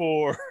waiting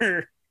for.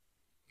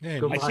 Man,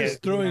 Go he's buy just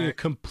it. throwing a Mac.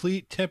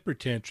 complete temper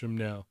tantrum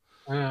now.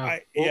 Well, I'm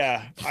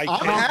can't-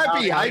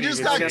 happy. I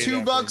just got Johnny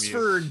 $2 from you.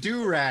 for a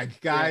do-rag,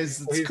 guys.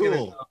 yeah, It's he's gonna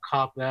cool. go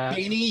cop that.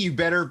 Haney, you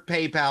better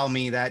PayPal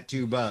me that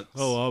 $2.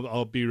 Oh,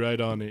 I'll be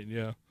right on it.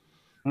 Yeah.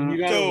 And you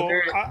gotta So wear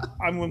it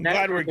I'm next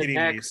glad we're to the getting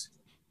next- these.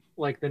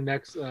 like the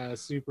next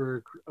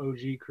Super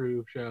OG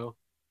Crew show.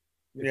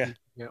 If Yeah. you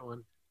can get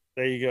one.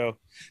 There you go.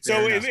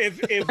 So Fair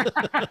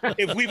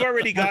if we've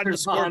already gotten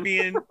Batter's on.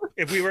 Scorpion,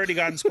 if we've already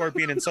gotten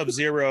Scorpion and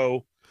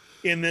Sub-Zero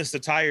in this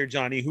attire,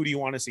 Johnny, who do you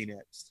want to see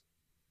next?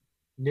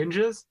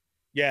 Ninjas?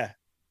 Yeah.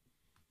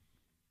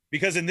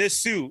 Because in this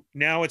suit,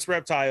 now it's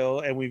Reptile,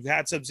 and we've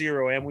had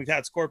Sub-Zero and we've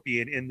had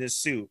Scorpion in this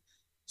suit.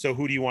 So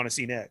who do you want to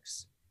see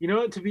next? You know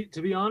what?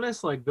 To be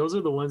honest, like those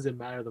are the ones that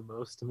matter the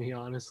most to me.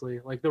 Honestly,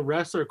 like the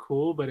rest are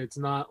cool, but it's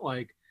not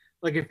like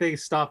if they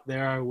stop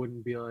there, I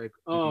wouldn't be like,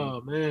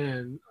 oh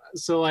man.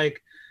 So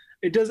like,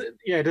 it doesn't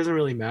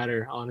really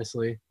matter.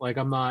 Honestly, like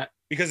I'm not.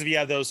 Because if you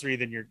have those three,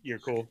 then you're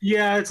cool.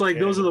 Yeah, it's like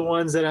Yeah. those are the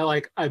ones that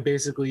I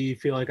basically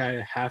feel like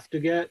I have to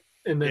get,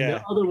 and then Yeah.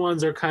 the other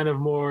ones are kind of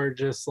more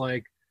just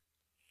like,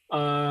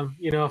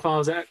 you know, if I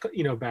was at,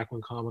 you know, back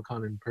when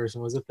Comic-Con in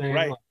person was a thing,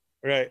 Right. like,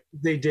 Right.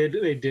 they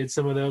did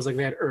some of those, like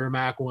they had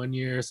Ermac one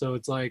year, so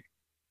it's like,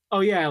 oh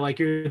yeah, like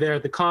you're there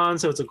at the con,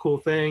 so it's a cool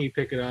thing, you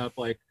pick it up.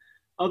 Like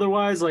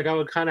otherwise, like I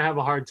would kind of have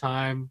a hard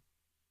time,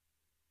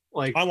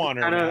 like I want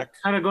kind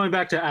Ermac. of going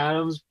back to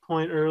Adam's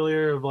point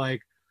earlier of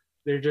like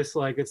they're just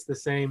like it's the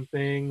same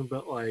thing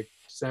but like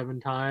 7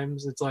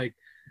 times. It's like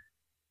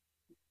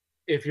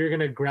if you're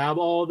gonna grab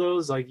all of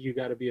those, like you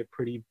got to be a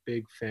pretty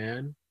big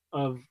fan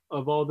of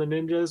all the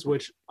ninjas,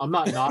 which I'm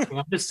not knocking.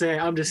 I'm just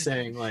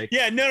saying like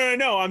Yeah,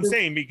 no. I'm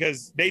saying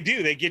because they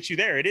get you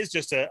there. It is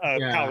just a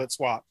Yeah. palette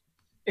swap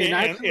and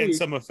and actually,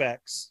 some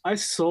effects. I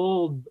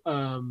sold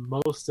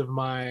most of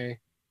my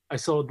I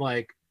sold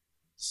like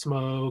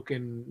Smoke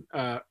and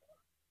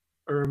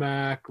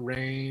Ermac,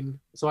 Rain.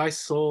 So I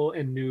sold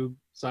and Noob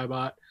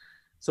Cybot.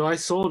 So I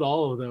sold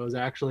all of those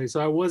actually. So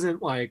I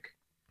wasn't like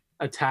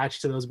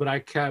attached to those, but I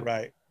kept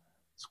Right.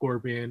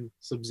 Scorpion,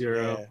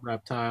 Sub-Zero, Yeah.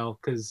 Reptile,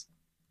 because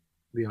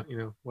you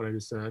know what I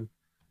just said.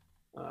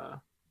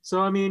 So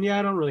I mean, yeah,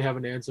 I don't really have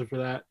an answer for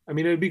that. I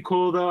mean, it'd be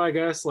cool though, I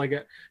guess. Like,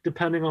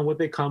 depending on what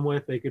they come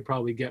with, they could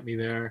probably get me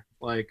there.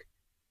 Like,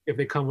 if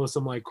they come with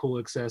some like cool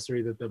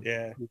accessory that the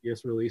Yeah.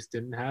 previous release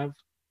didn't have.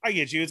 I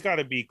get you. It's got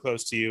to be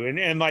close to you.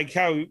 And like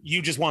how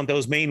you just want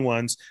those main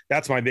ones.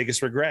 That's my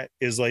biggest regret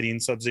is letting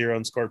Sub-Zero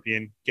and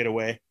Scorpion get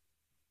away.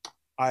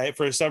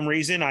 For some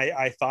reason,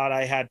 I thought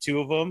I had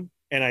 2 of them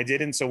and I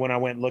didn't. So when I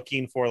went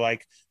looking for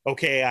like,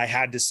 okay, I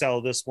had to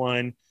sell this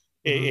one.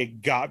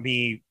 It got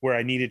me where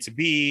I needed to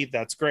be.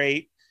 That's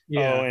great.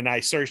 Yeah. Oh, and I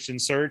searched and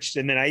searched.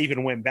 And then I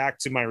even went back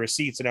to my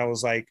receipts and I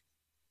was like,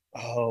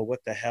 oh, what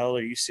the hell?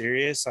 Are you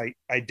serious?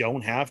 I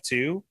don't have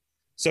to.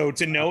 So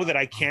to know that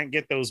I can't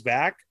get those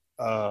back,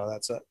 that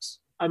sucks.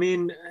 I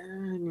mean,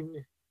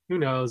 who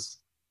knows?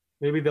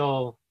 Maybe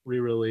they'll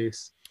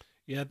re-release.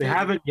 Yeah. They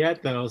haven't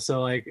yet though,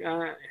 so like,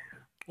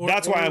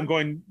 That's why I'm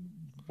going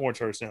more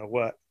towards now.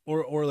 What?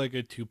 Or like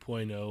a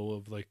 2.0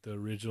 of like the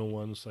original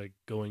ones, like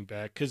going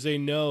back, because they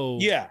know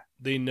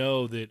they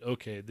know that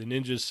okay, the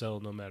ninjas sell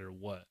no matter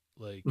what.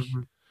 Like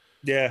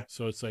Yeah.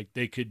 so it's like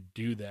they could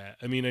do that.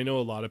 I mean, I know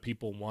a lot of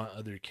people want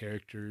other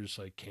characters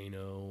like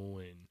Kano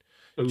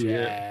and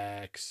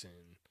Jax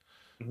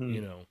and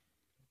you know.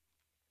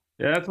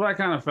 Yeah, that's why I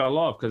kind of fell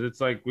off because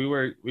it's like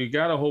we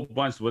got a whole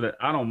bunch with it.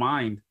 I don't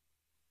mind.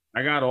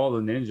 I got all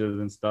the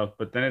ninjas and stuff,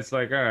 but then it's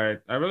like, all right,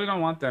 I really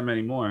don't want them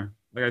anymore.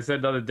 Like I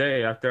said the other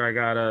day, after I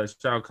got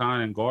Shao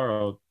Kahn and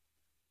Goro,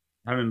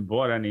 I haven't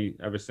bought any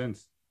ever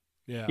since.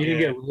 Yeah. You didn't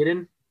get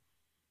Raiden?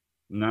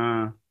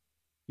 Nah.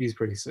 He's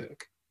pretty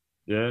sick.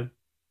 Yeah.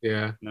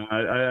 Yeah. No,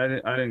 I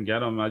didn't get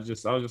them. I was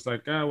just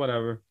like,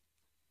 whatever.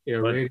 Yeah,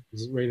 But-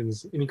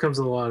 Raiden's, and he comes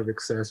with a lot of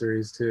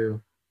accessories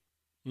too.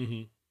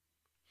 Mm-hmm.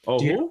 Oh,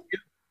 Do you-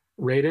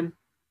 who? Raiden?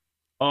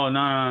 Oh, no,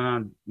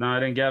 I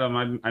didn't get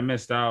them. I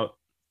missed out.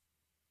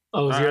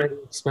 Oh, is he Alright.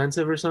 already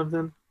expensive or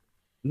something?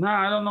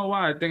 Nah, I don't know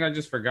why. I think I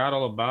just forgot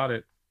all about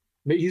it.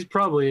 He's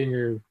probably in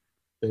your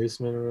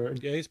basement or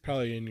Yeah, he's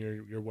probably in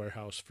your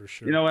warehouse for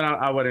sure. You know what?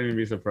 I wouldn't even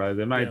be surprised.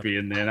 It might Yeah. be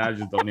in there, and I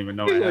just don't even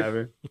know I have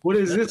it. what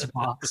is this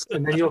box?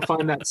 And then you'll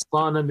find that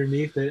spawn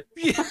underneath it.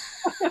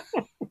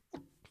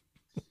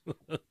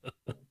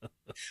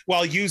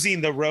 While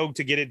using the rogue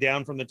to get it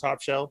down from the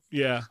top shelf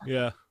Yeah,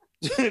 yeah.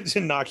 to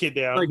knock it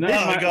down. Like, No, this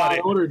I might got I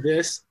it. ordered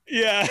this.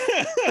 Yeah.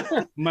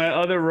 My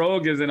other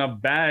rogue is in a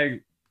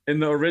bag in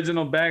the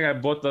original bag, I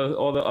bought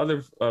all the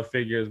other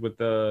figures with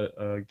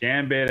the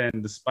Gambit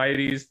and the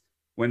Spideys.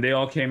 When they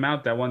all came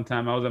out that one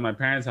time, I was at my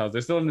parents' house.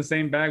 They're still in the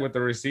same bag with the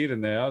receipt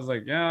in there. I was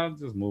like, yeah, I'll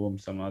just move them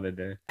some other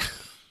day.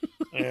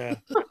 Yeah.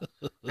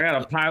 I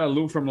got a pile of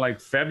loot from like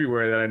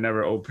February that I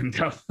never opened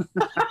up.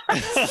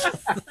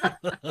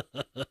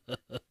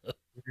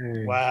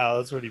 Wow,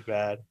 that's pretty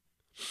bad.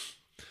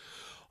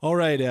 All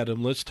right,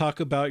 Adam, let's talk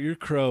about your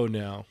crow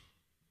now.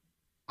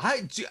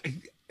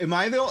 Am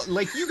I the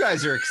like you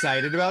guys are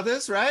excited about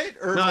this, right?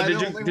 Or No,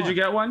 did you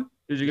get one?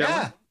 Did you get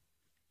one?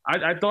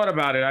 I thought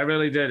about it. I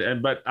really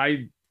did, but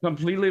I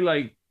completely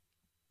like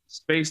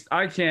spaced.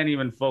 I can't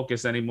even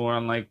focus anymore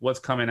on like what's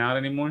coming out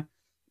anymore.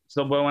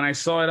 So, but when I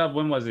saw it up,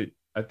 when was it?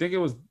 I think it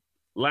was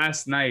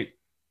last night.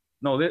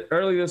 No,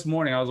 early this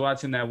morning. I was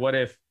watching that What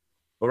If,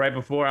 but right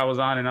before I was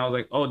on, and I was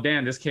like, "Oh,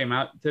 damn, this came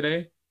out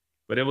today."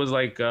 But it was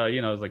like,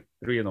 it was like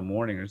 3 a.m.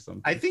 or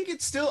something. I think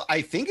it's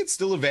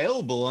still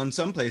available on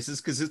some places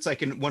because it's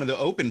like in one of the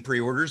open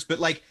pre-orders. But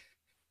like,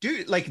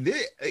 dude, like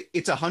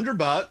it's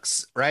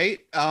 $100, right?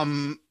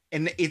 And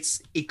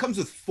it comes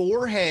with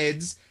 4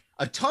 heads,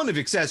 a ton of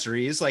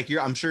accessories. Like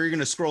I'm sure you're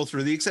gonna scroll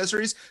through the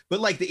accessories.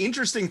 But like the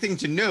interesting thing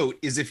to note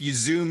is if you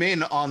zoom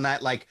in on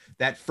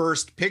that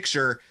first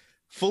picture,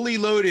 fully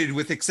loaded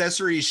with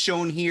accessories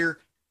shown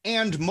here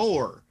and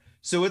more.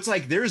 So it's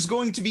like there's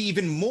going to be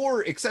even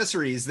more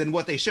accessories than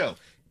what they show.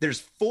 There's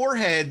 4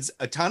 heads,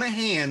 a ton of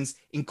hands,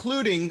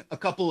 including a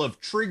couple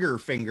of trigger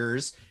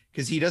fingers,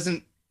 because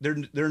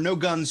there are no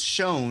guns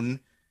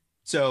shown.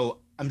 So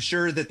I'm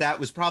sure that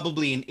was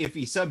probably an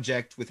iffy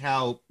subject with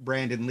how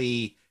Brandon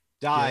Lee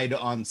died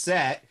on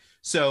set.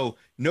 So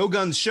no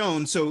guns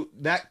shown. So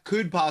that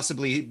could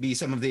possibly be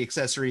some of the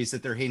accessories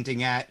that they're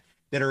hinting at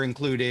that are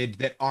included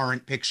that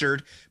aren't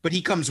pictured. But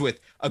he comes with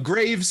a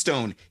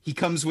gravestone. He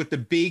comes with the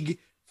big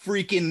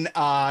freaking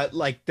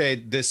like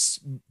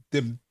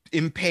the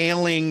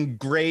impaling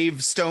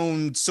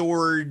gravestone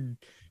sword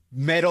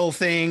metal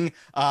thing.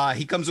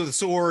 He comes with a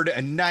sword,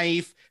 a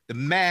knife, the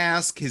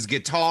mask, his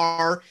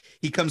guitar.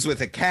 He comes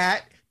with a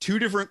cat, 2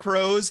 different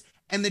crows,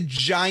 and the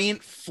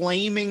giant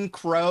flaming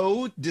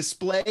crow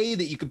display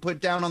that you can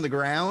put down on the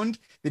ground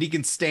that he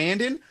can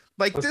stand in.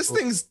 Like this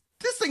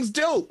thing's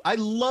dope. I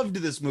loved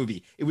this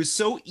movie. It was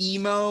so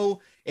emo.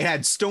 It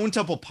had Stone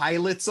Temple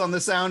Pilots on the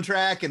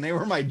soundtrack, and they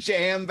were my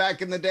jam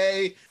back in the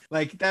day.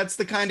 Like that's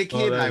the kind of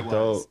kid I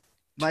was. Dope.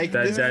 Like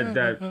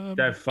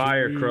that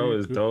fire crow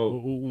is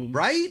dope,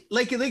 right?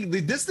 Like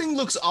this thing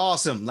looks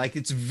awesome. Like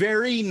it's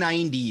very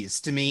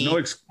 90s to me.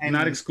 No,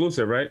 not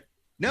exclusive, right?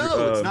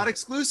 No, it's not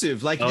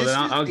exclusive. Like then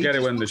I'll get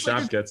it when the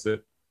shop gets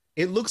it.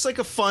 It looks like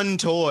a fun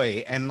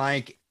toy, and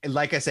like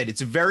I said, it's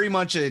very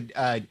much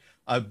a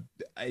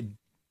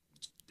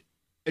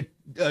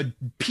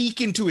peek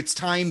into its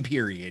time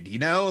period,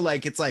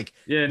 like it's like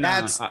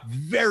that's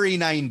very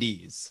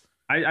 90s.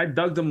 I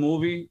dug the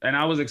movie and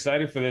I was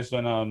excited for this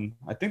when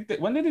I think that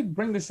when did it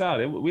bring this out?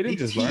 We didn't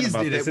just learn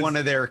about this at one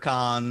of their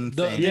cons.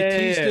 They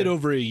teased it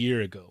over a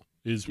year ago.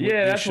 That's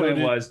what it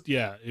was.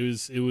 Yeah,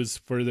 it was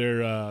for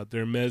their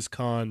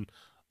MezCon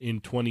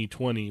in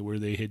 2020 where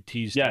they had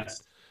teased it.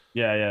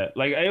 Yeah.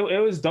 Like it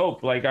was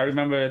dope. Like I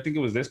remember, I think it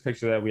was this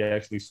picture that we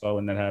actually saw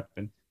when that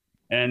happened.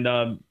 And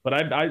but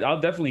I'll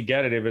definitely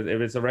get it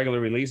if it's a regular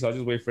release. I'll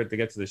just wait for it to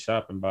get to the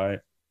shop and buy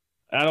it.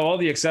 Out of all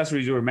the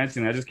accessories you were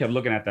mentioning, I just kept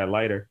looking at that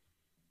lighter.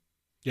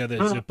 Yeah, that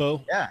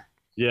Zippo.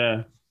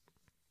 Yeah,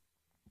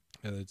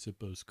 that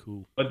Zippo's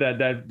cool. But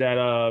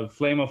that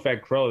flame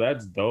effect crow,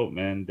 that's dope,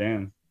 man.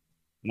 Damn,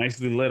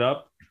 nicely lit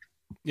up.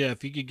 Yeah,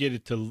 if you could get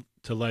it to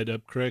light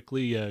up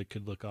correctly, it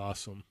could look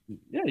awesome.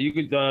 Yeah, you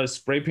could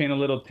spray paint a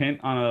little tint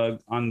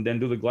on then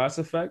do the glass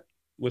effect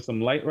with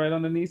some light right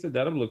underneath it.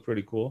 That'll look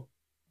pretty cool.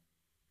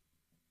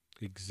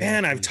 Exactly.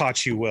 And I've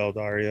taught you well,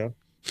 Dario.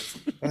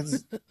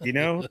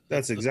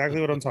 That's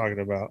exactly what I'm talking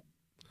about.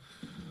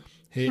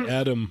 Hey,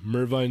 Adam,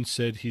 Mervine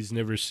said he's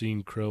never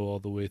seen Crow all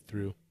the way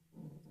through.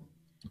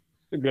 It's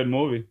a good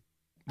movie.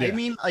 Yeah. I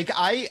mean, like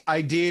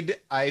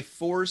I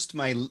forced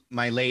my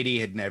lady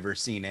had never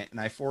seen it, and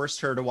I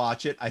forced her to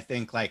watch it. I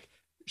think like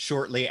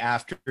shortly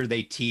after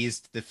they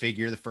teased the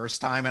figure the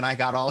first time, and I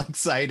got all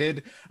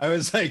excited. I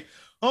was like,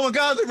 oh my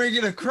God, they're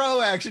making a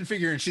Crow action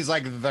figure. And she's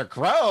like, the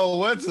Crow,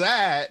 what's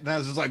that? And I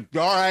was just like,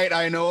 all right,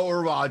 I know what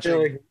we're watching.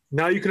 Like,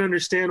 now you can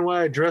understand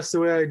why I dress the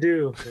way I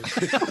do.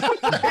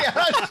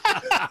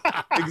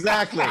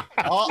 Exactly.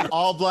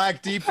 All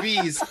black deep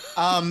V's.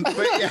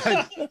 But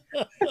yeah.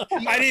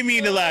 I didn't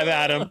mean to laugh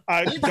at him.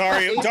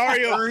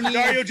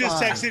 Dario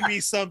just texted me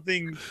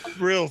something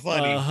real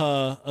funny.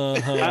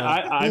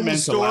 I meant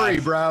story,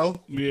 bro.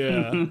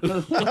 Yeah.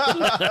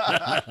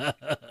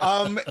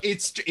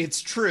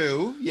 It's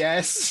true.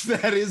 Yes,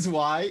 that is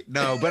why.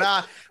 No,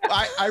 but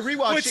I rewatched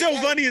What's it. so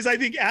funny is I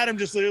think Adam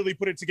just literally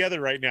put it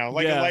together right now,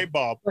 like Yeah. a light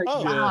bulb. Like,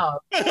 Oh, wow.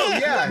 Oh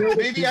yeah,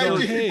 maybe I Oh,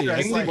 did hey, dress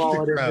Andy like the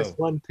Wallet in crow. this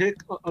one pick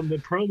on the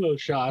promo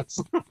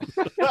shots.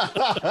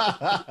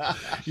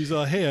 He's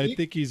all, hey, I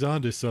think he's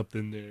onto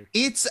something there.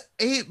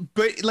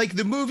 But like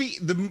the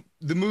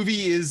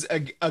movie is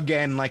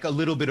again like a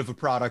little bit of a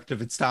product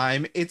of its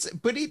time.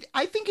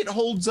 I think it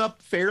holds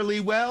up fairly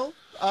well.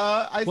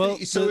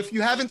 So if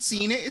you haven't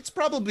seen it, it's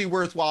probably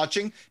worth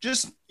watching.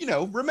 Just,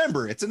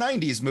 remember it's a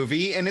 90s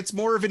movie and it's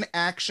more of an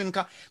action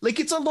like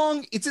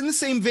it's in the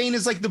same vein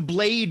as like the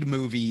Blade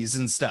movies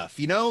and stuff,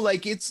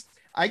 like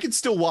I could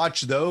still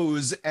watch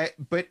those,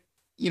 but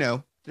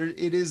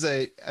it is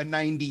a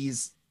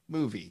 90s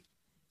movie.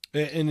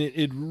 And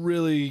it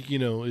really,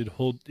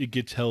 it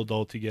gets held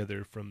all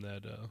together from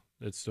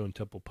that Stone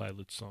Temple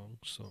Pilots song.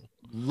 So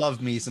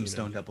Love me some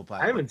Stone Temple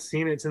Pilots. I haven't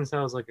seen it since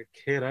I was like a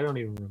kid. I don't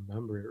even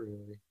remember it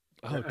really.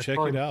 check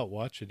it out,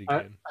 watch it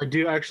again. I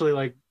do actually,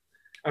 like,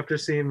 after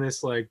seeing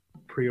this like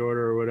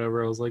pre-order or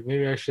whatever, I was like,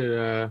 maybe I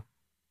should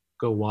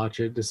go watch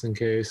it just in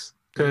case.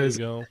 Because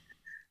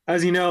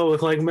as you know,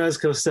 with like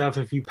Mezco stuff,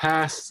 if you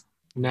pass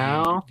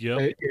now,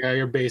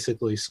 you're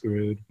basically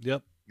screwed.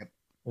 Yep.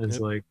 It's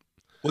like,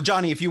 well,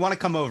 Johnny, if you want to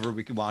come over,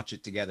 we can watch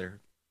it together.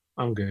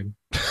 I'm good.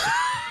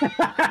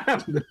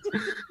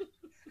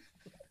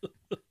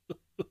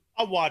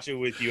 I'll watch it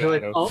with you.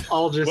 Like,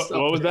 I'll just.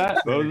 What was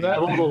that? What was I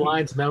have all that? the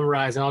lines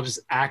memorized, and I'll just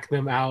act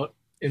them out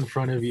in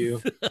front of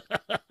you.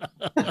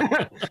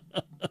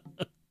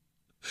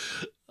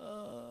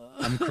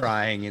 I'm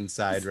crying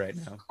inside right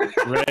now.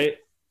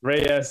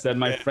 Ray S said,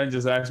 my friend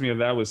just asked me if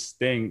that was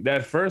Sting.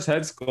 That first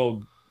head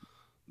sculpt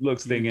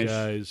looks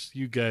Sting-ish.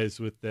 You guys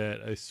with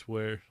that, I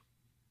swear.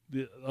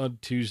 On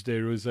Tuesday,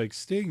 it was like,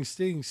 Sting,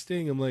 Sting,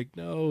 Sting. I'm like,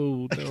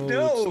 no,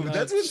 No,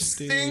 that's what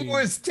Sting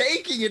was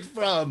taking it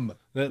from.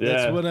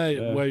 That's when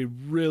I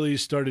really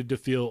started to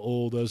feel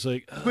old. I was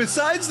like,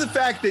 besides the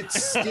fact that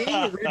Sting,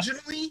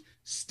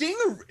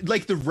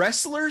 like the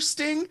wrestler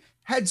Sting,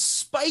 had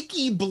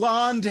spiky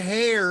blonde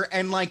hair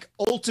and like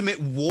Ultimate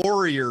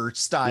Warrior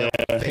style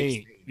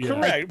face. Yeah.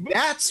 Correct. Like,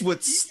 that's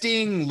what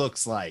Sting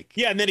looks like.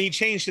 Yeah, and then he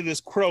changed to this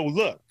crow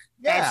look.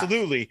 Yeah.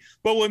 Absolutely.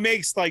 But what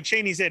makes, like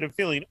Cheney said, him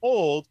feeling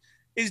old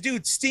is,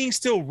 dude, Sting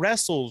still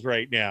wrestles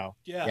right now.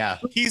 Yeah.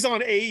 He's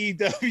on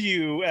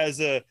AEW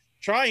as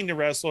trying to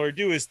wrestle or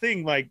do his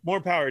thing. Like,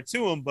 more power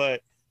to him.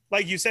 But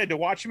like you said, to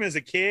watch him as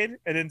a kid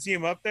and then see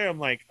him up there, I'm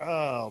like,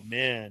 oh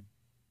man,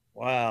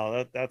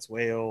 wow, that's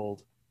way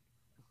old.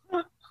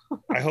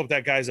 I hope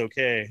that guy's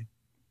okay.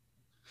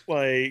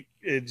 Like,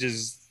 it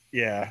just,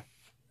 yeah.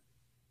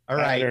 All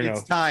right,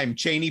 it's time.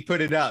 Cheney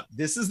put it up.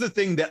 This is the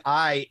thing that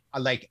I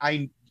like.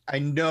 I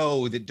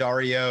know that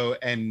Dario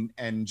and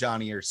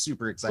Johnny are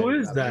super excited. Who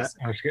is about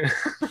that?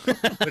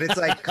 this. But it's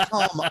like,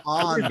 come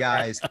on,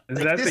 guys. Is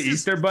Like, that the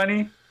Easter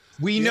Bunny?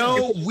 We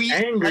know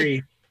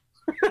Angry.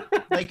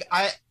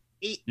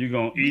 You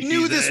gonna we eat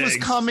knew these this was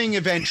eggs. coming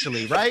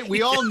eventually, right?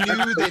 We all knew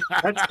that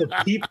That's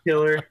the peep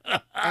killer.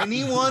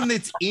 anyone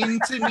that's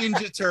into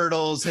Ninja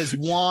Turtles has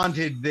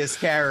wanted this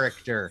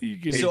character.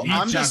 So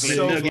I'm just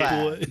so chocolate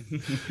glad. Boy.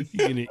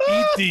 You're gonna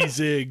eat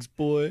these eggs,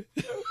 boy.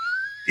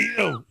 Eat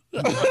 'em.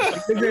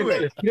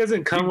 If he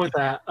doesn't come with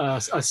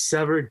a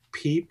severed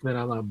peep, then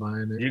I'm not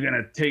buying it. You're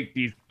gonna take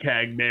these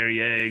Cadbury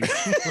eggs,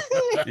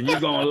 and you're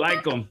gonna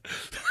like them.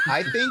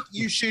 I think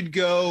you should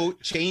go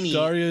Cheney.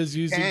 Dario's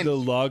using the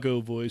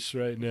Lago voice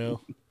right now.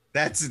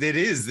 It's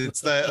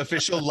the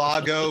official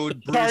Lago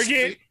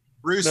Target.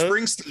 Bruce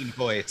Springsteen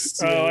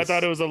voice. Oh, I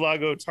thought it was a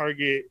Lago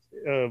Target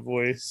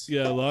voice.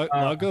 Yeah,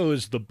 Lago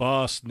is the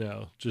boss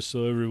now, just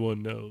so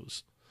everyone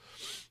knows.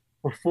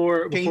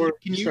 Before Can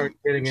you start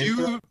getting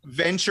into you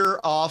venture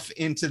off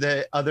into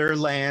the other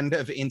land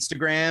of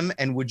Instagram,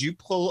 and would you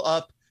pull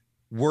up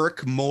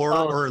work more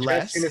or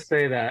less?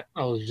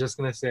 I was just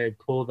gonna say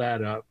pull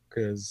that up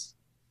because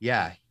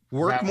Yeah,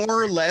 work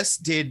more or less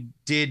did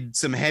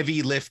some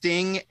heavy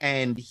lifting,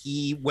 and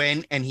he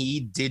went and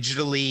he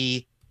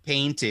digitally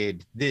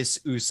painted this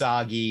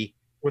Usagi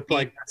with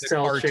like the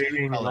cell cartoon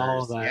shading and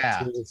all of colors, that.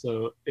 yeah. Too.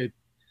 So it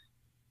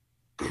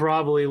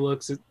probably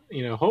looks,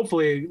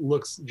 hopefully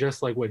looks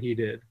just like what he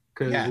did,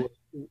 because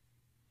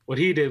what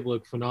he did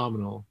looked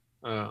phenomenal.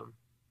 Yeah,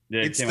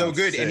 It's so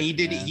good, and he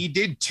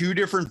did two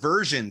different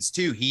versions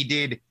too. He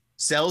did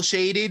cell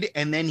shaded,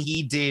 and then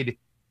he did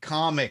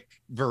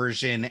comic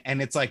version,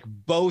 and it's like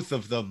both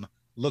of them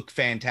look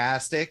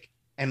fantastic,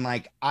 and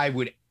like I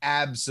would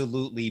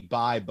absolutely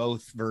buy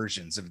both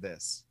versions of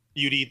this.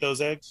 You'd eat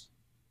those eggs?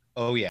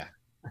 Oh yeah.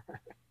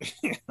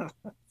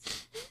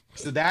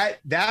 So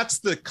that's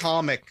the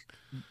comic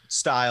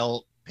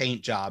style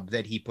paint job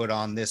that he put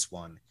on this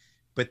one,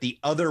 but the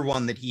other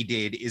one that he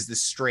did is the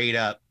straight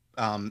up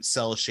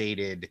cell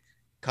shaded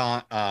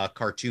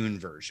cartoon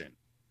version.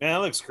 Man,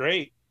 that looks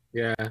great.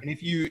 Yeah. And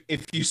if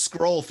you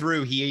scroll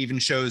through, he even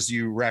shows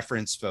you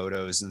reference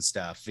photos and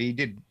stuff. He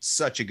did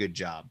such a good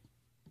job.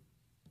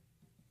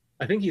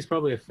 I think he's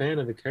probably a fan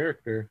of the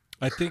character.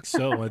 I think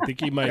so. I think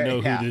he might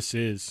know Yeah. who this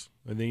is.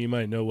 I think he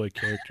might know what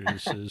character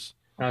this is.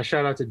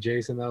 Shout out to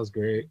Jason. That was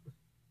great.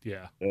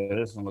 Yeah. Yeah,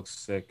 this one looks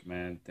sick,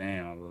 man.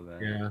 Damn, I love that.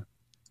 Yeah.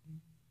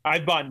 I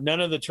bought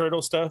none of the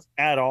turtle stuff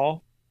at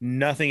all,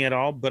 nothing at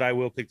all. But I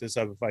will pick this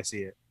up if I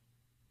see it.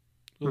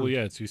 Well,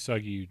 yeah, it's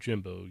Usagi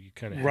Yojimbo. You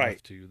kind of have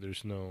Right. to.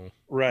 There's no.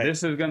 Right.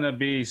 This is gonna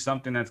be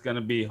something that's gonna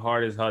be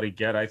hard as hell to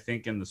get, I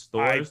think, in the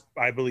stores.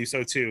 I believe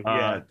so too.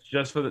 Yeah.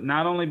 Just for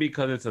not only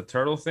because it's a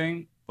turtle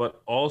thing,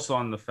 but also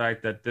on the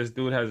fact that this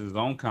dude has his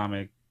own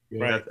comic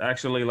Yeah. that's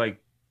actually like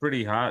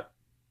pretty hot.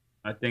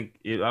 I think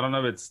I don't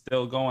know if it's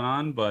still going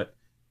on, but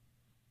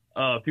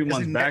a few There's a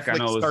months back, I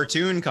know Netflix it was,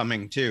 cartoon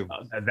coming too.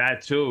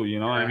 that too.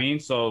 You know what I Yeah. mean?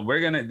 So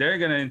they're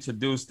gonna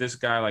introduce this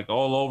guy like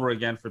all over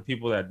again for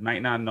people that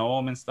might not know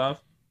him and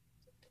stuff.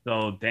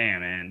 So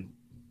damn, man,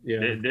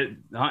 Yeah.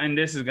 hunting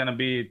this is gonna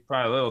be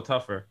probably a little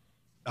tougher.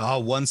 Oh,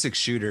 1/6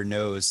 shooter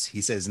knows.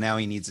 He says now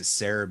he needs a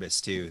Cerebus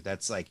too.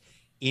 That's like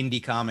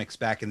indie comics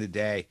back in the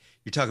day.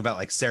 You're talking about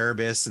like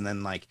Cerebus, and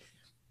then like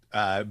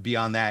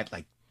beyond that,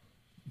 like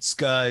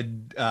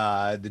Scud,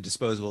 the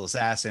Disposable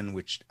Assassin,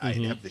 which I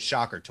Mhm. have the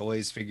Shocker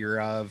Toys figure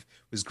of,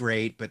 was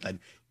great. But then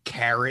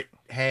Carrot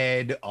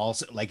Head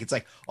also, like it's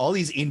like all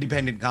these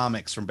independent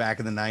comics from back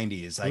in the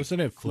 90s. Like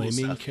Wasn't it cool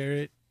Flaming stuff.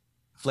 Carrot?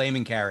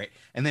 Flaming Carrot,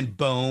 and then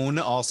Bone.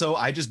 Also,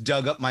 I just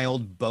dug up my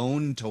old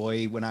Bone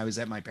toy when I was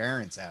at my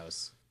parents'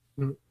 house.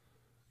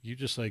 You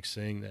just like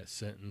saying that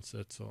sentence.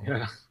 That's all.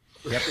 Yeah.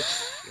 Yep,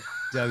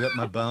 dug up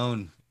my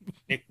Bone.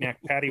 Knick knack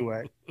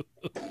paddywhack.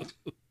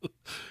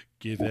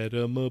 Give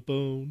Adam a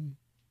bone.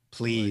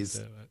 Please.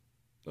 Like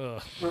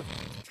that. Ugh.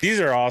 These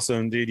are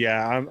awesome, dude.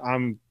 Yeah,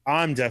 I'm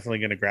definitely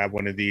gonna grab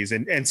one of these,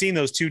 and seeing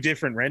those two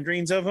different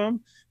renderings of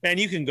them, man,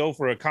 you can go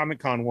for a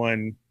Comic-Con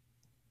one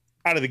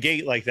out of the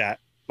gate like that.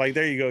 Like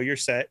there you go, you're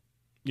set.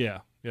 Yeah.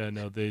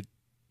 No, they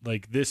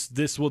like this.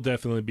 This will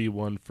definitely be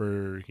one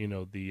for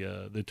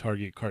the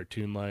Target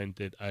cartoon line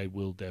that I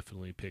will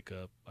definitely pick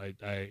up. I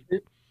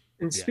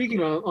And Yeah.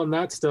 speaking on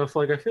that stuff,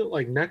 like I feel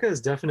like NECA has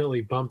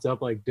definitely bumped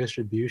up like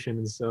distribution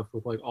and stuff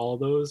with like all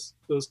those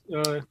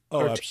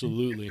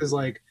absolutely. because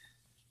like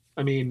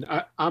I mean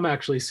I'm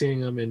actually seeing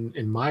them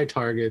in my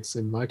targets,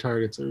 and my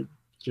targets are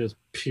just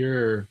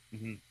pure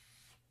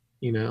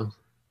Mhm.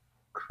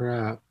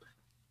 crap.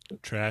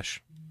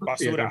 Trash.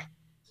 Basura.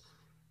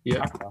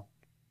 Yeah,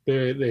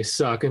 they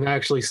suck. And I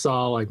actually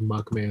saw like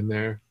Muckman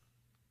there,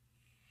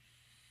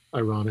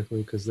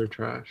 ironically, because they're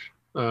trash.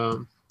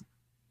 So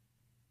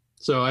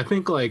I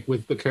think like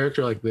with the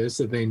character like this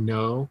that they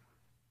know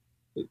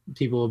that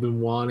people have been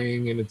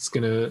wanting, and it's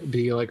gonna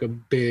be like a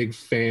big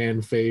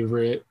fan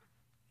favorite,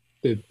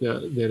 that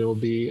it'll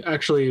be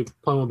actually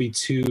probably won't be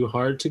too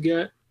hard to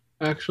get.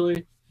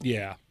 Actually,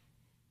 Yeah.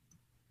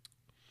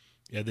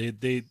 Yeah,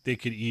 they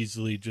could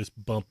easily just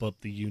bump up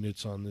the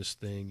units on this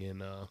thing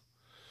and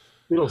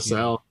it'll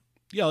sell.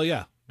 yeah.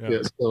 Yeah.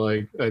 So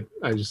like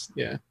I just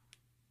Yeah,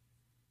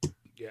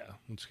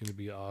 it's gonna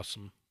be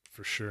awesome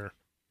for sure.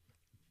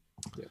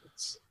 yeah,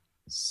 it's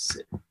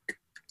sick.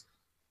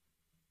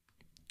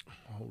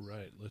 All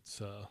right,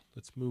 let's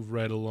move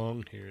right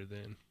along here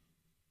then.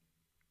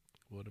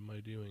 What am I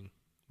doing?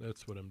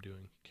 That's what I'm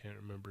doing. Can't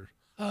remember.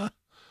 All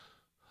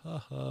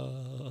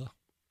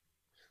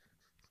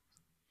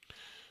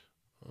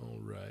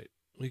right.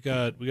 We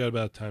got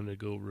about time to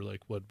go over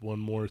like one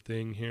more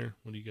thing here.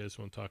 What do you guys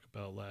want to talk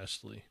about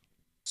lastly?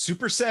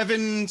 Super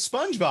 7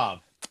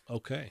 SpongeBob.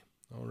 Okay.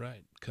 All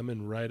right.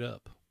 Coming right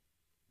up.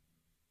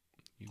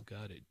 You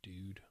got it,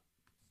 dude.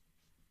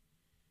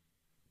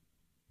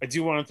 I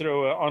do want to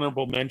throw an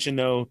honorable mention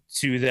though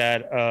to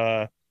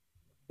that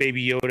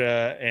Baby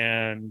Yoda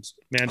and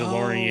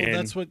Mandalorian. Oh,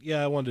 that's what.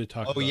 Yeah, I wanted to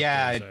talk about.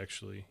 yeah. those,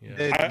 actually. Yeah.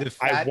 The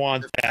I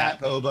want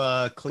fat that.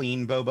 Boba,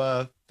 clean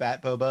Boba,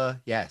 fat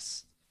Boba.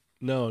 Yes.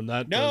 No,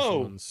 not No.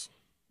 those ones.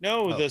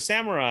 No, Oh. the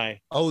samurai.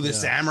 Oh, the Yeah.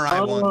 samurai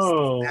ones.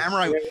 Oh,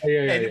 Samurai.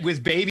 yeah. And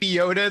with Baby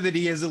Yoda, that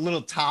he has a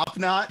little top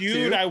knot.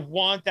 Dude, too. I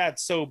want that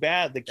so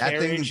bad. The that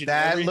carriage thing and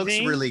that looks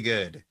everything. really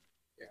good.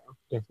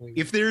 Definitely.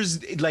 If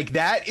there's like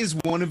that is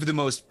one of the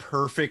most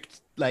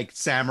perfect like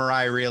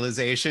samurai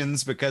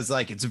realizations, because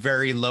like it's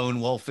very lone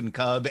wolf and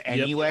cub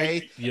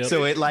anyway. Yep.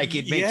 So it makes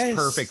Yes.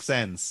 perfect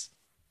sense.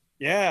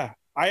 Yeah.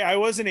 I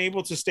wasn't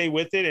able to stay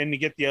with it and to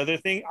get the other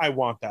thing. I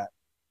want that.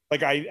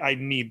 Like I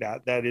need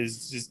that. That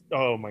is just,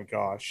 oh my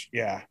gosh.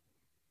 Yeah.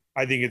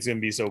 I think it's gonna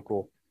be so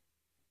cool.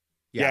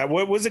 Yeah. Yeah.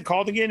 What was it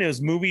called again? It was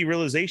Movie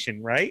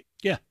Realization, right?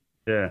 Yeah.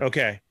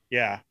 Okay.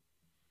 Yeah.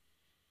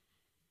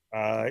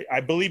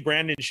 I believe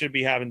Brandon should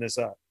be having this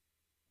up.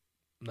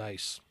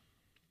 Nice.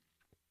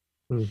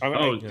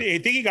 I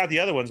think he got the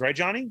other ones, right,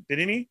 Johnny?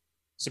 Didn't he?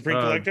 Supreme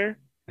Collector?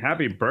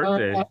 Happy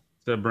birthday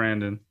to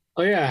Brandon.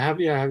 Oh yeah,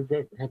 happy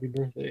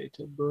birthday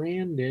to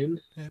Brandon.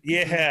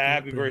 Yeah,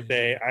 happy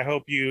birthday. I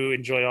hope you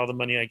enjoy all the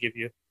money I give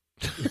you.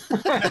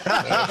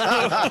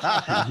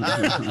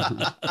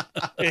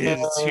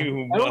 It's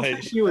too I don't think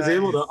much. he was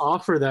able to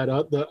offer that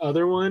up, the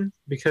other one,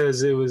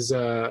 because it was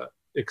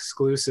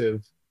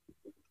exclusive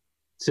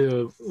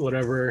to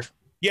whatever.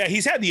 Yeah,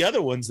 he's had the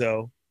other ones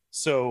though.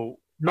 So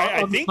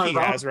I think he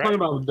has, I'm right? talking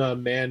about the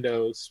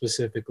Mando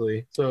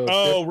specifically. So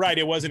Oh, right.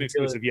 It wasn't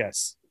exclusive.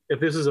 Yes. if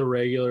this is a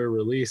regular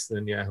release,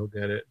 then yeah, he'll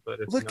get it. But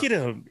if Look not, at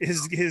him.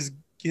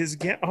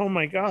 Oh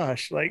my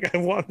gosh. Like I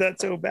want that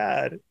so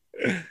bad.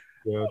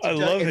 yeah, I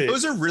love it.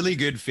 Those are really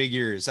good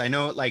figures. I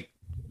know, like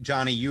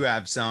Johnny, you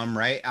have some,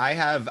 right? I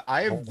have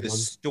the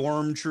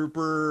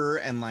Stormtrooper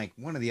and like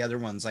one of the other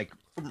ones, like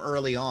from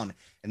early on,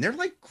 and they're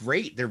like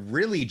great. They're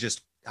really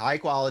just high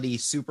quality,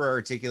 super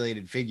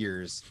articulated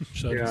figures.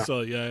 Yeah.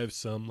 So yeah, I have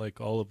some, like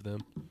all of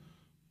them.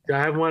 I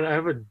have one. I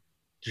have a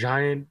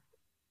giant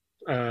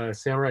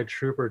samurai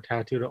trooper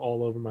tattooed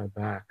all over my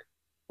back,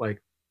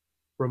 like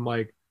from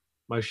like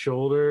my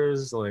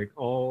shoulders, like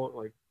all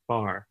like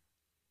far.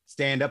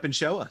 Stand up and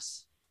show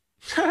us.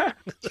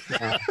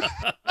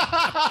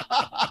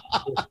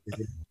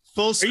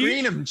 Full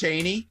screen them,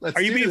 Cheney.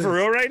 Are you being for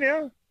real right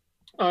now?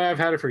 Oh, I've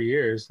had it for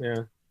years.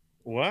 Yeah.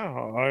 Wow.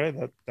 All right.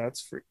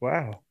 That's free.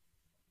 Wow.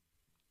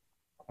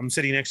 I'm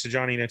sitting next to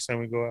Johnny next time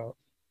we go out.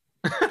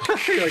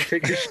 Like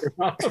take your shirt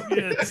off.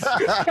 Yes.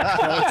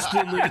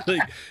 Constantly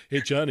like, hey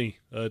Johnny,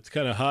 it's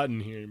kind of hot in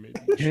here. Maybe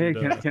you Hey,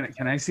 should,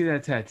 can I see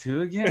that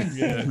tattoo again?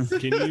 yeah.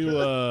 Can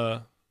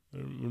you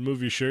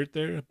remove your shirt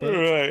there? All Bud?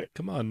 right.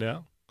 Come on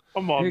now.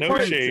 I'm on no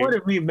Part shade.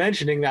 of me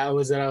mentioning that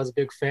was that I was a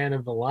big fan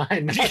of the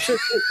line.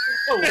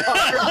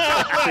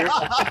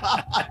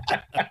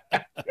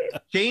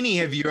 Cheney,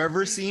 have you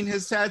ever seen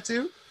his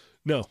tattoo?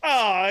 No.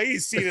 Oh,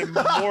 he's seen it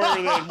more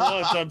than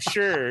once, I'm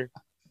sure.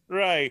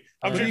 Right.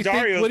 I'm What do sure you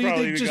Dario's think? What do you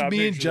probably think? even Just got me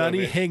and pictures of Johnny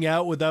it. hang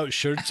out without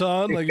shirts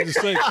on? Like it's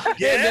just like, hey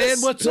Yes.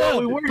 man, what's Well,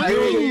 up? we were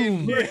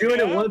Boom. doing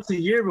it once a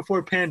year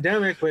before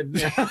pandemic, but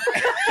Yeah,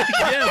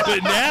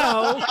 but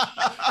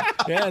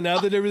now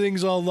that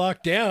everything's all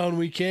locked down,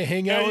 we can't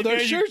hang out Now with our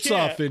you shirts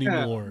can't. off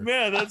anymore.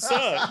 Man, that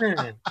sucks.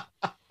 man,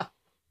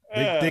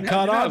 They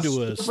caught on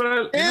to us.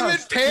 Damn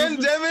it,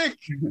 pandemic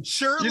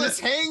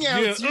shirtless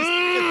hangouts.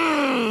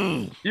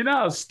 You know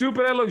how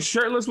stupid I look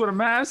shirtless with a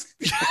mask?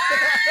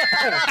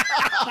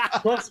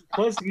 plus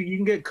you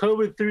can get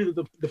COVID through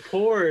the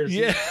pores.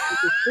 Yeah.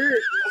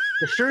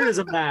 The shirt is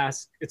a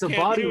mask. It's a Can't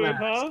body do it,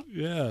 mask. huh?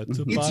 Yeah, it's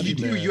a It's body you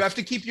do. mask. You have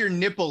to keep your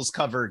nipples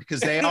covered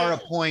because they are a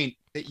point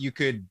that you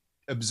could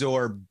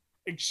absorb.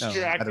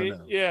 Extract don't it.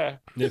 know. Yeah.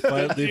 They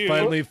Dude.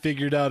 finally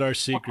figured out our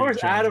secret. Of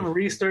course, Johnny. Adam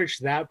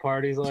researched that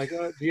part. He's like,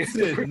 oh, do you have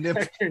to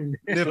protect your nipples?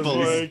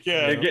 Nipples. Like,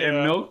 yeah, You're getting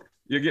yeah. milk?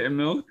 You're getting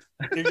milk?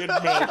 You're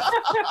getting milk.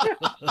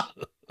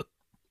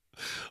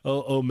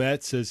 Oh,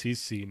 Matt says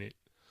he's seen it.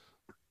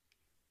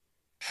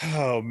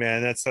 Oh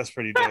man, that's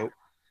pretty dope.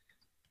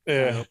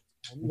 Yeah.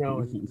 No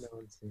one's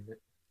seen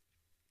it.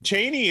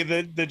 Cheney,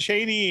 the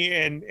Cheney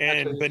and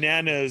Actually-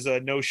 Bananas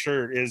no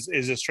shirt is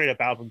a straight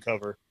up album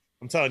cover.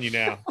 I'm telling you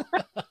now.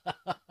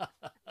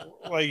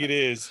 Like it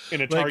is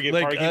in a Target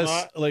like parking us,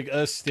 lot. like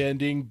us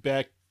standing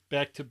back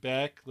to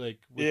back, like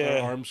with Yeah.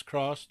 our arms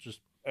crossed, just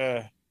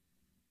It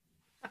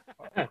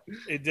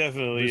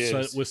definitely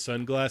is. with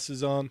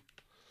sunglasses on.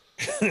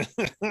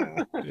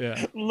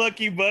 Yeah,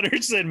 Lucky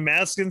Butter said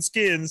mask and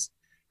skins.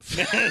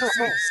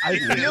 I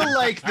feel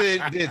like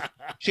the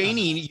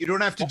Cheney, you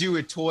don't have to do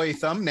a toy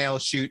thumbnail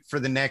shoot for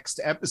the next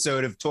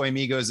episode of Toy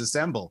Migos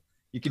Assemble.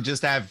 You can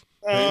just have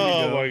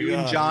Oh my you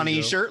and god. Johnny There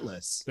you go.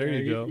 shirtless. there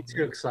you go. You're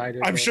too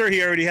excited. I'm sure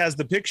he already has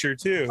the picture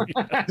too.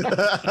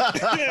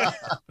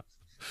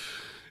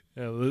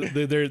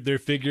 Yeah, they're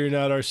figuring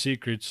out our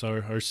secrets,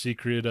 our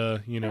secret,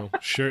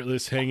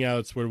 shirtless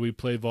hangouts where we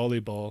play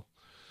volleyball.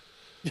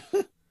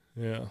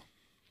 Yeah,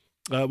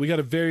 we got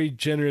a very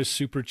generous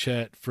super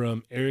chat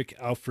from Eric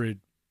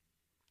Alfred.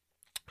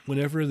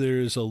 Whenever there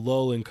is a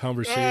lull in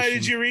conversation,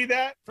 Did you read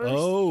that first?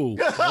 oh,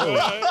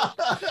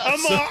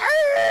 I'm all,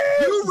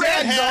 Do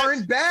rags Dad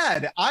aren't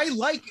bad. I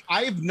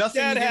have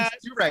nothing Dad against hat.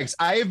 do rags.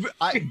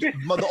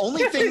 The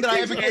only thing that I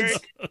have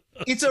against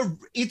it's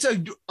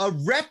a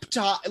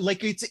reptile,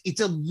 like it's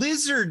a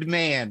lizard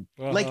man.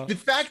 Uh-huh. Like the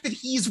fact that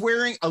he's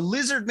wearing a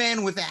lizard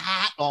man with a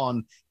hat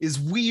on is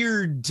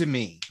weird to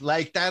me.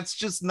 Like that's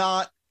just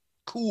not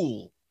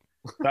cool.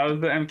 That was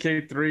the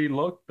MK3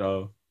 look,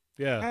 though.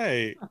 yeah.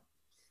 Hey,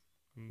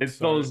 It's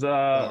Sorry.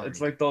 those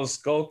it's like those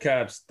skull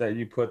caps that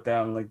you put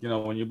down, like,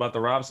 when you're about to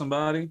rob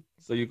somebody,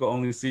 so you can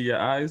only see your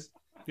eyes.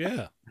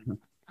 Yeah,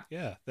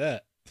 yeah,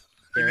 that.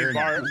 you mean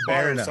Fair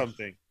borrow enough.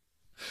 something.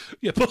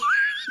 Yeah, but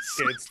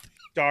Kids,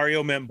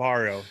 Dario meant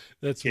borrow.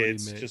 that's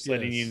Kids, what he meant. just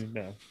letting yes. you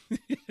know.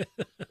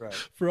 Right.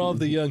 For all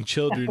the young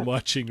children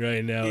watching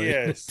right now,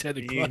 Yes, at 10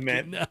 he o'clock at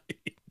meant- night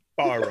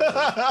Borrow.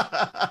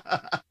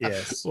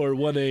 Yes. or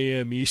 1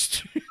 a.m.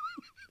 Eastern.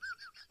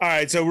 All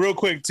right. So real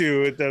quick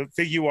too, with the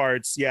figure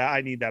arts, yeah,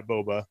 I need that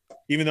boba.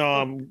 Even though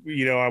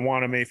I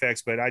want a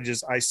Mafex, but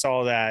I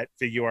saw that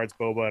figure arts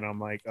boba and I'm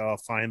like, oh,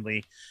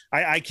 finally.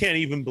 I can't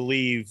even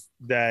believe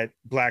that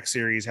Black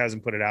Series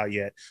hasn't put it out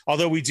yet.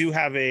 Although we do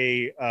have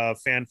a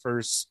fan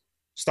first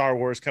Star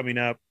Wars coming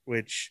up,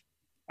 which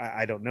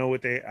I don't know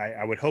what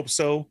I would hope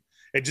so.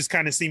 It just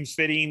kind of seems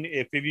fitting.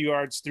 If figure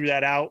arts threw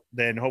that out,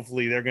 then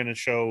hopefully they're going to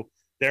show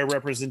their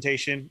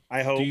representation.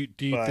 I hope.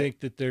 Do you but- think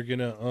that they're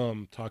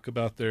gonna talk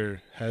about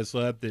their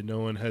HasLab that no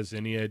one has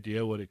any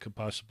idea what it could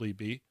possibly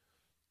be?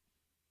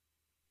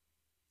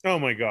 Oh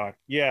my god,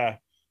 yeah.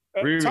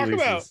 Talk Re-releases.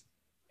 about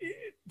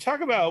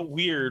talk about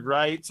weird,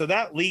 right? So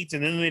that leaked,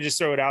 and then they just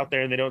throw it out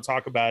there, and they don't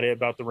talk about it,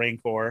 about the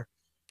Rancor,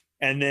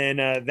 and then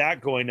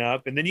that going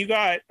up, and then you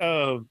got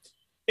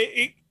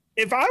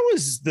if I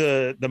was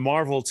the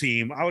Marvel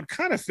team, I would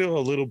kind of feel a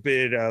little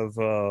bit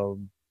of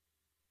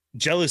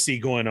jealousy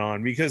going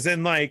on, because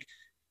then like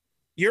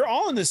you're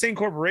all in the same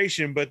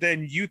corporation, but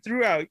then you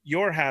threw out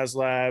your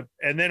HasLab,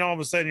 and then all of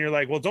a sudden you're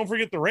like, well, don't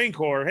forget the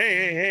Rancor.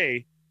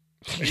 Hey.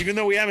 Even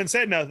though we haven't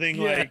said nothing,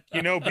 like,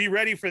 you know, be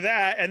ready for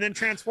that. And then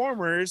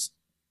Transformers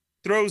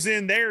throws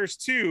in theirs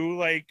too,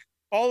 like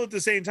all at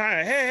the same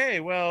time. Hey,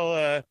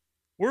 well,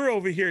 we're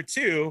over here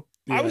too.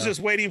 Yeah. I was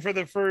just waiting for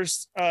the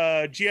first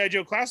G.I.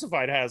 Joe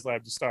Classified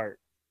HasLab to start,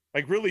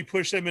 like really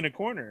push them in a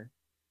corner.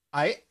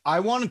 I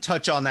want to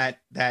touch on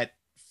that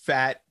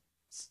fat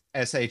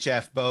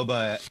SHF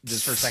Boba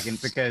just for a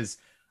second, because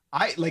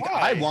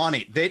I want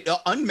it. The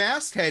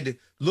unmasked head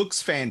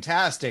looks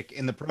fantastic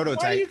in the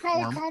prototype. Why do you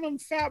call him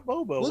Fat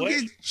Boba? Well,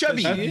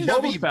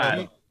 chubby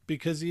fat.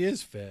 Because he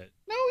is fat.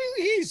 No,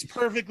 he's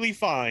perfectly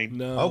fine.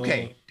 No.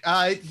 Okay.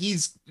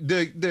 He's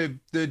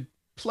the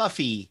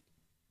fluffy,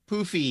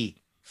 poofy,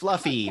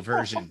 fluffy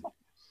version.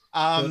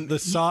 The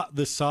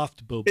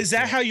soft Boba. Is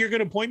that how you're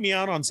going to point me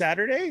out on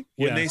Saturday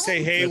when they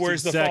say, "Hey,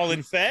 where's the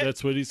fallen Fett?"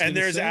 That's what he's. And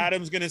there's say.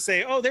 Adam's going to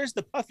say, "Oh, there's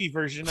the puffy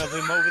version of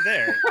him over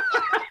there."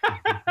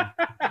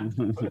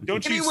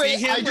 Don't you see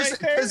him right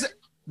there?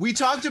 We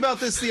talked about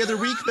this the other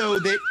week, though,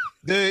 that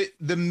the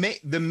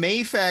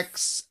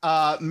Mafex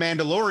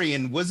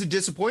Mandalorian was a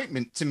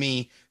disappointment to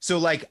me. So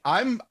like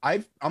I'm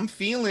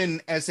feeling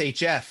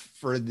SHF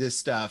for this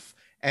stuff,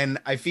 and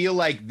I feel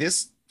like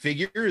this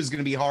figure is going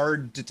to be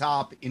hard to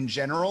top in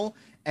general.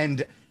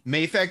 And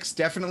Mafex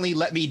definitely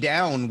let me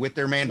down with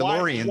their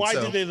Mandalorian. Why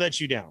did they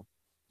let you down?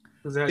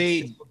 Because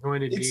it's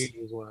jointed knees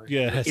as well.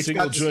 Yeah, it's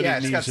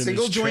got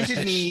single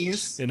jointed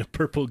knees and a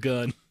purple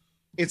gun.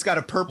 It's got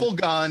a purple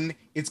gun.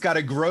 It's got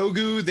a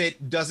Grogu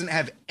that doesn't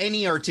have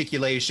any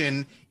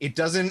articulation. It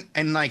doesn't,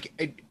 and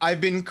like I've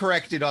been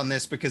corrected on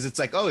this because it's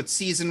like, oh, it's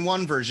season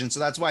 1 version,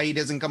 so that's why he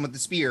doesn't come with the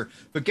spear.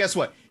 But guess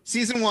what?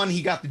 Season 1,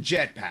 he got the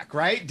jetpack,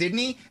 right? Didn't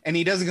he? And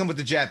he doesn't come with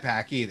the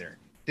jetpack either.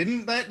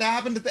 Didn't that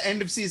happened at the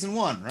end of season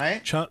 1,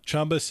 right?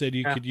 Chamba said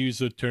you could use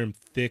the term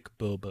thick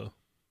Boba.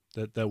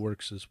 That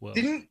works as well.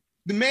 Didn't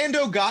the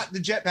Mando got the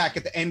jetpack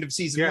at the end of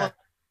season 1?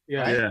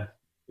 Yeah. Right? Yeah.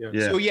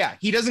 So yeah,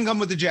 he doesn't come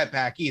with the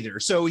jetpack either.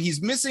 So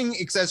he's missing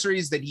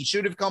accessories that he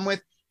should have come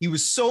with. He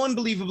was so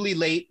unbelievably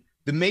late.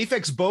 The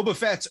Mafex Boba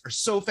Fett's are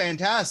so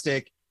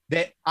fantastic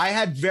that I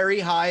had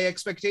very high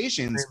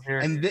expectations.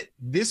 And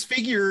this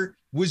figure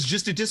was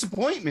just a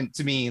disappointment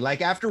to me. Like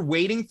after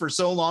waiting for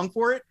so long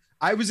for it,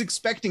 I was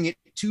expecting it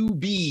to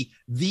be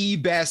the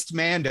best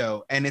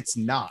Mando, and it's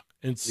not.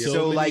 And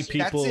so many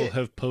people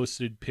have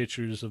posted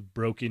pictures of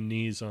broken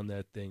knees on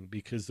that thing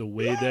because the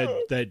way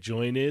that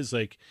joint is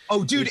like.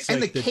 Oh, dude,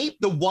 and like the cape,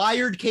 the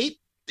wired cape,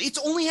 it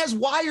only has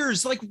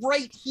wires like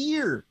right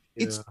here.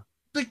 Yeah. It's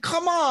like,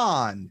 come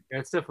on. Yeah,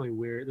 it's definitely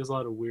weird. There's a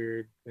lot of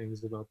weird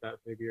things about that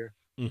figure.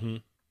 Mm-hmm.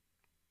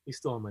 He's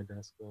still on my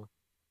desk though.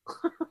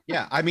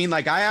 Yeah, I mean,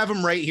 like I have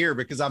him right here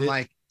because I'm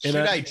like, should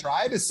I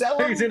try to sell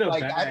him? He's in a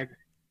like, bag.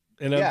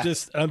 And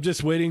I'm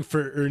just waiting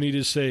for Ernie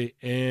to say,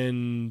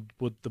 and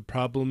what the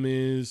problem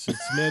is, it's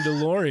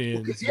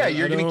Mandalorian. Well,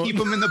 you're going to keep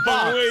him in the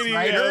box,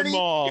 right, Ernie?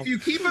 If you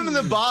keep him in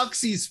the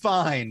box, he's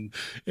fine.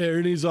 Yeah,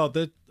 Ernie's all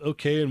that.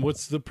 Okay, and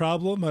what's the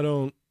problem? I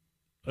don't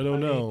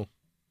know.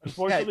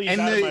 Unfortunately, he's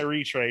out of my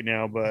reach right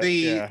now. But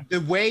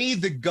the way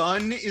the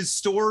gun is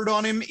stored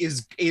on him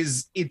is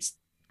it's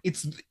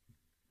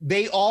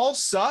they all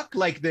suck.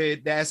 Like the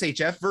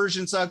SHF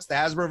version sucks, the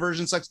Hasbro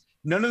version sucks.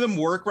 None of them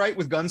work right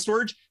with gun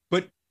storage,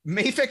 but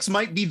Mafex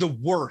might be the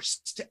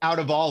worst out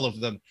of all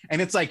of them.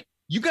 And it's like,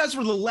 you guys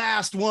were the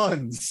last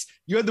ones.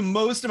 You had the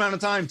most amount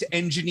of time to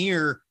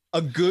engineer a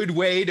good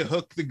way to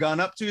hook the gun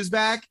up to his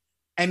back,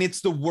 and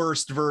it's the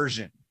worst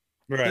version.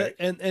 Right.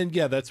 And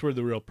yeah, that's where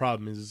the real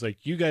problem is. It's like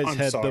you guys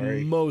had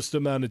the most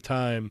amount of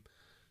time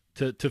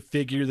to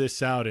figure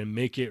this out and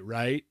make it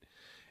right.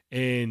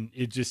 And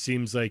it just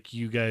seems like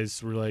you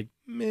guys were like,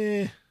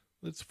 meh,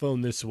 let's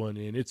phone this one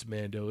in. It's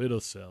Mando.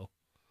 It'll sell.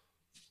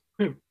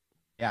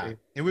 Yeah,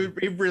 it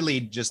really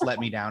just let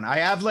me down. I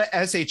have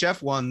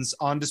SHF ones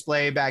on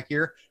display back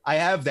here. I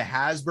have the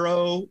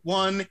Hasbro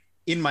one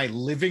in my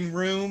living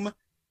room.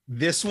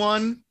 This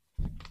one,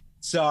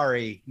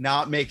 sorry,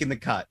 not making the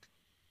cut.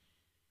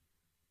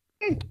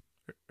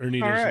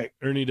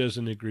 Ernie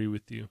doesn't agree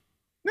with you.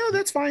 No,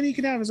 that's fine. He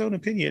can have his own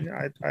opinion.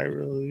 I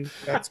really,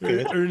 that's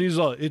good. Ernie's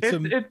all.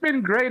 It's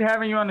been great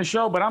having you on the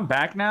show, but I'm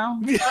back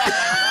now.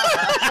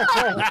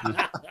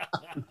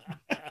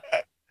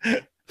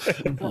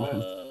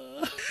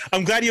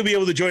 I'm glad you'll be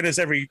able to join us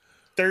every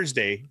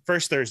Thursday,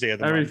 first Thursday of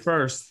the month.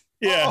 First.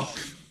 Yeah.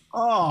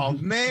 Oh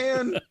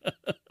man.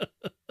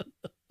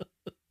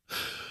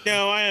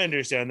 No, I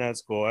understand.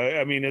 That's cool.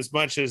 I mean, as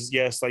much as,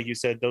 yes, like you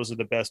said, those are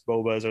the best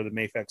Bobas or the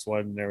Mafex one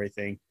and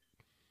everything.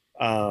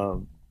 I've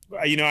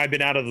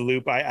been out of the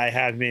loop. I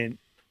haven't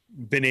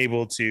been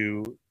able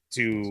to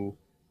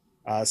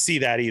see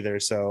that either.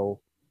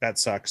 So that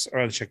sucks. I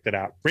gotta check that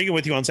out. Bring it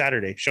with you on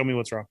Saturday. Show me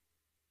what's wrong.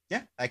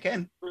 Yeah, I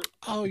can.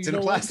 Oh, It's you in a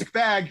know what? plastic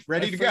bag,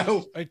 ready to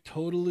go. I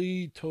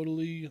totally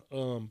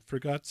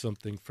forgot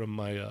something from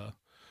my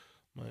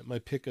my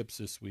pickups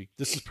this week.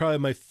 This is probably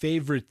my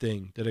favorite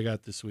thing that I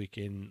got this week,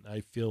 and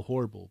I feel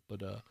horrible.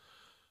 But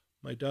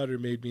my daughter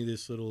made me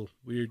this little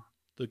weird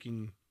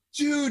looking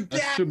Dude,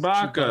 That's that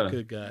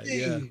Chewbacca. guy.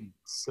 Yeah,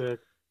 Sick.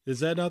 is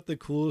that not the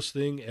coolest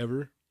thing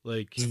ever?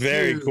 Like, It's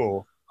very Dude.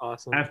 cool.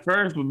 Awesome. At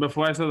first, but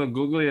before I saw the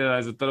googly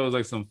eyes, I thought it was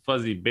like some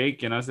fuzzy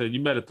bacon. I said,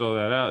 "You better throw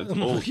that out." It's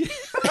old.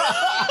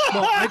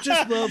 no, I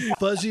just love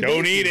fuzzy.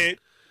 Don't bacon. eat it.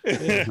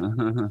 Yeah. That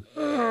looks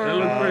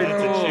pretty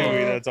That's a cool.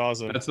 chewy. That's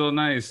awesome. That's so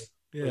nice.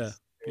 Yeah, That's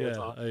yeah.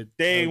 awesome.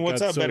 Dang, I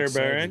what's got up, so Better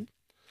excited. Baron?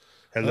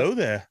 Hello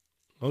there.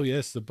 Oh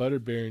yes, the Butter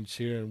Baron's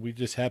here, and we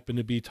just happen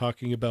to be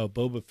talking about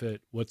Boba Fett.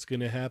 What's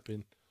gonna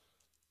happen?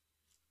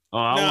 Oh,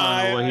 I No,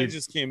 want to know what I he.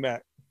 just came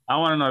back. I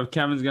want to know if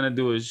Kevin's gonna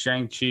do his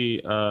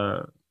Shang-Chi.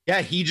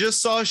 Yeah, he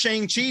just saw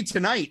Shang-Chi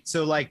tonight.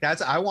 So like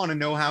I want to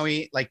know how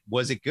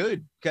was it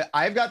good? 'Cause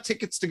I've got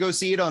tickets to go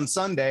see it on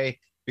Sunday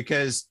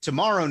because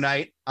tomorrow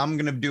night, I'm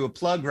going to do a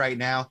plug right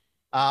now.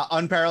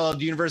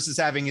 Unparalleled Universe is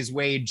having his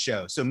Wade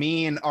show. So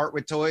me and Art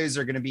with Toys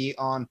are going to be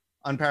on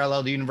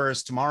Unparalleled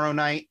Universe tomorrow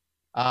night.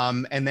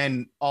 And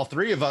then all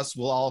three of us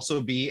will also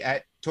be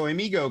at Toy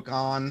Amigo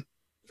Con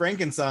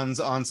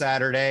Frankensons on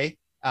Saturday.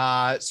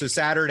 So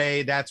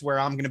Saturday, that's where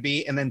I'm going to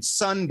be. And then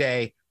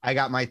Sunday, I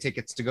got my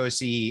tickets to go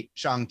see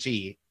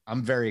Shang-Chi.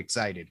 I'm very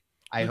excited.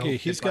 I Okay,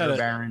 hope he's that Butter got a-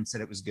 Baron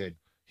said it was good.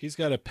 He's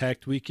got a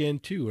packed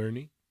weekend too,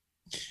 Ernie.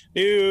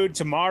 Dude,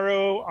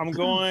 tomorrow I'm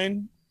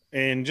going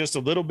in just a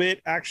little bit,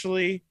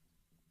 actually.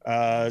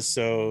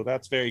 So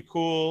that's very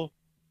cool.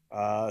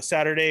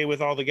 Saturday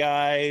with all the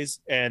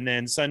guys, and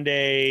then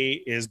Sunday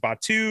is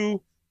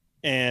Batu,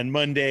 and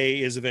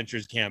Monday is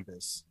Adventures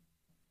Campus.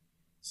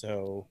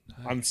 So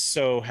I'm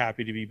so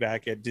happy to be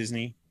back at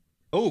Disney.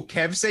 Oh,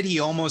 Kev said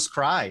he almost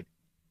cried.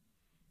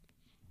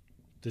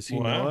 Does he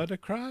Wow. know how to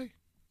cry?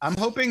 I'm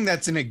hoping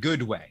that's in a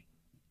good way.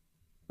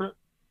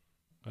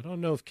 I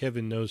don't know if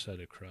Kevin knows how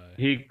to cry.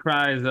 he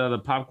cries the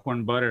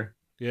popcorn butter.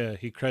 Yeah,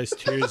 he cries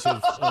tears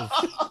of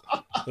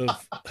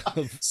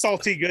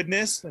Salty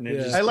goodness. And it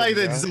Yeah. just I like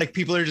comes that it's out. like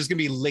people are just gonna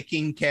be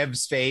licking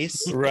Kev's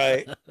face.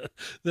 Right.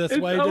 That's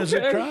why he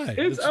doesn't cry.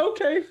 It's That's-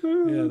 okay.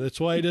 Yeah, that's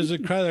why he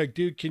doesn't cry. Like,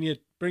 dude, can you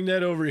bring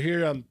that over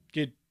here?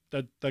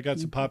 I got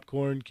some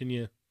popcorn. Can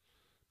you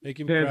make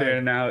him They're cry?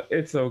 there now.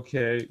 It's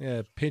okay.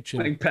 Yeah, pinch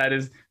him. Like pat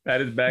his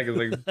back is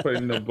like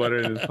putting the butter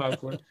in his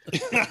popcorn.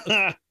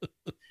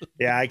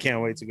 Yeah, I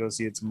can't wait to go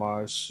see it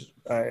tomorrow.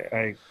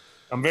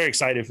 I'm very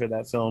excited for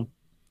that film.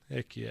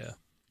 Heck yeah.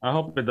 I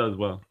hope it does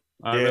well.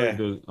 I Yeah. really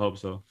do hope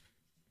so.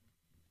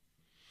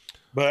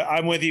 But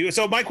I'm with you.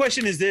 So my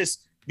question is this: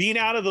 being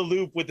out of the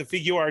loop with the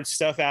figure art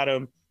stuff,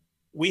 Adam,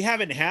 we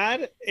haven't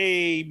had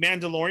a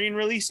Mandalorian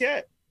release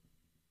yet,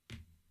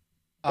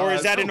 or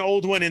is that an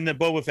old one in the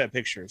Boba Fett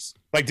pictures?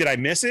 Like, did I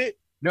miss it?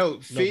 No,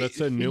 No, that's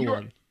a new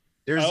one.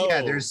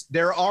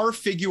 There are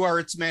figure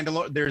arts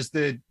Mandalorian. There's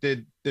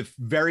the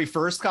very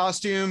first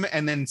costume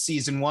and then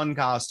season 1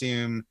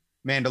 costume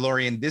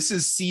Mandalorian. This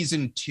is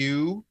season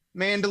 2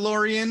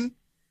 Mandalorian,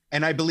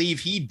 and I believe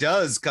he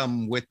does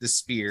come with the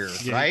spear,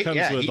 Yeah, right? He comes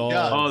Yeah, with he all,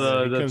 does.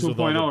 Oh, he the comes with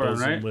all 2.0 run,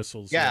 bells and right?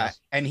 whistles. Yeah,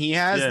 and he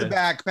has the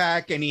Yeah.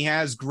 backpack and he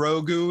has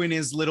Grogu in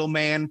his little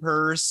man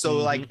purse. So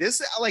Mhm. like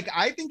this, like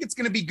I think it's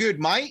gonna be good.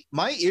 My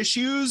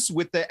issues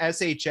with the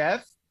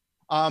SHF,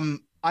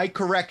 I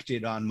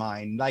corrected on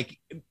mine, like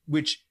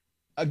which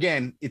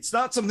again, it's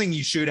not something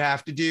you should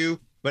have to do,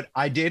 but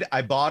I did.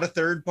 I bought a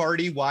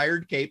third-party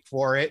wired cape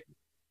for it.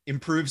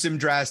 Improves him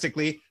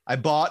drastically. I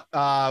bought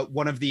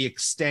one of the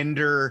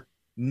extender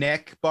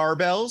neck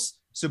barbells.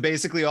 So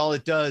basically all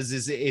it does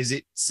is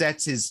it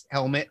sets his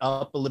helmet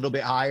up a little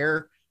bit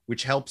higher,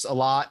 which helps a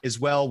lot as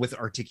well with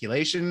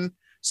articulation.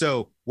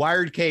 So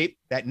wired cape,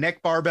 that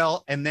neck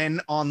barbell, and then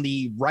on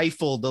the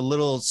rifle, the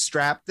little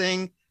strap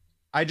thing,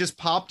 I just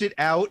popped it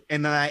out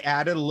and then I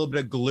added a little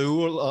bit of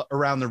glue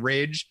around the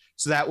ridge.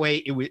 So that way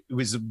it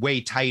was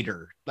way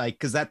tighter, like,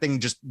 because that thing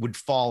just would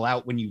fall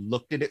out when you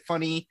looked at it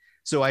funny.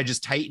 So I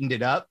just tightened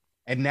it up.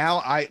 And now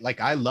I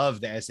love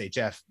the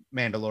SHF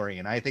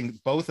Mandalorian. I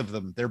think both of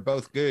them, they're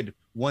both good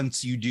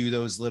once you do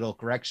those little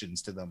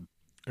corrections to them.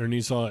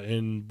 Ernie's all,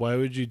 and why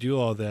would you do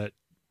all that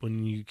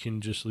when you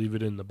can just leave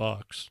it in the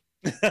box?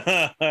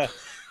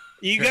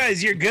 You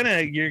guys, you're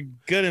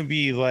gonna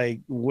be like,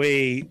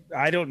 wait,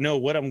 I don't know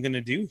what I'm gonna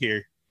do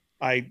here.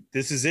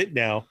 This is it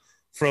now.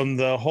 From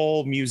the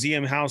whole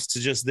museum house to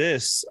just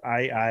this,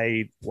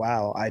 I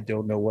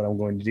don't know what I'm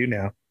going to do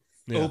now.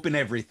 Yeah. Open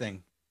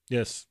everything.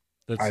 Yes,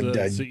 that's I the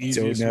don't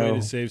easiest way know.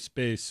 to save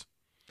space.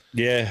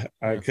 Yeah,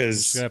 Just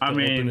because have to I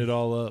mean- open it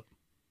all up.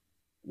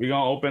 We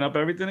gonna open up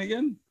everything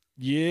again?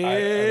 Yeah.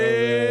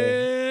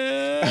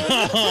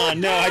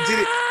 no,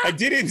 I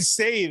didn't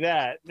say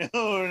that.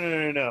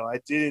 No, I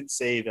didn't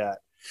say that.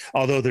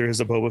 Although there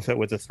is a Boba Fett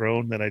with a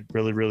throne that I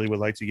really, really would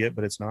like to get,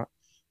 but it's not.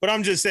 But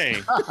I'm just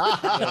saying.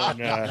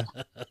 And,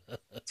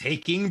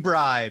 Taking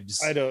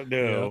bribes. I don't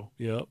know.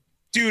 Yep.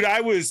 Dude,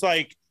 I was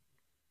like,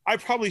 I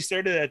probably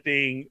stared at that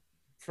thing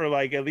for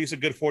like at least a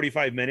good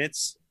 45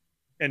 minutes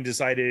and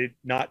decided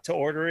not to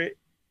order it.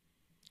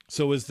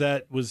 So was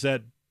that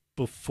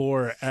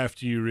before or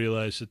after you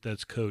realized that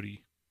that's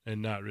Cody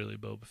and not really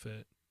Boba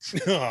Fett?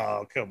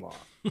 Oh, come on.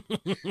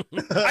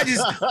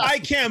 I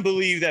can't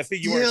believe that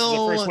Figure Arts is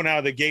the first one out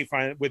of the gate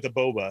with the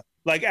Boba.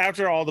 Like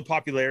after all the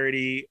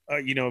popularity,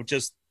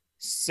 just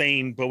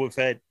saying Boba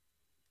Fett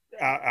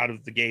out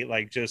of the gate,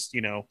 like just,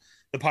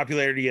 the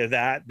popularity of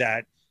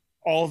that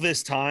all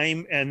this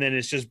time, and then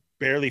it's just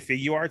barely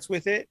Figure Arts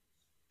with it.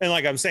 And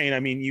like I'm saying, I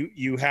mean,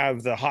 you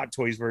have the Hot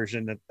Toys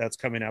version that's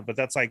coming out, but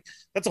that's a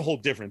whole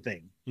different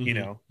thing,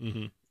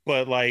 Mm-hmm.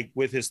 But like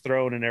with his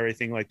throne and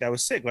everything, like that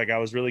was sick. Like I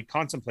was really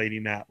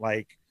contemplating that,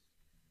 like,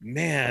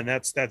 man,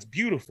 that's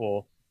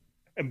beautiful.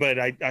 But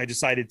I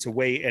decided to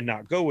wait and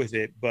not go with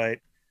it.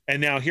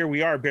 And now here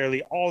we are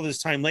barely all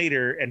this time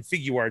later, and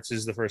Figure Arts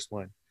is the first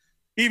one.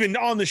 Even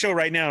on the show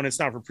right now, and it's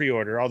not for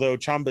pre-order, although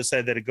Chamba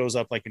said that it goes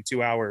up like in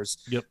 2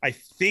 hours. Yep. I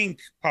think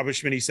Papa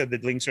Schmitty said the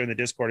links are in the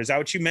Discord. Is that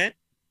what you meant?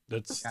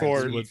 That's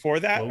for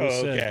that? what was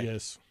Oh, said, okay.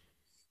 yes.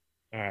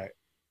 All right.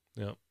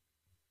 Yep.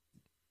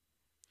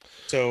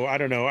 So I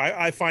don't know.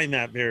 I find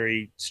that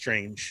very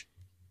strange.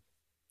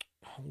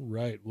 All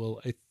right. Well,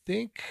 I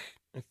think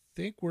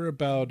we're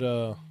about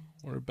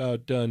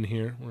done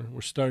here.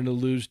 We're starting to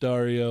lose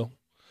Dario.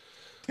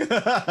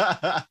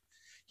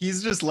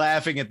 He's just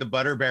laughing at the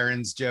Butter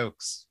Baron's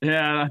jokes.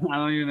 Yeah, I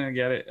don't even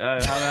get it. How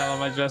the hell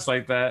am I dressed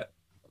like that?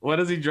 What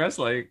does he dress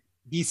like?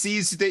 He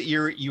sees that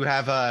you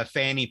have a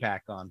fanny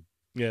pack on.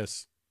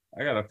 Yes.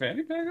 I got a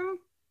fanny pack on?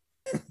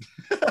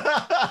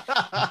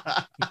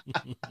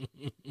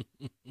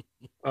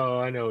 Oh,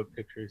 I know what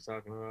picture he's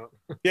talking about.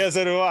 Yeah,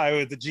 so do I,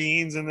 with the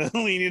jeans and the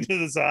leaning to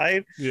the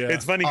side. Yeah.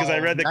 It's funny because I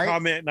read the nice.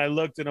 comment and I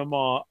looked at them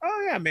all.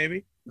 Oh yeah,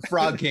 maybe.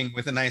 Frog King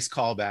with a nice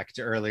callback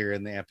to earlier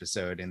in the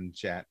episode in the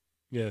chat.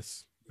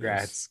 Yes.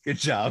 Congrats. Good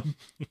job.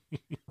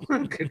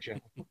 Good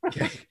job.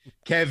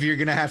 Kev, you're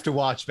going to have to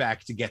watch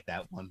back to get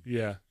that one.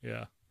 Yeah.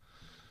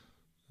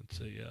 That's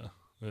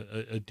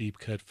a deep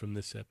cut from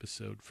this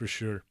episode for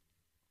sure.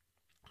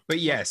 But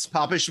yes,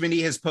 Papa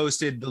Schmitty has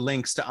posted the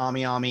links to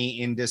Ami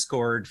Ami in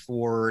Discord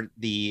for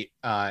the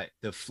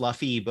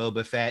fluffy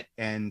Boba Fett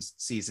and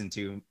season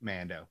 2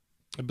 Mando.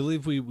 I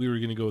believe we were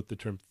going to go with the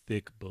term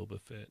thick Boba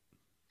Fett.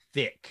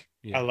 Thick.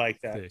 Yeah, I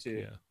like that thick,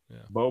 too. Yeah.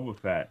 Boba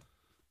Fett.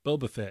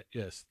 Boba Fett,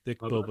 yes. Thick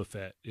Boba. Boba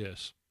Fett,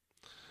 yes.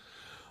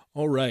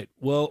 All right.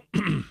 Well,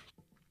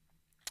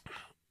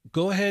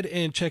 go ahead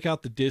and check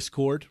out the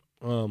Discord.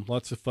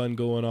 Lots of fun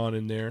going on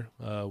in there.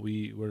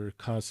 We're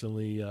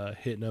constantly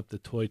hitting up the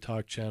Toy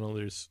Talk channel.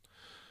 There's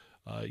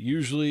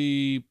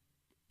usually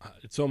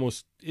it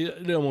almost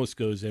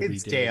goes every day.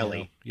 It's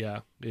daily.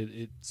 Now.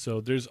 Yeah.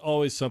 So there's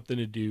always something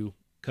to do.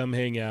 Come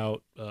hang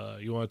out.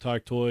 You want to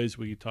talk toys?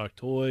 We can talk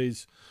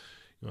toys.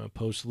 You want to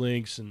post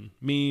links and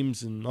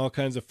memes and all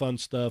kinds of fun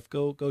stuff.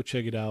 Go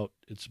check it out.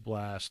 It's a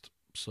blast.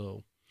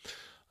 So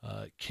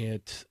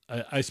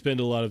I spend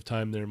a lot of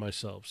time there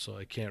myself, so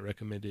I can't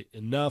recommend it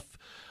enough.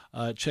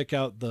 Check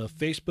out the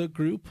Facebook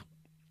group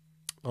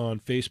on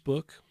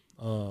Facebook.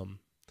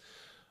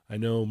 I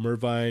know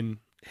Mervine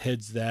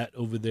heads that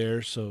over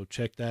there, so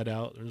check that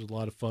out. There's a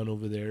lot of fun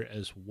over there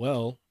as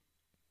well.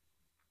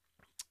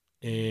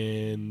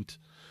 And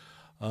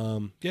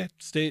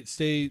stay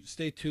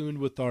tuned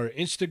with our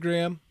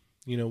Instagram.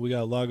 We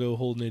got Lago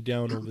holding it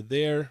down over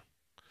there.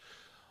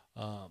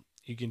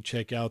 You can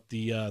check out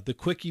the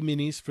quickie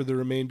minis for the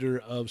remainder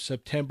of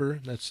September.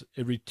 That's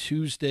every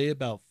Tuesday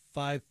about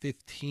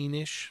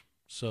 5:15ish.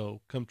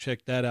 So come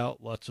check that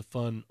out. Lots of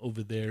fun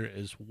over there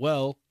as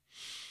well.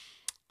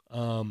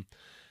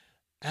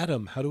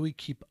 Adam, how do we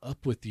keep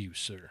up with you,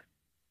 sir?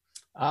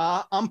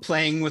 I'm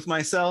playing with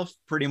myself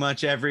pretty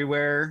much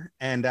everywhere,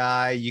 and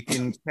you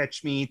can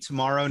catch me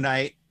tomorrow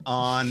night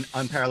on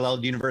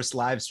Unparalleled Universe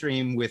live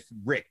stream with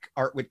Rick,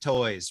 Art with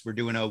Toys. We're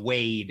doing a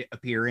Wade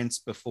appearance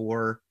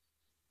before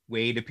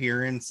Wade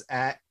appearance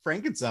at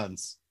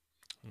Frankensons.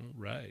 All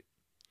right.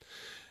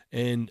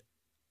 And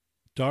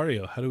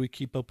Dario, how do we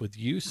keep up with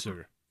you,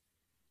 sir?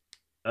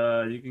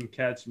 You can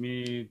catch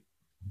me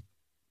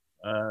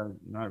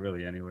not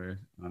really anywhere,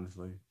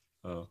 honestly.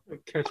 Oh.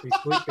 Catch me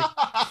sleeping.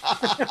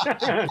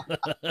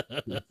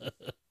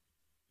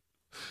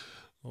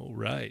 All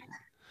right.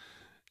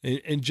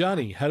 And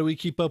Johnny, how do we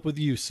keep up with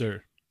you,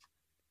 sir?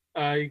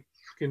 You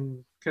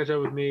can catch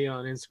up with me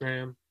on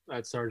Instagram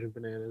at Sergeant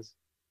Bananas.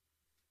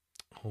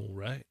 All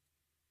right.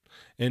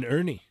 And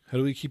Ernie, how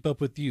do we keep up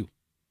with you?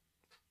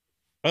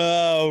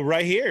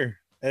 Right here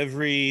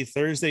every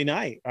Thursday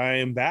night. I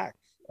am back.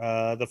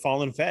 The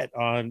Fallen Fett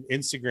on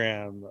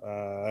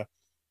Instagram.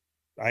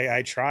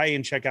 I try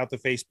and check out the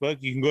Facebook.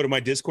 You can go to my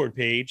Discord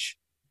page.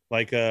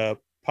 Like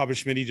Papa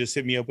Schmitty just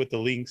hit me up with the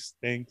links.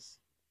 Thanks.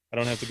 I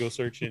don't have to go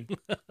searching.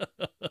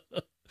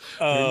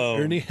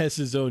 Ernie has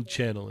his own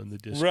channel in the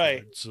Discord.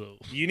 Right. So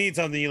you need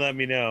something, you let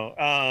me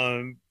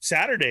know.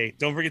 Saturday.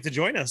 Don't forget to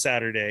join us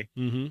Saturday.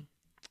 mm-hmm.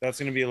 That's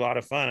going to be a lot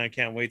of fun. I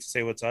can't wait to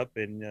say what's up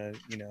and,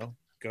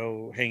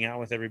 go hang out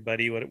with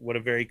everybody. What a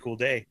very cool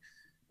day.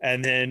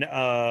 And then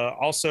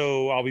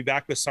also I'll be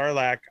back with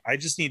Sarlacc. I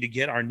just need to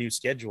get our new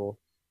schedule.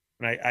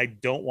 And I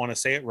don't want to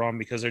say it wrong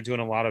because they're doing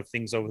a lot of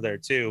things over there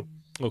too.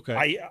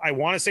 Okay. I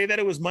want to say that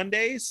it was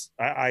Mondays.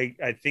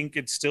 I think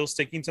it's still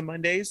sticking to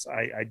Mondays.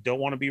 I don't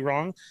want to be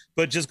wrong,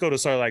 but just go to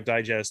Sarlacc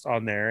Digest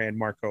on there, and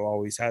Marco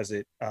always has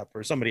it up,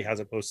 or somebody has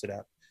it posted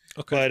up.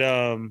 Okay.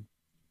 But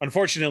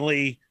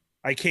unfortunately,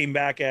 I came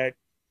back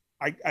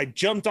I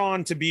jumped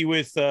on to be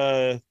with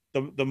the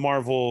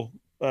Marvel,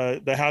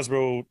 the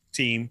Hasbro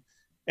team,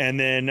 and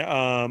then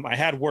I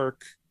had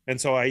work. And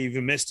so I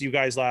even missed you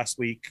guys last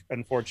week,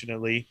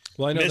 unfortunately.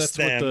 Well, I know Missed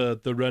that's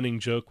what the running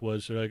joke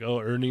was. They're like, oh,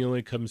 Ernie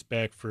only comes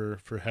back for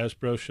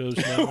Hasbro shows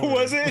now.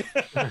 Was it?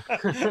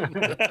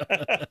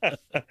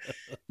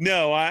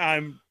 No,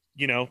 I'm,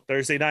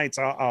 Thursday nights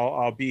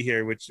I'll be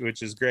here,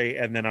 which is great.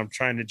 And then I'm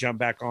trying to jump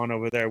back on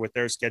over there with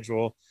their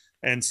schedule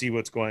and see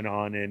what's going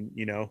on, and,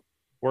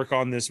 work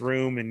on this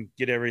room and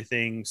get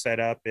everything set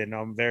up. And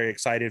I'm very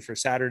excited for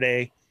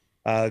Saturday.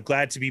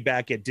 Glad to be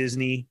back at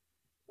Disney.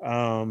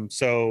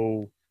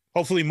 So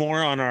hopefully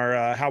more on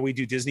our How We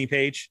Do Disney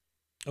page.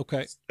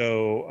 Okay.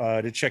 So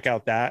to check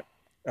out that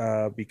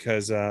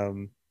because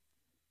I'm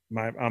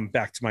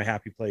back to my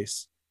happy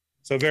place.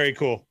 So very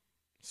cool.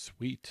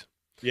 Sweet.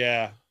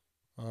 Yeah.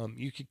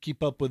 You can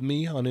keep up with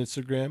me on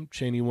Instagram,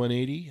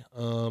 Cheney180,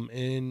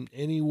 and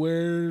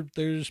anywhere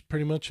there's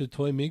pretty much a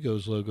Toy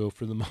Migos logo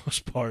for the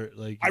most part.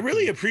 Like, I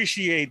really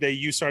appreciate that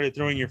you started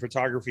throwing your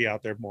photography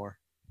out there more.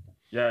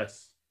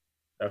 Yes.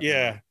 Definitely.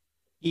 Yeah.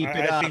 Keep it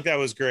I up. think that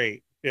was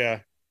great. Yeah.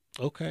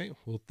 Okay.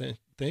 Well,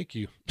 thank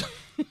you.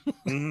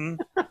 Mhm.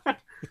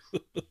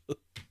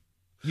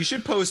 You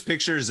should post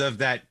pictures of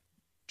that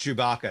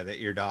Chewbacca that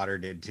your daughter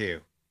did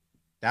too.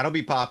 That'll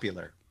be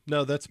popular.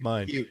 No, that's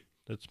mine. Cute.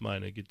 That's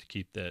mine. I get to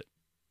keep that.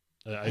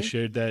 I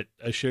shared that.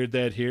 I shared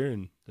that here,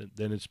 and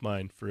then it's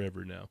mine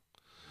forever now.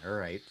 All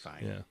right,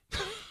 fine.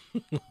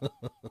 Yeah.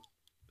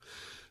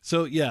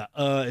 So yeah,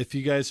 if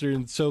you guys are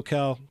in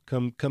SoCal,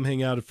 come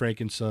hang out at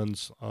Frank and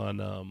Sons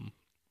on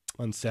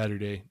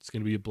Saturday. It's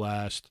gonna be a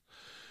blast.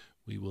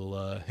 We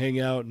will hang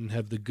out and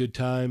have the good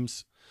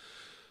times.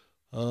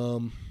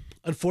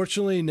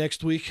 Unfortunately,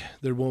 next week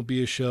there won't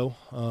be a show.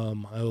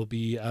 I will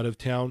be out of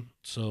town,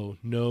 so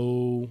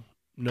no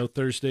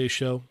Thursday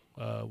show.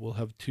 We'll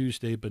have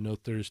Tuesday, but no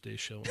Thursday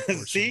show.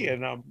 See,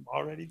 and I'm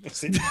already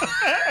missing.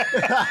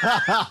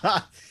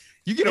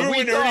 You get a Remember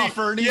week when off,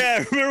 Ernie.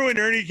 Yeah, remember when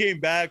Ernie came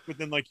back, but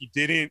then he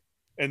didn't,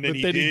 and then But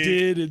he then did. he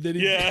did, and then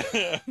he Yeah.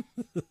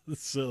 did.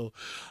 So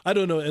I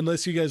don't know,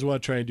 unless you guys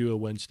want to try and do a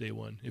Wednesday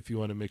one. If you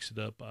want to mix it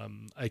up,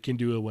 I can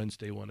do a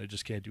Wednesday one. I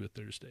just can't do a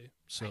Thursday.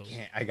 So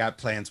I got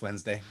plans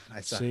Wednesday.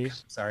 I suck. See?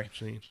 Sorry.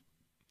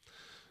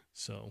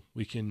 So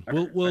we can. I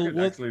could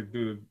actually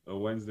do a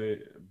Wednesday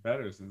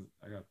better since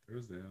I got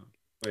Thursday on.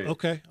 Wait.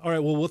 Okay. All right.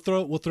 Well, we'll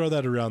throw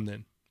that around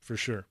then for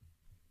sure.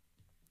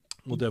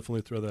 We'll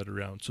definitely throw that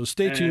around. So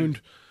stay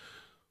tuned.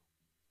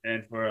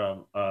 And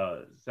for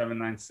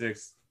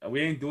 796,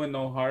 we ain't doing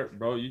no heart,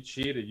 bro. You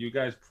cheated. You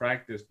guys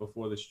practiced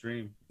before the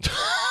stream.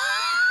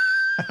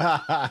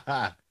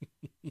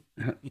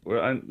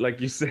 We're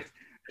like you said.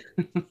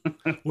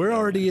 We're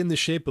already in the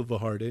shape of a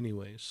heart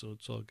anyway, so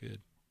it's all good.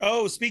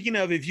 Oh, speaking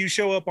of, if you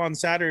show up on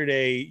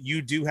Saturday,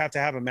 you do have to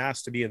have a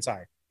mask to be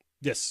inside.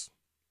 Yes.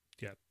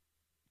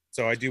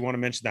 So I do want to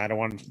mention that. I don't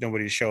want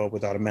nobody to show up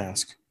without a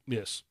mask.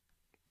 Yes.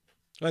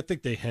 I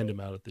think they hand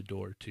them out at the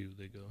door too.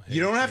 They go. Hey,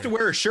 You don't have to sorry.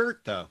 wear a shirt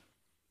though.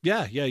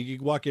 Yeah. You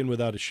can walk in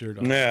without a shirt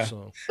on. Yeah.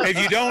 So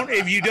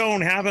If you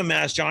don't have a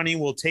mask, Johnny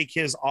will take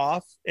his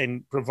off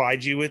and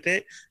provide you with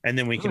it, and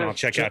then we can all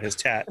check out his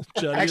tat.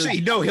 Johnny, Actually,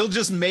 no, he'll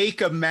just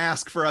make a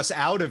mask for us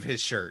out of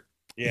his shirt.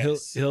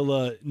 Yes.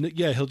 he'll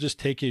just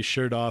take his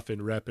shirt off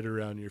and wrap it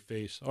around your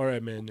face. All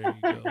right, man. There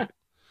you go.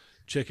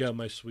 Check out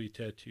my sweet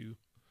tattoo.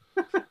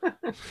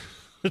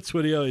 That's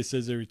what he always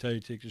says every time he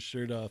takes his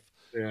shirt off.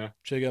 Yeah,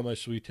 Check out my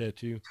sweet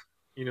tattoo.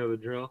 you know the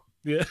drill.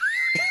 Yeah.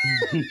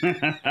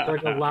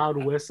 Like a loud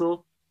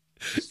whistle.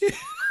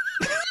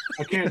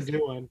 I can't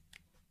do one,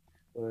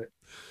 but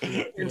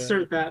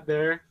insert that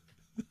there.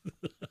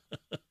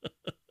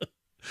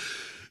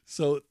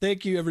 So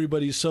thank you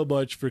everybody so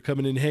much for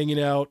coming and hanging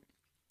out.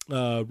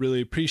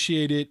 Really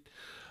appreciate it.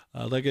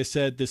 Like I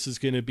said, this is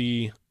going to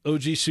be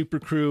OG Super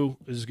Crew.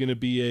 This is going to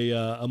be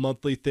a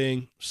monthly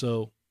thing.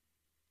 So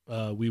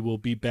we will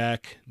be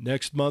back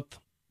next month,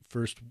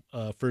 first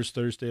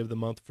Thursday of the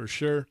month for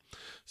sure.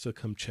 So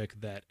come check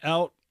that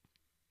out.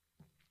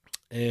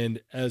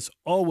 And as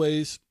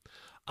always,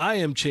 I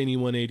am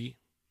Cheney180.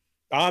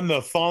 I'm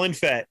the Fallen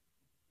Fett.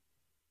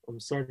 I'm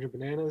Sergeant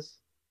Bananas.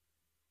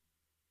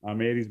 I'm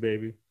 80s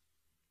baby.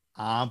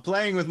 I'm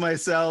playing with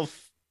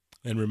myself.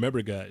 And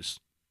remember, guys,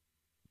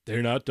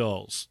 they're not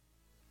dolls.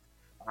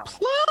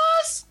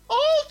 Plus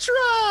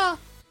Ultra.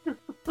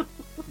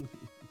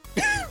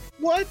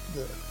 What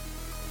the?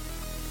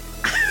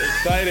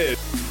 Excited.